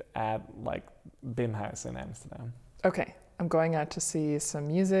music at like Bimhuis in Amsterdam. Okay, I'm going out to see some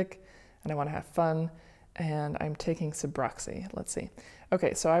music and I want to have fun and I'm taking Suboxone. Let's see.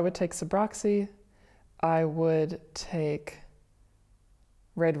 Okay, so I would take Suboxone. I would take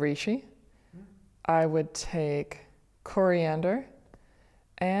red reishi. I would take coriander,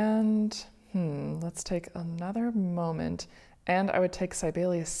 and let's take another moment, and I would take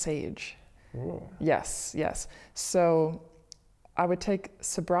Sibelius sage. Ooh. Yes. So I would take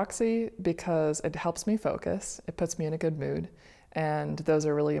Suboxone because it helps me focus, it puts me in a good mood, and those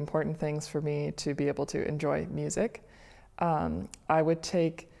are really important things for me to be able to enjoy music. I would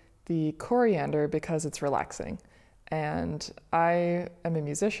take the coriander because it's relaxing. And I am a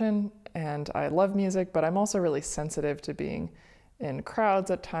musician and I love music, but I'm also really sensitive to being in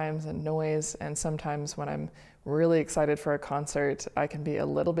crowds at times and noise. And sometimes when I'm really excited for a concert, I can be a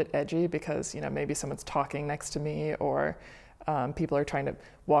little bit edgy because, maybe someone's talking next to me or people are trying to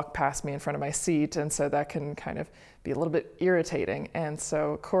walk past me in front of my seat. And so that can kind of be a little bit irritating. And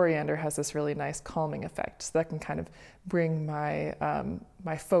so coriander has this really nice calming effect. So that can kind of bring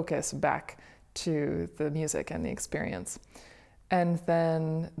my focus back to the music and the experience. And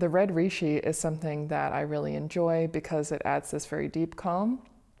then the red reishi is something that I really enjoy because it adds this very deep calm.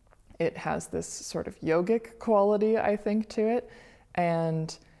 It has this sort of yogic quality, I think, to it.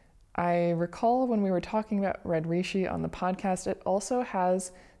 And I recall when we were talking about red reishi on the podcast, it also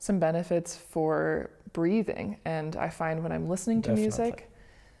has some benefits for breathing. And I find when I'm listening to music,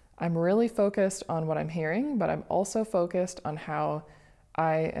 I'm really focused on what I'm hearing, but I'm also focused on how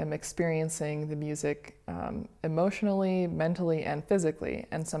I am experiencing the music emotionally, mentally, and physically.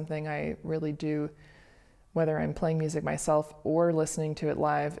 And something I really do, whether I'm playing music myself or listening to it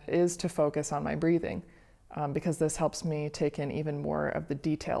live, is to focus on my breathing because this helps me take in even more of the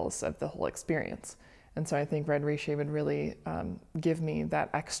details of the whole experience. And so I think red reishi would really give me that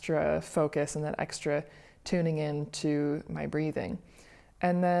extra focus and that extra tuning in to my breathing.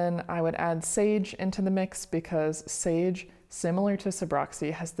 And then I would add sage into the mix because sage, similar to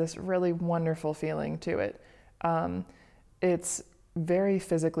Suboxone, has this really wonderful feeling to it. It's very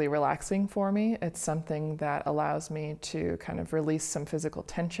physically relaxing for me. It's something that allows me to kind of release some physical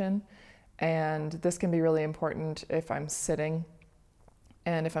tension. And this can be really important if I'm sitting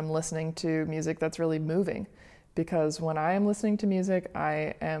and if I'm listening to music that's really moving. Because when I am listening to music,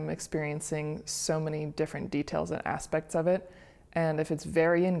 I am experiencing so many different details and aspects of it. And if it's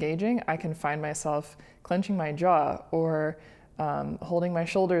very engaging, I can find myself clenching my jaw or holding my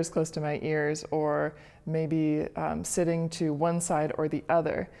shoulders close to my ears or maybe sitting to one side or the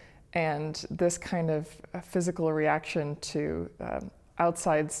other. And this kind of physical reaction to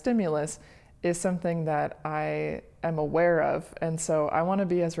outside stimulus is something that I am aware of. And so I want to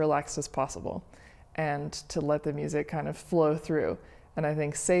be as relaxed as possible and to let the music kind of flow through. And I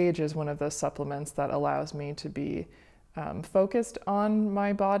think sage is one of those supplements that allows me to be focused on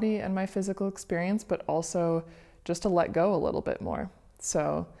my body and my physical experience, but also just to let go a little bit more.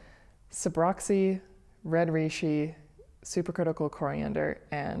 So Suboxone, red reishi, supercritical coriander,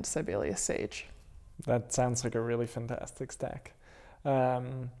 and Sibelius sage. That sounds like a really fantastic stack.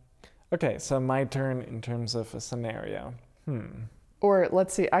 Okay, so my turn in terms of a scenario. Or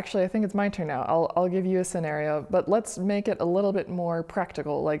let's see, actually, I think it's my turn now. I'll give you a scenario, but let's make it a little bit more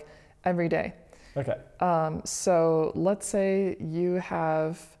practical, like every day. Okay. So let's say you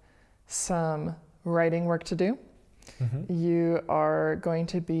have some writing work to do. You are going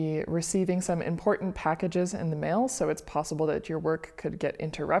to be receiving some important packages in the mail, so it's possible that your work could get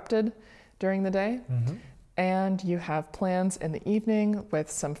interrupted during the day. And you have plans in the evening with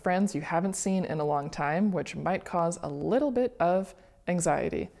some friends you haven't seen in a long time, which might cause a little bit of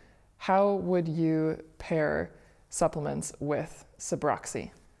anxiety. How would you pair supplements with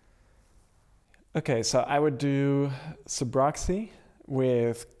Subroxy? Okay, so I would do Subroxy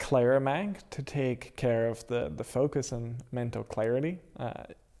with Clarimag to take care of the focus and mental clarity.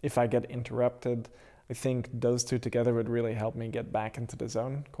 If I get interrupted, I think those two together would really help me get back into the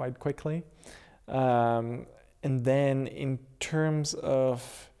zone quite quickly. And then in terms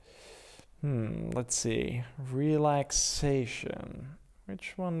of, let's see, relaxation,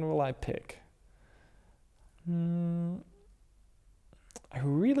 which one will I pick? I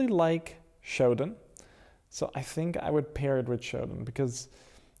really like Shodan. So I think I would pair it with Shodan because,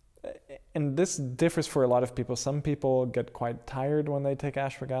 and this differs for a lot of people. Some people get quite tired when they take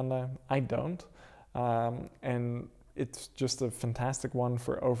ashwagandha. I don't. And it's just a fantastic one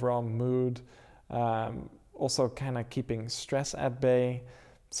for overall mood. Also kind of keeping stress at bay.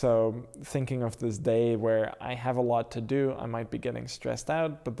 So thinking of this day where I have a lot to do, I might be getting stressed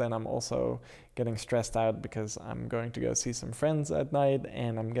out, but then I'm also getting stressed out because I'm going to go see some friends at night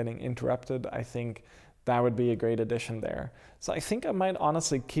and I'm getting interrupted. I think that would be a great addition there. So I think I might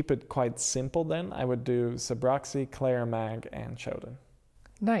honestly keep it quite simple then. I would do Subroxy, Clarimag, and Shodan.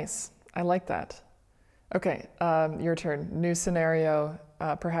 Nice. I like that. Okay, your turn. New scenario,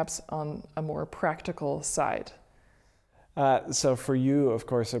 perhaps on a more practical side. So for you, of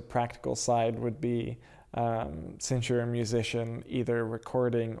course, a practical side would be, since you're a musician, either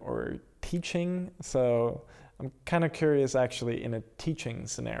recording or teaching. So I'm kind of curious, actually, in a teaching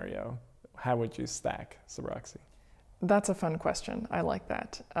scenario, how would you stack Subroxy? That's a fun question. I like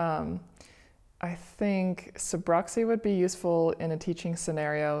that. I think Subroxy would be useful in a teaching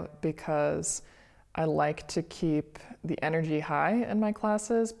scenario because I like to keep the energy high in my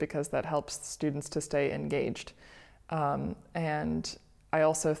classes because that helps students to stay engaged. And I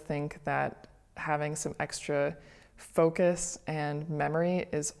also think that having some extra focus and memory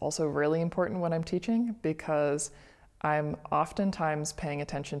is also really important when I'm teaching because I'm oftentimes paying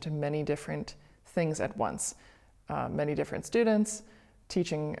attention to many different things at once. Many different students,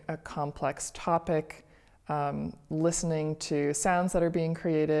 teaching a complex topic, listening to sounds that are being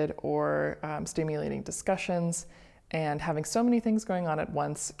created or stimulating discussions. And having so many things going on at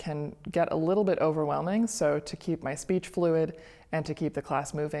once can get a little bit overwhelming. So to keep my speech fluid and to keep the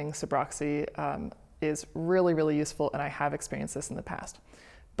class moving, Subroxy is really, really useful, and I have experienced this in the past.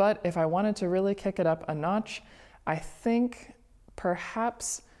 But if I wanted to really kick it up a notch, I think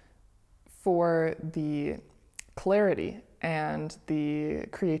perhaps for the clarity and the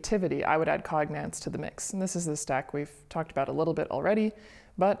creativity, I would add Cognance to the mix. And this is the stack we've talked about a little bit already.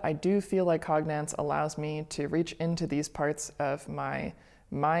 But I do feel like Cognance allows me to reach into these parts of my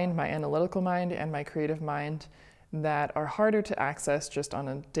mind, my analytical mind, and my creative mind that are harder to access just on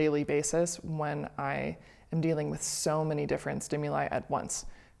a daily basis when I am dealing with so many different stimuli at once.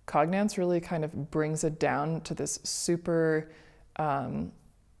 Cognance really kind of brings it down to this super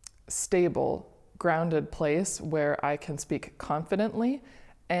stable, grounded place where I can speak confidently.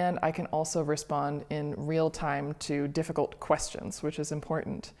 And I can also respond in real time to difficult questions, which is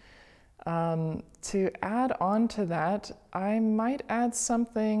important. To add on to that, I might add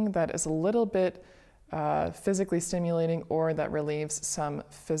something that is a little bit physically stimulating or that relieves some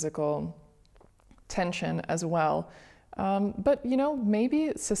physical tension as well. But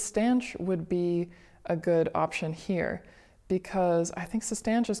maybe Sustanche would be a good option here because I think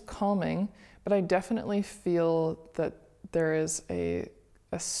Sustanche is calming, but I definitely feel that there is a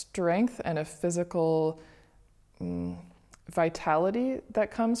strength and a physical vitality that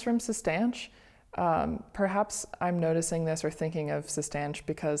comes from Sustanche. Perhaps I'm noticing this or thinking of Sustanche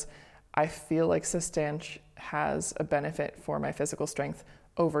because I feel like Sustanche has a benefit for my physical strength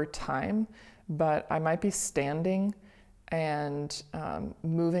over time, but I might be standing and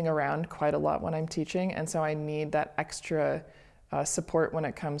moving around quite a lot when I'm teaching, and so I need that extra support when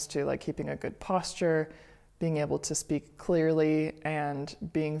it comes to like keeping a good posture, being able to speak clearly, and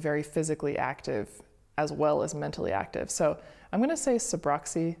being very physically active as well as mentally active. So I'm going to say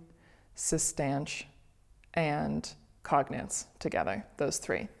Subroxy, Sustanche, and Cognance together, those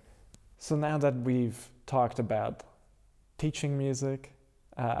three. So now that we've talked about teaching music.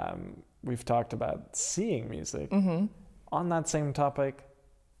 We've talked about seeing music. Mm-hmm. On that same topic,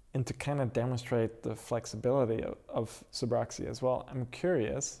 and to kind of demonstrate the flexibility of Subraxi as well, I'm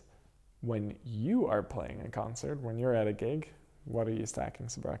curious, when you are playing a concert, when you're at a gig, what are you stacking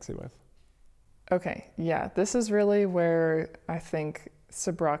Subraxi with? Okay, yeah, this is really where I think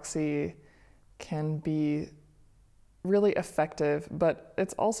Subraxi can be really effective, but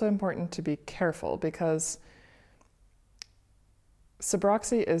it's also important to be careful because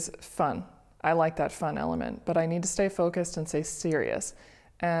Subraxi is fun. I like that fun element, but I need to stay focused and stay serious.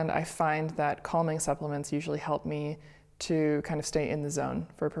 And I find that calming supplements usually help me to kind of stay in the zone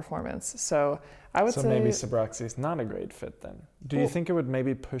for performance. So I would say... So maybe Subraxi is not a great fit then. Do you think it would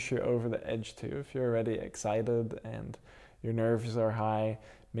maybe push you over the edge too? If you're already excited and your nerves are high,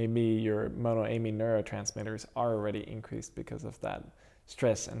 maybe your monoamine neurotransmitters are already increased because of that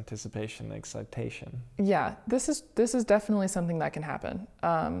stress, anticipation, excitation. Yeah, this is definitely something that can happen.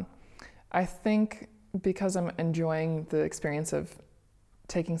 I think because I'm enjoying the experience of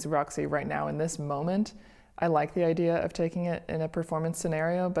taking Subraxi right now in this moment, I like the idea of taking it in a performance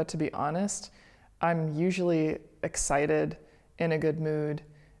scenario, but to be honest, I'm usually excited, in a good mood,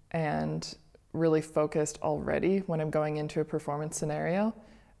 and really focused already when I'm going into a performance scenario.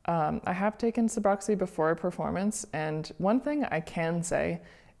 I have taken Subraxi before a performance, and one thing I can say,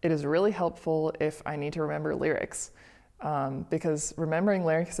 it is really helpful if I need to remember lyrics, because remembering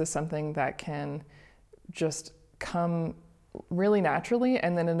lyrics is something that can just come really naturally,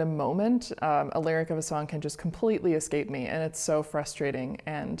 and then in a moment, a lyric of a song can just completely escape me, and it's so frustrating.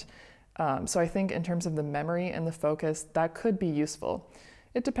 And so I think in terms of the memory and the focus, that could be useful.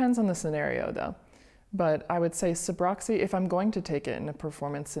 It depends on the scenario though. But I would say Subraxi, if I'm going to take it in a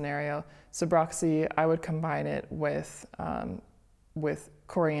performance scenario, Subraxi, I would combine it with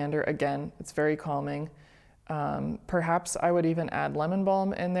coriander. Again, it's very calming. Perhaps I would even add lemon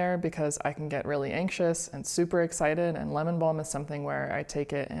balm in there because I can get really anxious and super excited, and lemon balm is something where I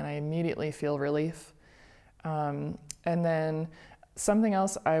take it and I immediately feel relief. And then something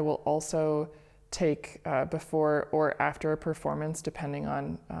else I will also take before or after a performance, depending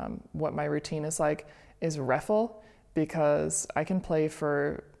on what my routine is like, is Refel, because I can play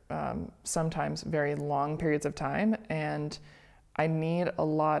for sometimes very long periods of time, and I need a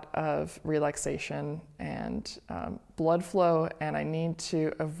lot of relaxation and blood flow, and I need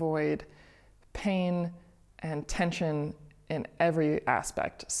to avoid pain and tension in every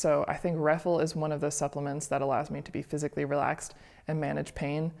aspect. So I think Refel is one of those supplements that allows me to be physically relaxed and manage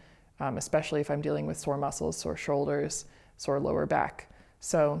pain, especially if I'm dealing with sore muscles, sore shoulders, sore lower back.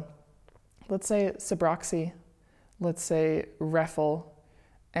 So let's say Subraxi, let's say Refel,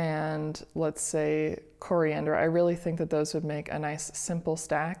 and let's say coriander. I really think that those would make a nice simple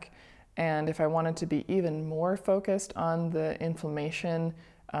stack. And if I wanted to be even more focused on the inflammation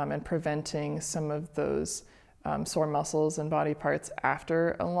and preventing some of those sore muscles and body parts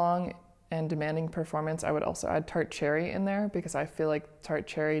after a long and demanding performance, I would also add tart cherry in there, because I feel like tart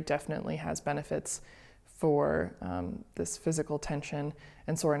cherry definitely has benefits for this physical tension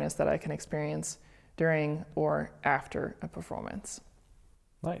and soreness that I can experience during or after a performance.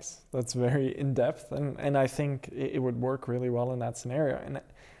 Nice. That's very in-depth, and I think it would work really well in that scenario. And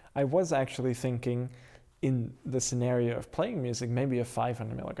I was actually thinking, in the scenario of playing music, maybe a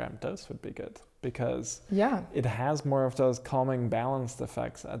 500 milligram dose would be good, because it has more of those calming, balanced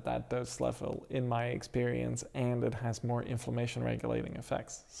effects at that dose level in my experience, and it has more inflammation regulating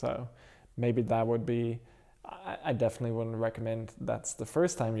effects. So maybe that would be, I definitely wouldn't recommend that's the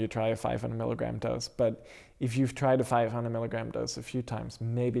first time you try a 500 milligram dose, but if you've tried a 500 milligram dose a few times,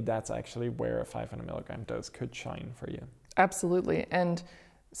 maybe that's actually where a 500 milligram dose could shine for you. Absolutely. And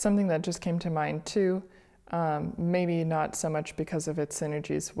something that just came to mind too, maybe not so much because of its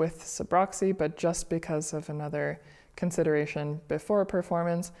synergies with Subraxi, but just because of another consideration before a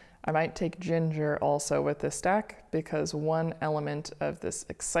performance, I might take ginger also with this stack, because one element of this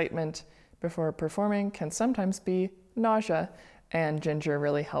excitement before performing can sometimes be nausea, and ginger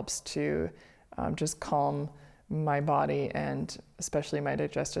really helps to just calm my body and especially my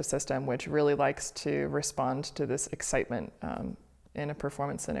digestive system, which really likes to respond to this excitement in a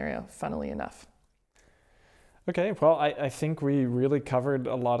performance scenario, funnily enough. Okay, well, I think we really covered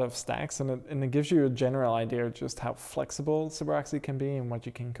a lot of stacks, and it gives you a general idea of just how flexible Subraxi can be and what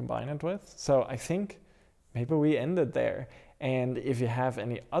you can combine it with. So I think maybe we end it there. And if you have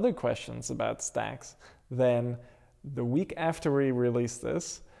any other questions about stacks, then the week after we release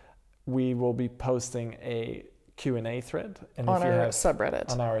this, we will be posting a Q&A thread. And on our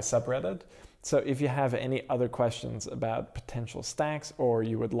subreddit. On our subreddit. So if you have any other questions about potential stacks, or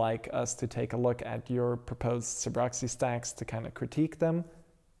you would like us to take a look at your proposed Subroxy stacks to kind of critique them,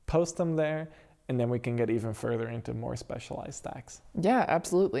 post them there, and then we can get even further into more specialized stacks. Yeah,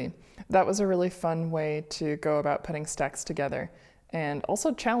 absolutely. That was a really fun way to go about putting stacks together, and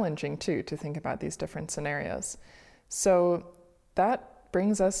also challenging too to think about these different scenarios. So that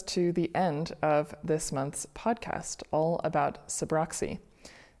brings us to the end of this month's podcast, all about Subroxy.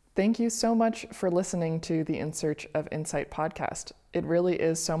 Thank you so much for listening to the In Search of Insight podcast. It really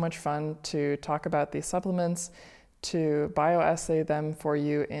is so much fun to talk about these supplements, to bioassay them for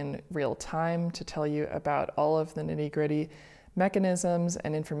you in real time, to tell you about all of the nitty-gritty mechanisms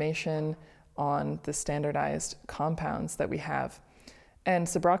and information on the standardized compounds that we have. And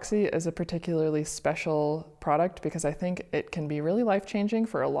Subroxy is a particularly special product because I think it can be really life-changing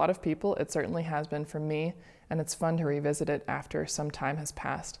for a lot of people. It certainly has been for me, and it's fun to revisit it after some time has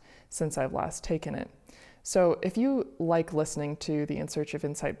passed since I've last taken it. So if you like listening to the In Search of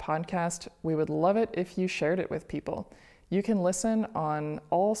Insight podcast, we would love it if you shared it with people. You can listen on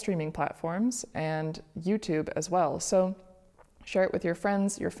all streaming platforms and YouTube as well. So share it with your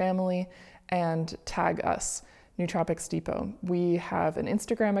friends, your family, and tag us, Nootropics Depot. We have an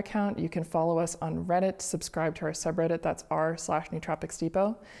Instagram account. You can follow us on Reddit, subscribe to our subreddit, that's r/Nootropics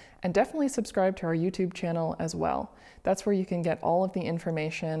Depot, and definitely subscribe to our YouTube channel as well. That's where you can get all of the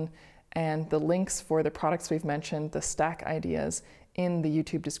information and the links for the products we've mentioned, the stack ideas, in the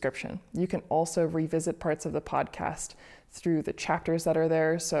YouTube description. You can also revisit parts of the podcast through the chapters that are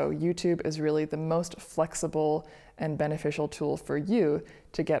there. So YouTube is really the most flexible and beneficial tool for you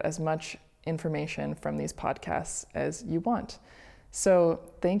to get as much information from these podcasts as you want. So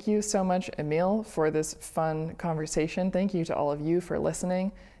thank you so much, Emil, for this fun conversation. Thank you to all of you for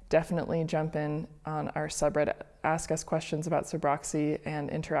listening. Definitely jump in on our subreddit, ask us questions about Subroxy, and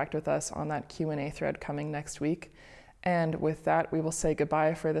interact with us on that Q&A thread coming next week. And with that, we will say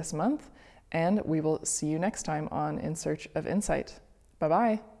goodbye for this month, and we will see you next time on In Search of Insight.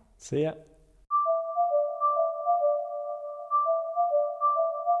 Bye-bye. See ya.